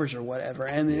gay lovers or whatever,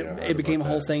 and it became a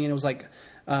whole thing, and it was like,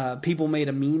 people made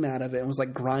a meme out of it. It was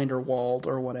like Grindelwald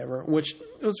or whatever, which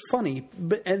it was funny.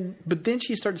 But then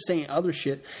she started saying other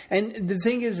shit. And the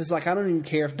thing is like, I don't even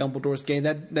care if Dumbledore's gay.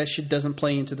 That shit doesn't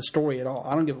play into the story at all.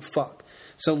 I don't give a fuck.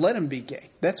 So let him be gay.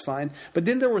 That's fine. But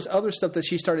then there was other stuff that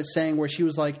she started saying where she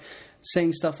was like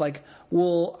saying stuff like,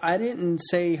 well, I didn't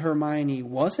say Hermione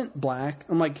wasn't black.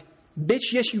 I'm like,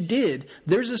 bitch, yes, you did.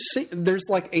 There's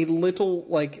like a little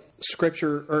like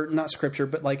scripture, or not scripture,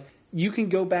 but like, you can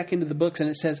go back into the books and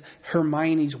it says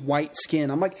Hermione's white skin.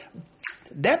 I'm like,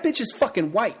 that bitch is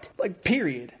fucking white. Like,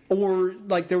 period. Or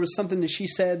like there was something that she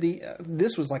said,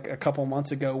 this was like a couple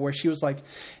months ago, where she was like,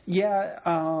 yeah,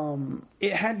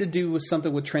 it had to do with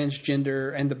something with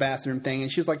transgender and the bathroom thing.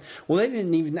 And she was like, well, they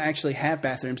didn't even actually have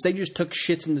bathrooms. They just took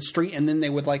shits in the street and then they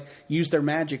would like use their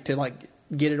magic to like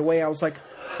get it away. I was like,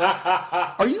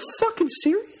 are you fucking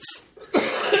serious?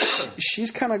 She's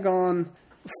kind of gone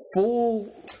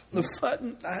full...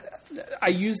 I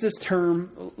use this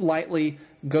term lightly.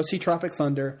 Go see Tropic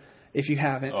Thunder if you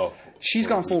haven't. Oh, she's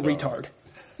gone full retard.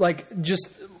 Like, just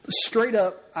straight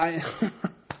up,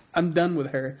 I'm done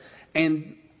with her.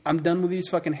 And I'm done with these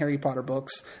fucking Harry Potter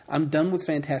books. I'm done with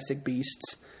Fantastic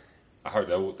Beasts. I heard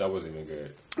that wasn't even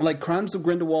good. Like Crimes of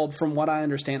Grindelwald, from what I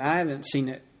understand, I haven't seen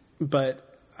it,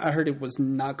 but I heard it was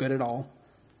not good at all.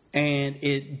 And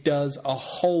it does a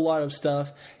whole lot of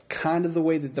stuff, kind of the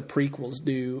way that the prequels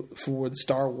do for the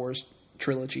Star Wars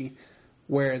trilogy,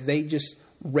 where they just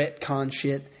retcon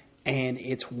shit and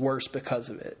it's worse because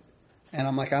of it. And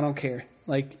I'm like, I don't care.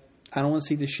 Like, I don't want to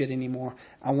see this shit anymore.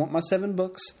 I want my 7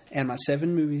 books and my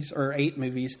 7 movies, or 8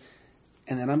 movies,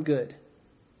 and then I'm good.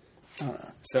 I don't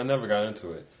know. So I never got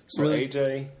into it. So Really?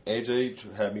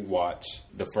 AJ had me watch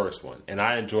the first one, and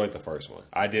I enjoyed the first one.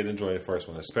 I did enjoy the first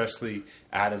one, especially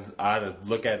I'd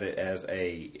look at it as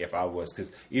because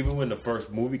even when the first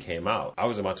movie came out, I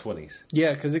was in my 20s.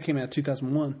 Yeah, because it came out in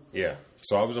 2001. Yeah,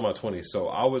 so I was in my 20s, so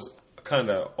I was kind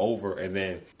of over, and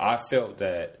then I felt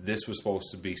that this was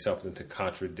supposed to be something to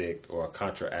contradict or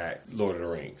counteract Lord of the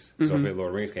Rings. So if Lord of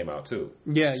the Rings came out too.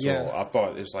 Yeah, so yeah. I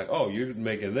thought it's like, oh, you're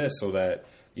making this so that,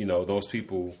 you know, those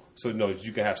people, so you know,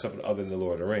 you can have something other than the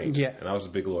Lord of the Rings. Yeah. And I was a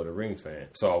big Lord of the Rings fan.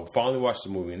 So I finally watched the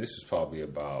movie, and this was probably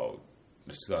about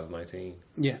 2019.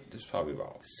 Yeah. This was probably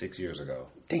about 6 years ago.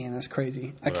 Damn, that's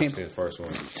crazy. I When can't. seen the first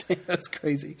one. That's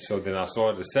crazy. So then I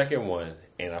saw the second one,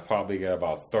 and I probably got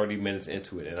about 30 minutes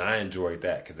into it, and I enjoyed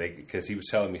that because he was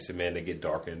telling me, he said, man, they get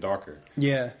darker and darker.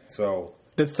 Yeah. So,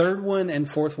 The third one and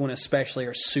fourth one especially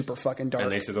are super fucking dark.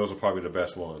 and they said those are probably the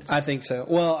best ones. I think so.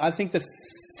 Well, I think the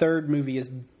third movie is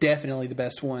definitely the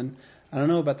best one. I don't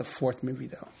know about the fourth movie,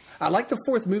 though. I like the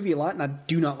fourth movie a lot, and I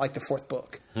do not like the fourth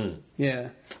book. Yeah.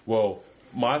 Well,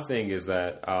 my thing is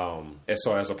that,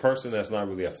 so as a person that's not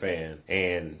really a fan,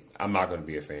 and I'm not going to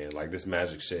be a fan. Like, this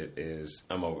magic shit is,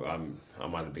 I'm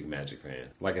not a big magic fan.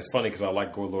 Like, it's funny because I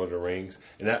like Lord of the Rings,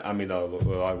 and I like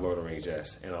Lord of the Rings,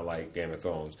 yes, and I like Game of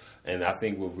Thrones. And I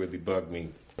think what really bugged me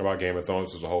about Game of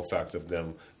Thrones was the whole fact of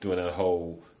them doing that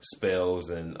whole spells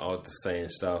and all the same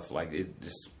stuff. Like, it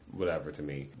just whatever to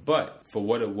me. But for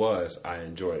what it was, I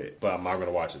enjoyed it. But I'm not going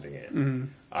to watch it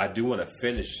again. I do want to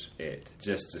finish it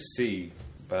just to see,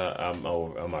 but I'm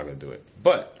not going to do it.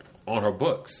 But on her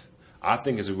books, I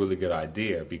think it's a really good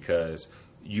idea because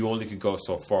you only could go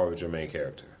so far with your main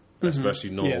character,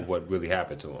 especially knowing what really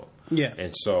happened to him. Yeah.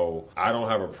 And so I don't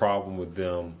have a problem with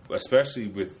them, especially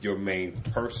with your main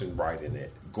person writing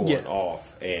it, going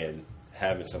off and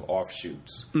having some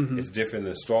offshoots. It's different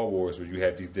than Star Wars where you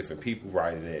have these different people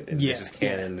writing it, and this is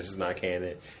canon, this is not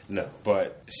canon. No,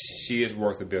 but she is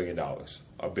worth $1 billion.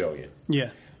 $1 billion. Yeah.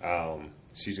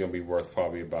 She's going to be worth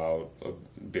probably about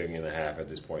 $1.5 billion at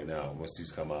this point now once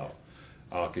these come out.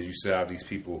 Because you still have these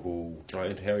people who are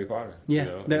into Harry Potter. Yeah, you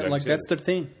know? that's their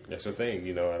thing. That's the thing,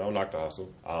 you know. I don't knock the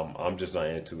hustle. I'm just not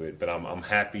into it, but I'm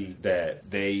happy that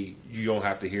you don't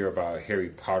have to hear about Harry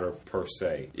Potter per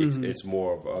se. It's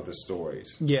more of other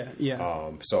stories. Yeah,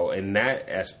 yeah. So in that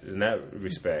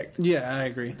respect, Yeah, I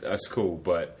agree. that's cool.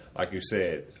 But like you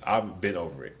said, I've been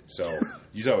over it. So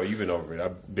you've been over it.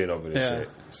 I've been over this shit.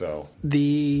 So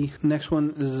The next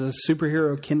one is a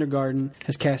Superhero Kindergarten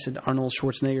has casted Arnold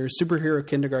Schwarzenegger. Superhero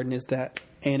Kindergarten is that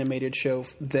animated show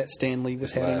that Stan Lee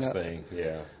was heading last up. thing,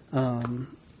 yeah,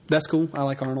 That's cool. I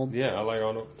like Arnold. yeah, I like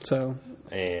Arnold, So,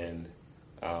 and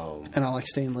and I like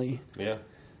Stan Lee. yeah.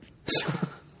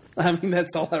 I mean,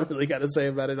 that's all I really got to say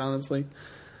about it, honestly.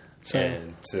 So,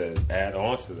 And to add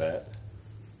on to that,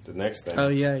 the next thing. oh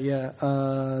yeah.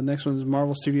 Next one is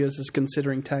Marvel Studios is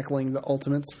considering tackling the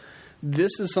Ultimates.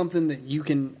 This is something that you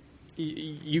can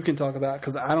talk about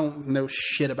because I don't know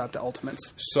shit about the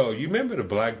Ultimates. So you remember the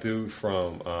black dude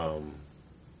from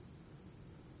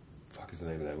fuck is the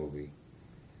name of that movie?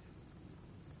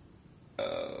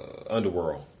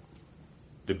 Underworld.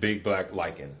 The big black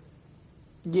lichen.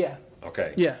 Yeah.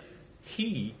 Okay. Yeah.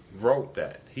 He wrote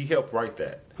that. He helped write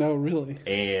that. Oh, really?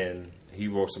 And he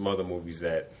wrote some other movies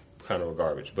that kind of were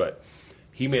garbage. But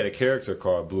he made a character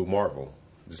called Blue Marvel,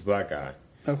 this black guy.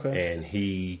 Okay. And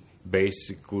he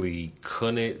basically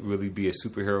couldn't really be a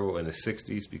superhero in the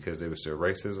 60s because there was still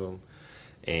racism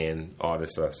and all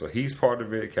this stuff. So he's part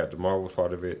of it. Captain Marvel's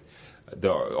part of it.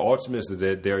 The Ultimates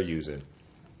that they're using,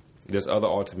 there's other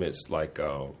Ultimates like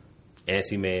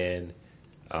Ant-Man.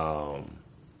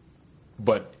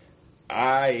 But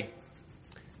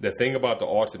the thing about the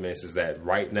Ultimates is that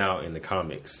right now in the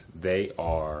comics, they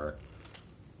are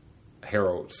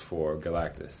heralds for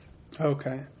Galactus.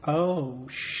 Okay. Oh,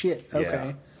 shit. Okay.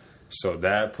 Yeah. So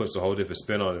that puts a whole different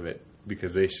spin on it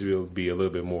because they should be a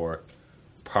little bit more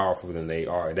powerful than they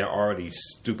are. They're already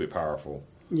stupid powerful.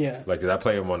 Yeah. Like, 'cause I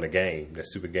play them on the game, that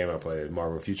stupid game I played,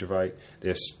 Marvel Future Fight.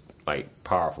 They're like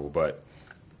powerful, but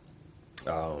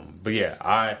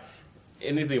yeah,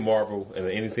 anything Marvel and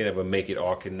anything that would make it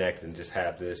all connect and just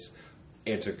have this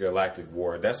intergalactic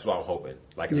war. That's what I'm hoping.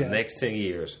 Like in the next 10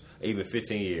 years, even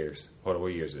 15 years. Hold on,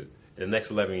 what year is it? In the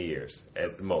next 11 years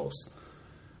at the most,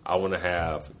 I want to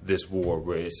have this war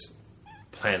where it's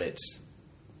planets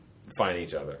fighting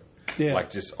each other. Yeah. Like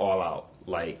just all out.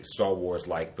 Like Star Wars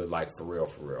like, but like for real,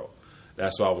 for real.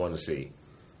 That's what I want to see.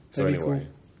 So That'd anyway. Be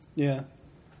cool. Yeah.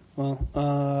 Well,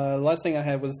 last thing I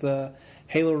had was the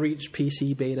Halo Reach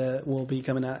PC beta will be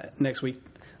coming out next week.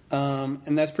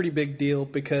 And that's a pretty big deal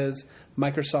because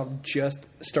Microsoft just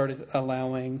started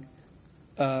allowing,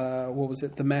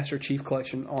 the Master Chief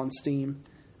Collection on Steam.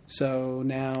 So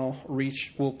now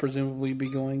Reach will presumably be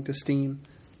going to Steam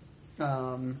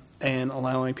and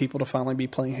allowing people to finally be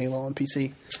playing Halo on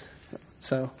PC.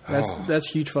 So that's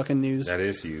huge fucking news. That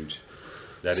is huge.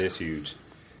 That is huge.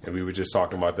 And we were just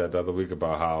talking about that the other week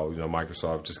about how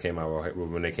Microsoft just came out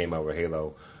when they came out with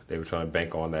Halo, they were trying to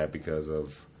bank on that because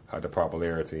of how the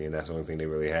popularity, and that's the only thing they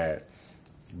really had.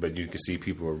 But you can see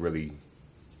people are really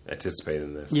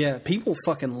anticipating this. Yeah, people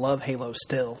fucking love Halo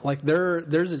still. Like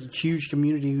there's a huge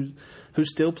community who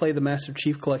still play the Master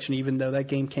Chief Collection, even though that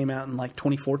game came out in like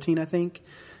 2014, I think.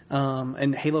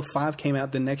 And Halo 5 came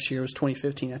out the next year. It was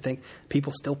 2015, I think.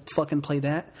 People still fucking play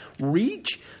that.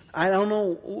 Reach, I don't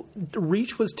know.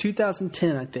 Reach was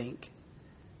 2010, I think.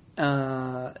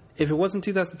 If it wasn't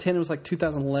 2010, it was like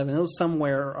 2011. It was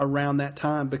somewhere around that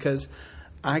time because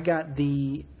I got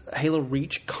the Halo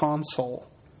Reach console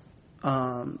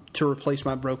to replace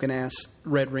my broken-ass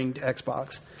red-ringed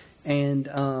Xbox. And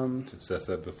that's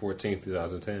up to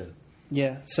 2010.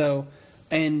 Yeah, so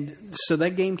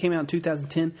that game came out in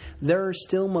 2010. There are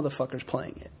still motherfuckers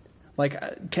playing it. Like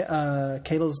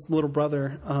Kayla's little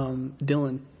brother,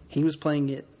 Dylan, he was playing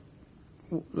it,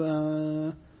 I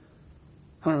don't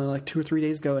know, like 2 or 3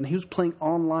 days ago, and he was playing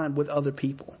online with other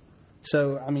people.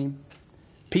 So, I mean,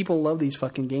 people love these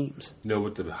fucking games. You know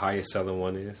what the highest selling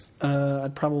one is?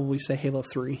 I'd probably say Halo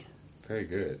 3. Very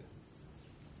good.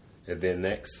 And then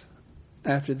next?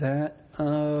 After that,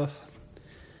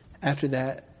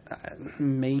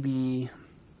 maybe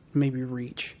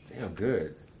Reach. Damn,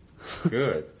 good.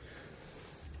 Good.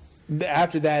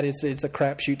 After that, it's a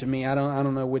crapshoot to me. I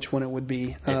don't know which one it would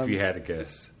be. If you had to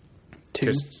guess,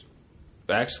 2.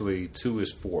 Actually, 2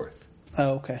 is 4th.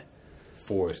 Oh, okay.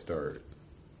 4 is 3rd.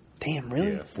 Damn,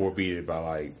 really? Yeah, 4 beat it by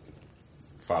like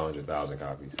 500,000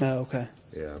 copies. Oh, okay.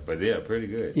 Yeah, but yeah, pretty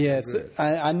good. Yeah, good.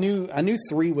 I knew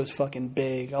 3 was fucking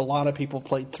big. A lot of people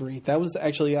played 3. That was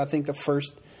actually, I think, the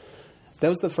first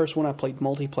one I played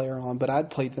multiplayer on. But I'd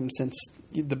played them since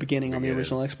the beginning on the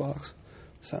original Xbox.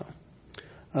 So,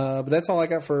 but that's all I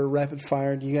got for rapid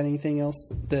fire. Do you got anything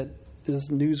else that is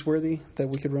newsworthy that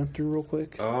we could run through real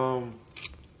quick?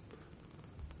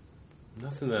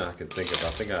 Nothing that I can think of. I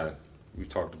think we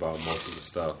talked about most of the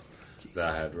stuff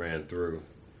that I had ran through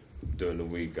during the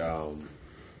week.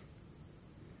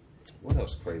 What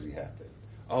else crazy happened?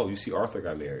 Oh, you see Arthur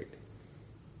got married.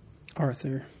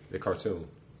 Arthur. The cartoon.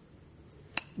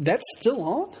 That's still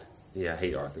on? Yeah, I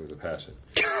hate Arthur with a passion.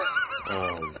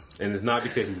 And it's not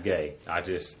because he's gay.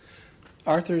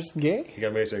 Arthur's gay? He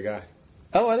got married to a guy.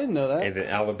 Oh, I didn't know that. And then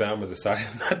Alabama decided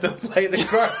not to play the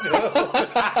cartoon.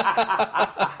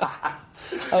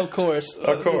 Of course.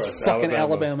 It's fucking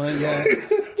Alabama. Yeah.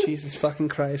 Jesus fucking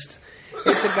Christ.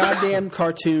 It's a goddamn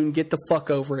cartoon. Get the fuck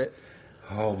over it.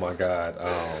 Oh my God.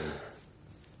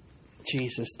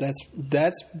 Jesus,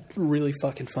 that's really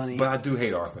fucking funny. But I do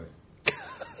hate Arthur.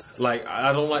 Like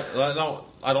I don't like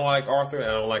Arthur, and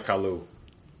I don't like Caillou.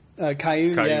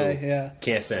 Caillou, yeah.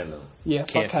 Can't stand them. Yeah,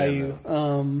 fuck Caillou.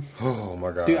 Oh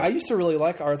my God, dude, I used to really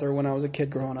like Arthur when I was a kid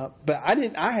growing up, but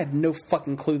I had no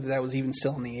fucking clue that was even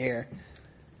still in the air.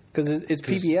 Because it's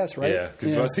PBS, right? Yeah,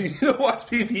 because you don't watch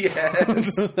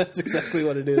PBS. That's exactly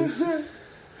what it is.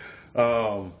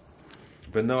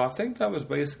 But no, I think that was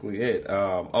basically it.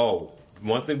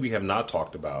 One thing we have not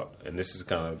talked about, and this is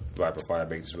kind of rapid fire,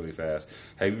 make this really fast.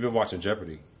 Have you been watching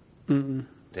Jeopardy? Mm-mm.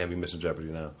 Damn, you're missing Jeopardy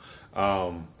now.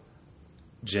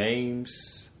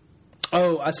 James.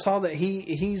 Oh, I saw that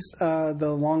he's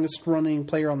the longest running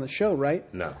player on the show, right?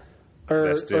 No.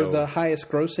 Or the highest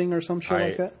grossing or some shit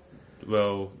like that?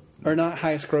 Well. Or not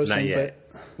highest grossing, not yet.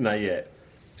 Not yet.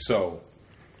 So,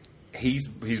 he's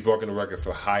broken the record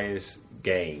for highest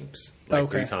games,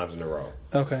 3 times in a row.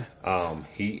 Okay.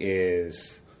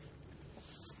 His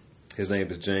name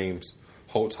is James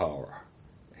Holzhauer.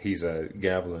 He's a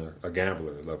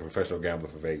professional gambler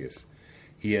for Vegas.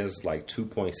 He has like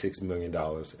 $2.6 million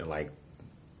in like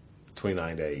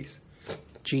 29 days.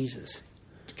 Jesus.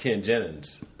 Ken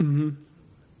Jennings. Mm-hmm.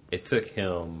 It took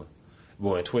him,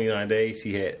 in 29 days,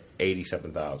 he had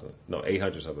 800-something thousand.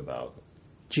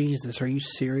 Jesus, are you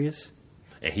serious?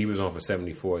 and he was on for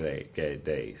 74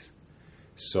 days.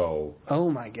 So, oh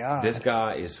my god, this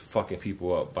guy is fucking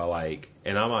people up by like,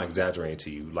 and I'm not exaggerating to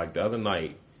you. Like the other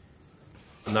night,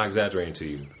 I'm not exaggerating to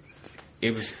you.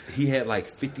 He had like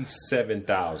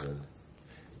 57,000.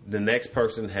 The next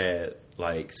person had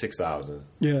like 6,000.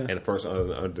 Yeah. And the person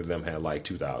under them had like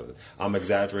 2,000. I'm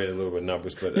exaggerating a little bit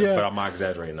numbers, but I'm not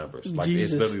exaggerating numbers. Like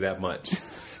Jesus. it's literally that much.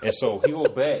 And so he will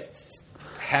bet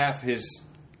half his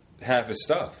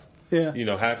stuff. Yeah. You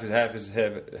know, half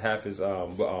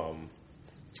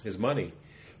his money,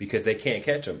 because they can't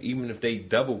catch him, even if they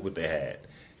double what they had.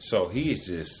 So he is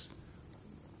just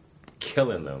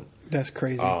killing them. That's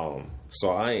crazy. So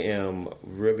I am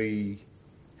really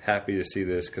happy to see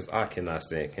this, because I cannot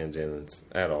stand Ken Jennings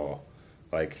at all.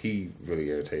 Like, he really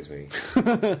irritates me.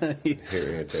 He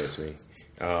irritates me.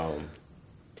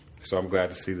 So I'm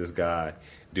glad to see this guy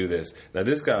do this. Now,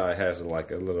 this guy has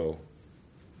like a little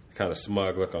kind of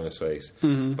smug look on his face,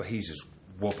 but he's just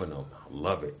whooping them. I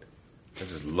love it. I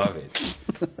just love it.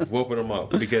 Whooping them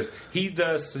up, because he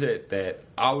does shit that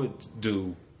I would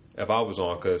do if I was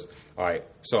on. Because, all right,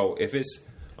 so if it's,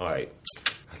 all right,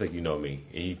 I think you know me,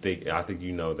 and I think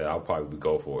you know that I'll probably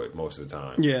go for it most of the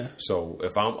time. Yeah. So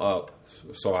if I'm up,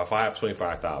 so if I have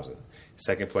 25,000,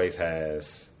 second place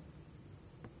has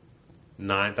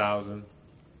 9,000,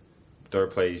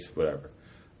 third place, whatever.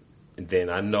 And then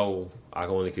I know I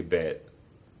only could bet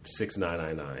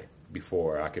 6,999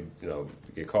 before I could,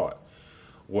 get caught.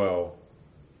 Well,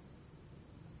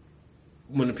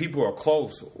 when the people are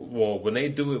close, when they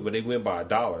do it, when they win by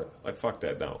 $1, like, fuck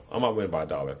that, no. I'm not winning by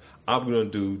 $1. I'm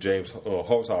going to do James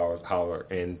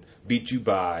Holzhauer and beat you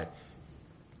by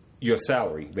your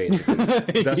salary, basically.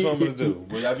 That's what I'm going to do.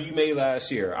 Whatever you made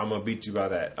last year, I'm going to beat you by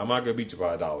that. I'm not going to beat you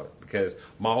by $1, because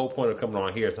my whole point of coming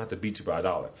on here is not to beat you by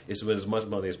 $1. It's to win as much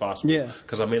money as possible. Yeah.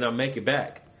 Because I may not make it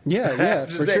back. Yeah,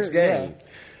 for the next sure. game. Yeah.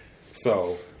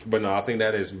 So, but no, I think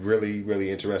that is really,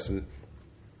 really interesting.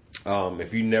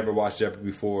 If you never watched Jeopardy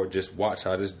before, just watch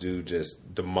how this dude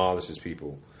just demolishes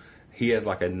people. He has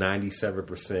like a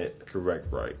 97%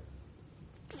 correct right.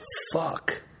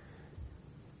 Fuck.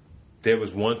 There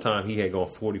was one time he had gone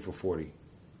 40 for 40.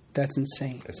 That's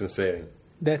insane. It's insane.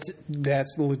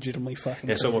 That's legitimately fucking And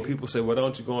crazy. so when people say, "Why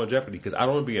don't you go on Jeopardy?" Because I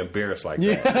don't want to be embarrassed like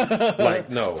that.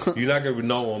 Like, no, you're not going to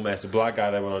know him as the black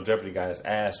guy that went on Jeopardy, got his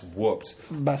ass whooped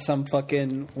by some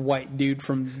fucking white dude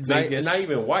from Vegas. Not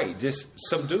even white, just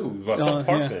some dude, or some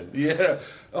person. Yeah.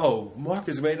 Oh,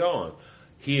 Marcus made it on.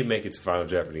 He didn't make it to Final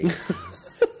Jeopardy.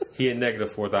 He had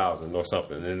negative 4,000 or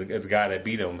something, and the guy that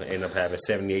beat him ended up having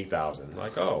 78,000.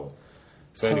 Like, oh.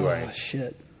 So anyway, oh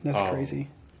shit, that's crazy.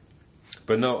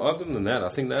 But no, other than that, I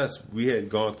think we had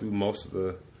gone through most of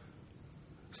the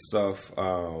stuff.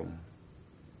 And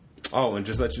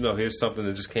just let you know, here's something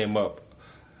that just came up.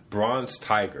 Bronze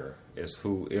Tiger is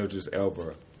who Idris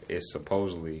Elba is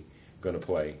supposedly going to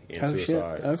play in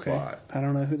Suicide Squad. I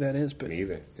don't know who that is, but me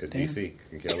either. It's damn. DC.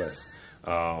 Can care less.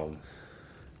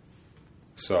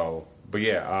 But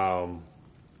yeah,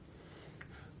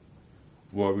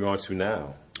 what are we on to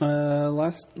now?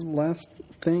 Last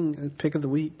thing, pick of the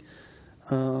week.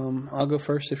 I'll go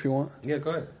first if you want. Yeah,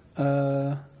 go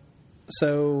ahead.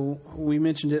 So we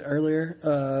mentioned it earlier,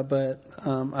 but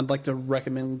I'd like to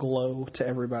recommend Glow to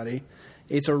everybody.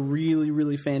 It's a really,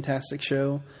 really fantastic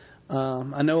show.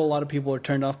 I know a lot of people are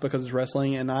turned off because it's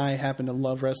wrestling, and I happen to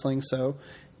love wrestling, so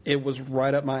it was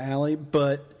right up my alley.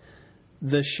 But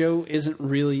the show isn't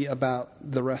really about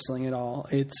the wrestling at all.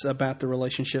 It's about the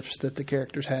relationships that the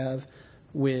characters have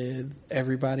with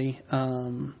everybody.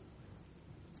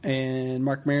 And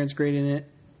Mark Maron's great in it.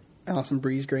 Alison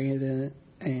Brie's great in it.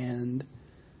 And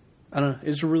I don't know.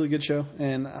 It's a really good show,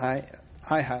 and I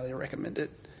highly recommend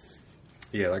it.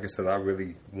 Yeah, like I said, I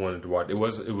really wanted to watch it.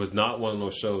 It was not one of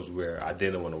those shows where I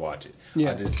didn't want to watch it.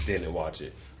 Yeah. I just didn't watch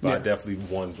it. But I definitely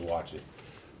wanted to watch it.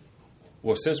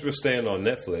 Well, since we're staying on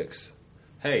Netflix,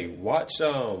 hey, watch,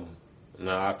 now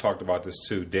I've talked about this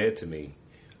too, Dead to Me.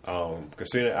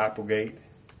 Christina Applegate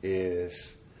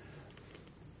is...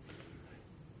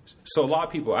 So a lot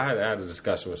of people, I had a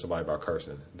discussion with somebody about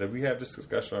cursing. Did we have this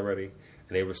discussion already? And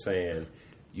they were saying,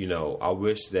 I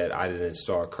wish that I didn't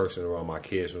start cursing around my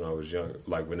kids when I was young,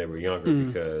 like when they were younger,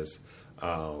 because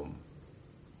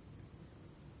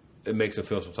it makes them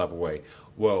feel some type of way.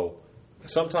 Well,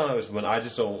 sometimes when I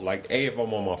just don't, like, if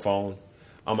I'm on my phone,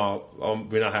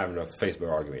 we're not having a Facebook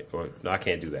argument, or no, I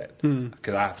can't do that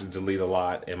because I have to delete a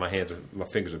lot, and my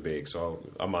fingers are big, so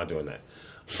I'm not doing that.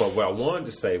 But what I wanted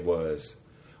to say was,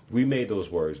 we made those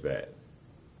words bad.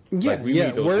 Yeah, like, we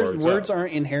made those words up.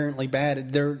 aren't inherently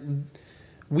bad.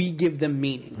 we give them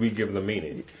meaning. We give them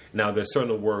meaning. Now, there's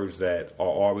certain words that are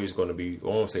always going to be, I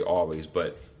won't say always,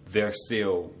 but they're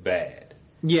still bad.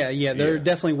 Yeah, there are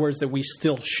definitely words that we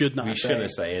still should not say. We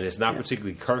shouldn't say. And it's not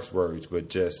particularly curse words, but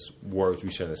just words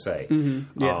we shouldn't say.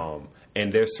 Mm-hmm. Yeah.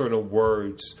 And there's certain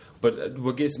words, but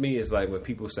what gets me is like when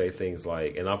people say things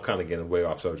like, and I'm kind of getting way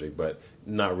off subject, but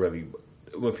not really.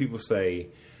 When people say,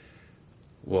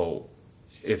 well,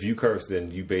 if you curse, then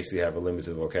you basically have a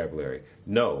limited vocabulary.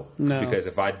 No. Because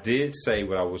if I did say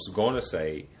what I was going to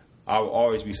say, I would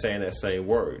always be saying that same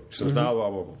word. So it's not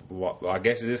about, I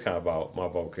guess it is kind of about my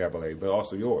vocabulary, but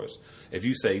also yours. If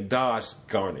you say, "Dodge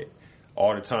Garnet,"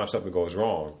 all the time something goes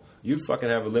wrong, you fucking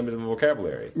have a limited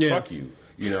vocabulary. Yeah. Fuck you,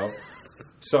 you know?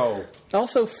 So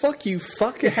also, fuck you,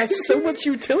 fuck. It has so much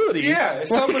utility. Yeah, it's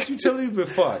so much utility, but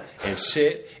fuck and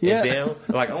shit and Yeah. damn.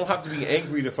 Like I don't have to be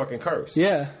angry to fucking curse.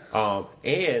 Yeah.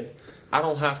 And I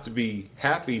don't have to be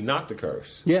happy not to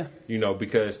curse. Yeah. You know,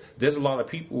 because there's a lot of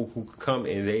people who come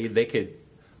and they could.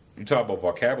 You talk about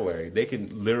vocabulary, they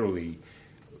can literally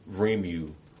ream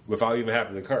you without even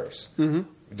having to curse. Mm-hmm.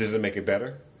 Does it make it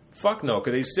better? Fuck no,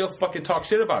 because they still fucking talk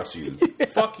shit about you. Yeah.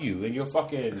 Fuck you and your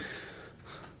fucking.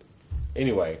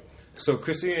 Anyway, so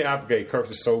Christina Applegate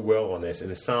curses so well on this,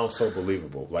 and it sounds so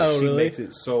believable. Like she really? makes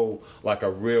it so like a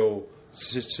real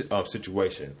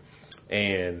situation.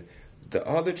 And the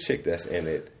other chick that's in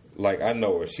it, like I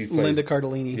know her. She plays Linda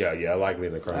Cardellini. Yeah, I like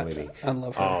Linda Cardellini. I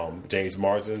love her. James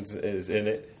Marsden is in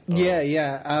it.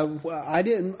 Yeah.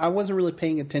 I wasn't really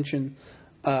paying attention.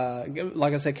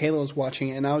 Like I said, Kayla was watching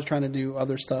it, and I was trying to do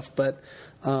other stuff. But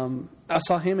I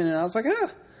saw him in it, and I was like,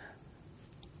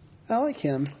 I like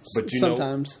him. But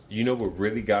sometimes. You know what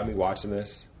really got me watching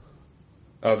this?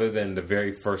 Other than the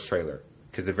very first trailer.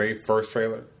 Because the very first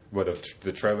trailer,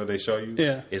 the trailer they show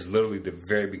you, is literally the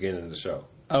very beginning of the show.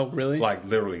 Oh, really? Like,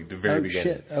 literally, the very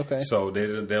beginning. Shit, okay. So they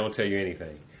don't tell you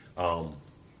anything.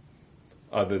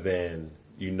 Other than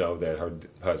you know that her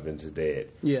husband is dead.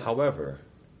 Yeah. However,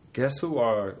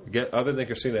 other than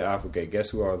Christina Applegate, guess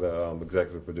who are the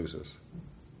executive producers?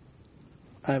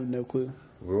 I have no clue.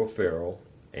 Will Ferrell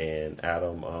and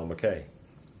Adam McKay.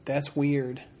 That's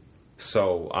weird.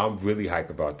 So I'm really hyped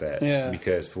about that. Yeah.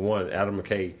 Because for one, Adam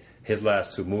McKay, his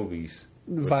last two movies,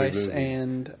 Vice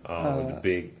and The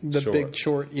Big Short. Big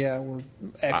Short, were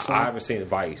excellent. I haven't seen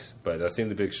Vice, but I've seen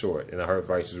The Big Short, and I heard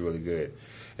Vice was really good.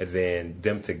 And then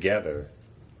them together.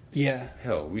 Yeah.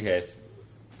 Hell, we had.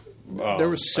 There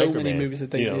were so many Anchorman, movies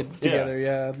that they did together.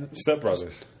 Yeah. Step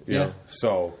Brothers. Yeah.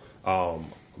 So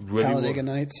really. Talladega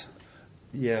Nights.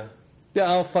 Yeah.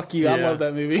 Yeah, oh fuck you! Yeah. I love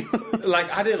that movie.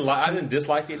 Like I didn't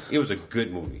dislike it. It was a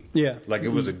good movie. Yeah, like it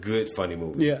was a good funny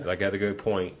movie. Yeah, like at a good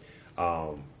point.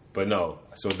 But no,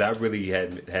 so that really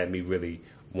had me really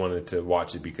wanting to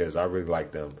watch it because I really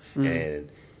like them. And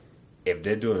if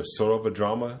they're doing sort of a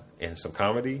drama and some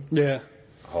comedy,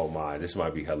 oh my, this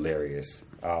might be hilarious.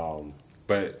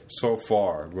 But so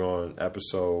far we're on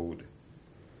episode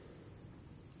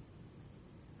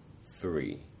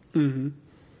 3. Mm-hmm.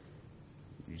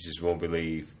 You just won't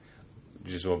believe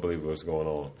what's going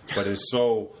on. But it's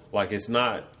so like it's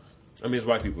not. I mean, it's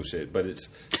white people shit, but it's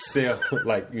still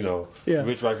like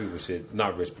rich white people shit.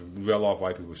 Not rich, but real off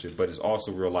white people shit. But it's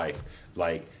also real life.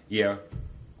 Like, yeah,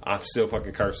 I'm still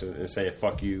fucking cursing and saying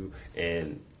fuck you,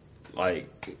 and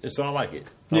so I like it.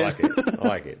 I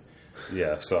like it.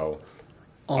 Yeah. So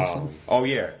awesome. Oh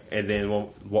yeah, and then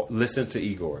listen to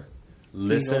Igor.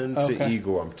 Listen to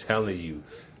Igor. I'm telling you.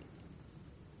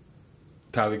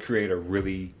 Tyler, the Creator,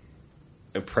 really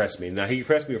impressed me. Now, he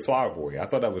impressed me with Flower Boy. I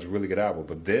thought that was a really good album,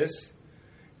 but this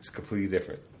is completely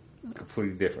different.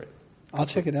 Completely different. I'll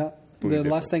check it out. The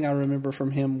last thing I remember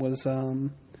from him was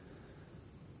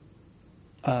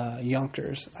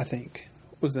Yonkers, I think,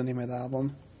 was the name of the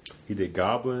album. He did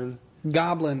Goblin.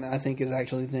 Goblin, I think, is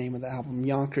actually the name of the album.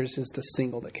 Yonkers is the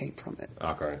single that came from it.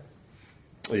 Okay.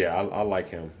 Yeah, I like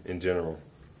him in general.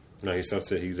 No, he's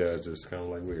something he does that's kind of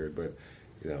like weird, but,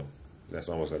 that's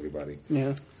almost everybody.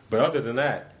 Yeah. But other than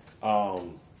that,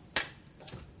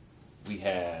 we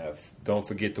have. Don't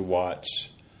forget to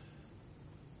watch.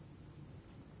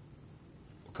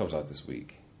 What comes out this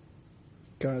week?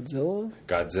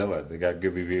 Godzilla. They got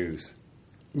good reviews.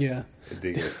 Yeah. I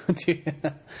dig it.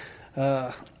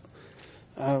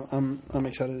 I'm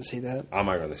excited to see that. I'm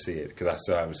not going to see it because I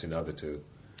still haven't seen the other two.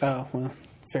 Oh well,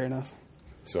 fair enough.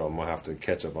 So I'm gonna have to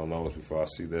catch up on those before I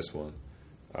see this one.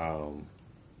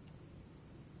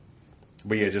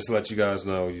 But yeah, just to let you guys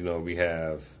know, we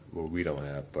have, well, we don't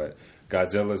have, but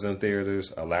Godzilla's in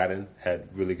theaters. Aladdin had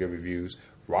really good reviews.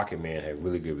 Rocket Man had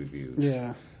really good reviews.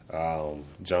 Yeah.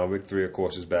 John Wick 3, of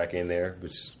course, is back in there,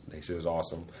 which they said was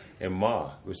awesome. And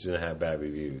Ma, which didn't have bad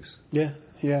reviews. Yeah.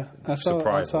 Yeah. I saw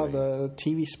Surprisingly. the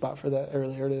TV spot for that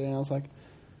earlier today, and I was like,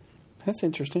 that's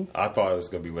interesting. I thought it was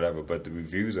going to be whatever, but the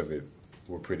reviews of it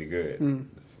were pretty good.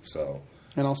 So,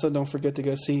 And also, don't forget to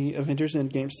go see Avengers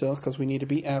Endgame still, because we need to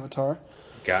beat Avatar.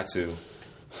 got to.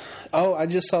 Oh, I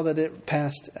just saw that it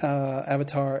passed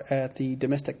Avatar at the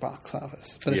domestic box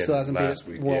office, but it Yeah, still hasn't beat last it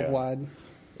week, worldwide.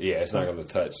 Yeah, it's not going to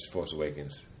touch Force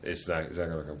Awakens. It's not going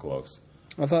to come close.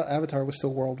 I thought Avatar was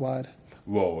still worldwide.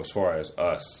 Well, as far as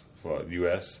us, for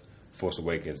U.S., Force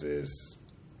Awakens is...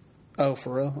 Oh,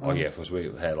 for real? Oh, yeah, Force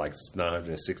Awakens had like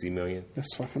 960 million.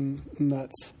 That's fucking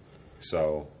nuts.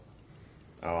 So,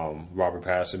 Robert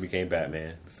Pattinson became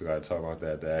Batman. I forgot to talk about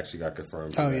that. That actually got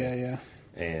confirmed Oh, today. yeah.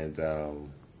 And,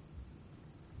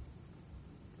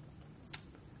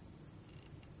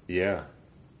 yeah.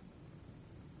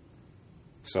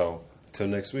 So, till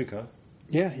next week, huh?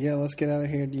 Yeah, let's get out of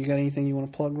here. Do you got anything you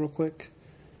want to plug real quick?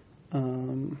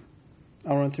 I'll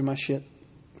run through my shit.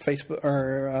 Facebook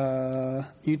or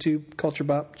YouTube, Culture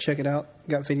Bop. Check it out.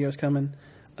 Got videos coming.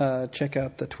 Check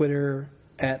out the Twitter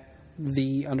at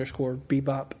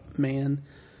 @the_bebop man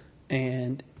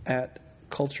and at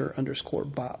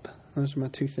culture_bop. Those are my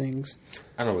two things.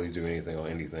 I don't really do anything on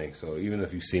anything. So, even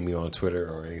if you see me on Twitter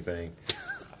or anything,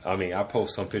 I mean, I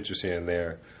post some pictures here and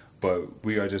there, but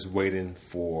we are just waiting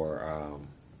for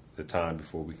the time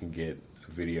before we can get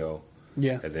a video.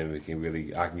 Yeah. And then I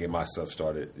can get my stuff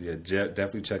started. Yeah,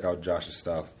 definitely check out Josh's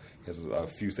stuff. There's a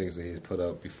few things that he's put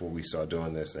up before we start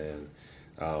doing this, and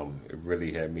it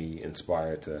really had me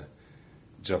inspired to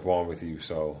jump on with you.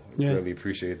 So really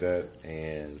appreciate that.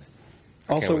 And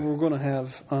also, we're going to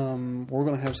have some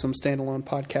standalone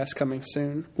podcasts coming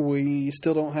soon. We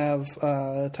still don't have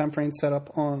a time frame set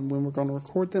up on when we're going to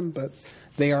record them, but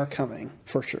they are coming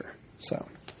for sure. So.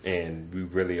 And we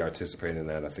really are anticipating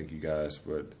that. I think you guys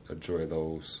would enjoy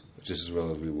those just as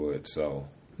well as we would. So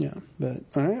yeah, but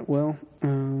all right. Well,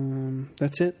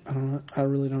 that's it. I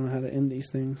really don't know how to end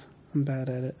these things. I'm bad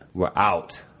at it. we're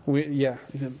out. Bye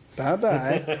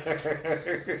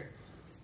bye.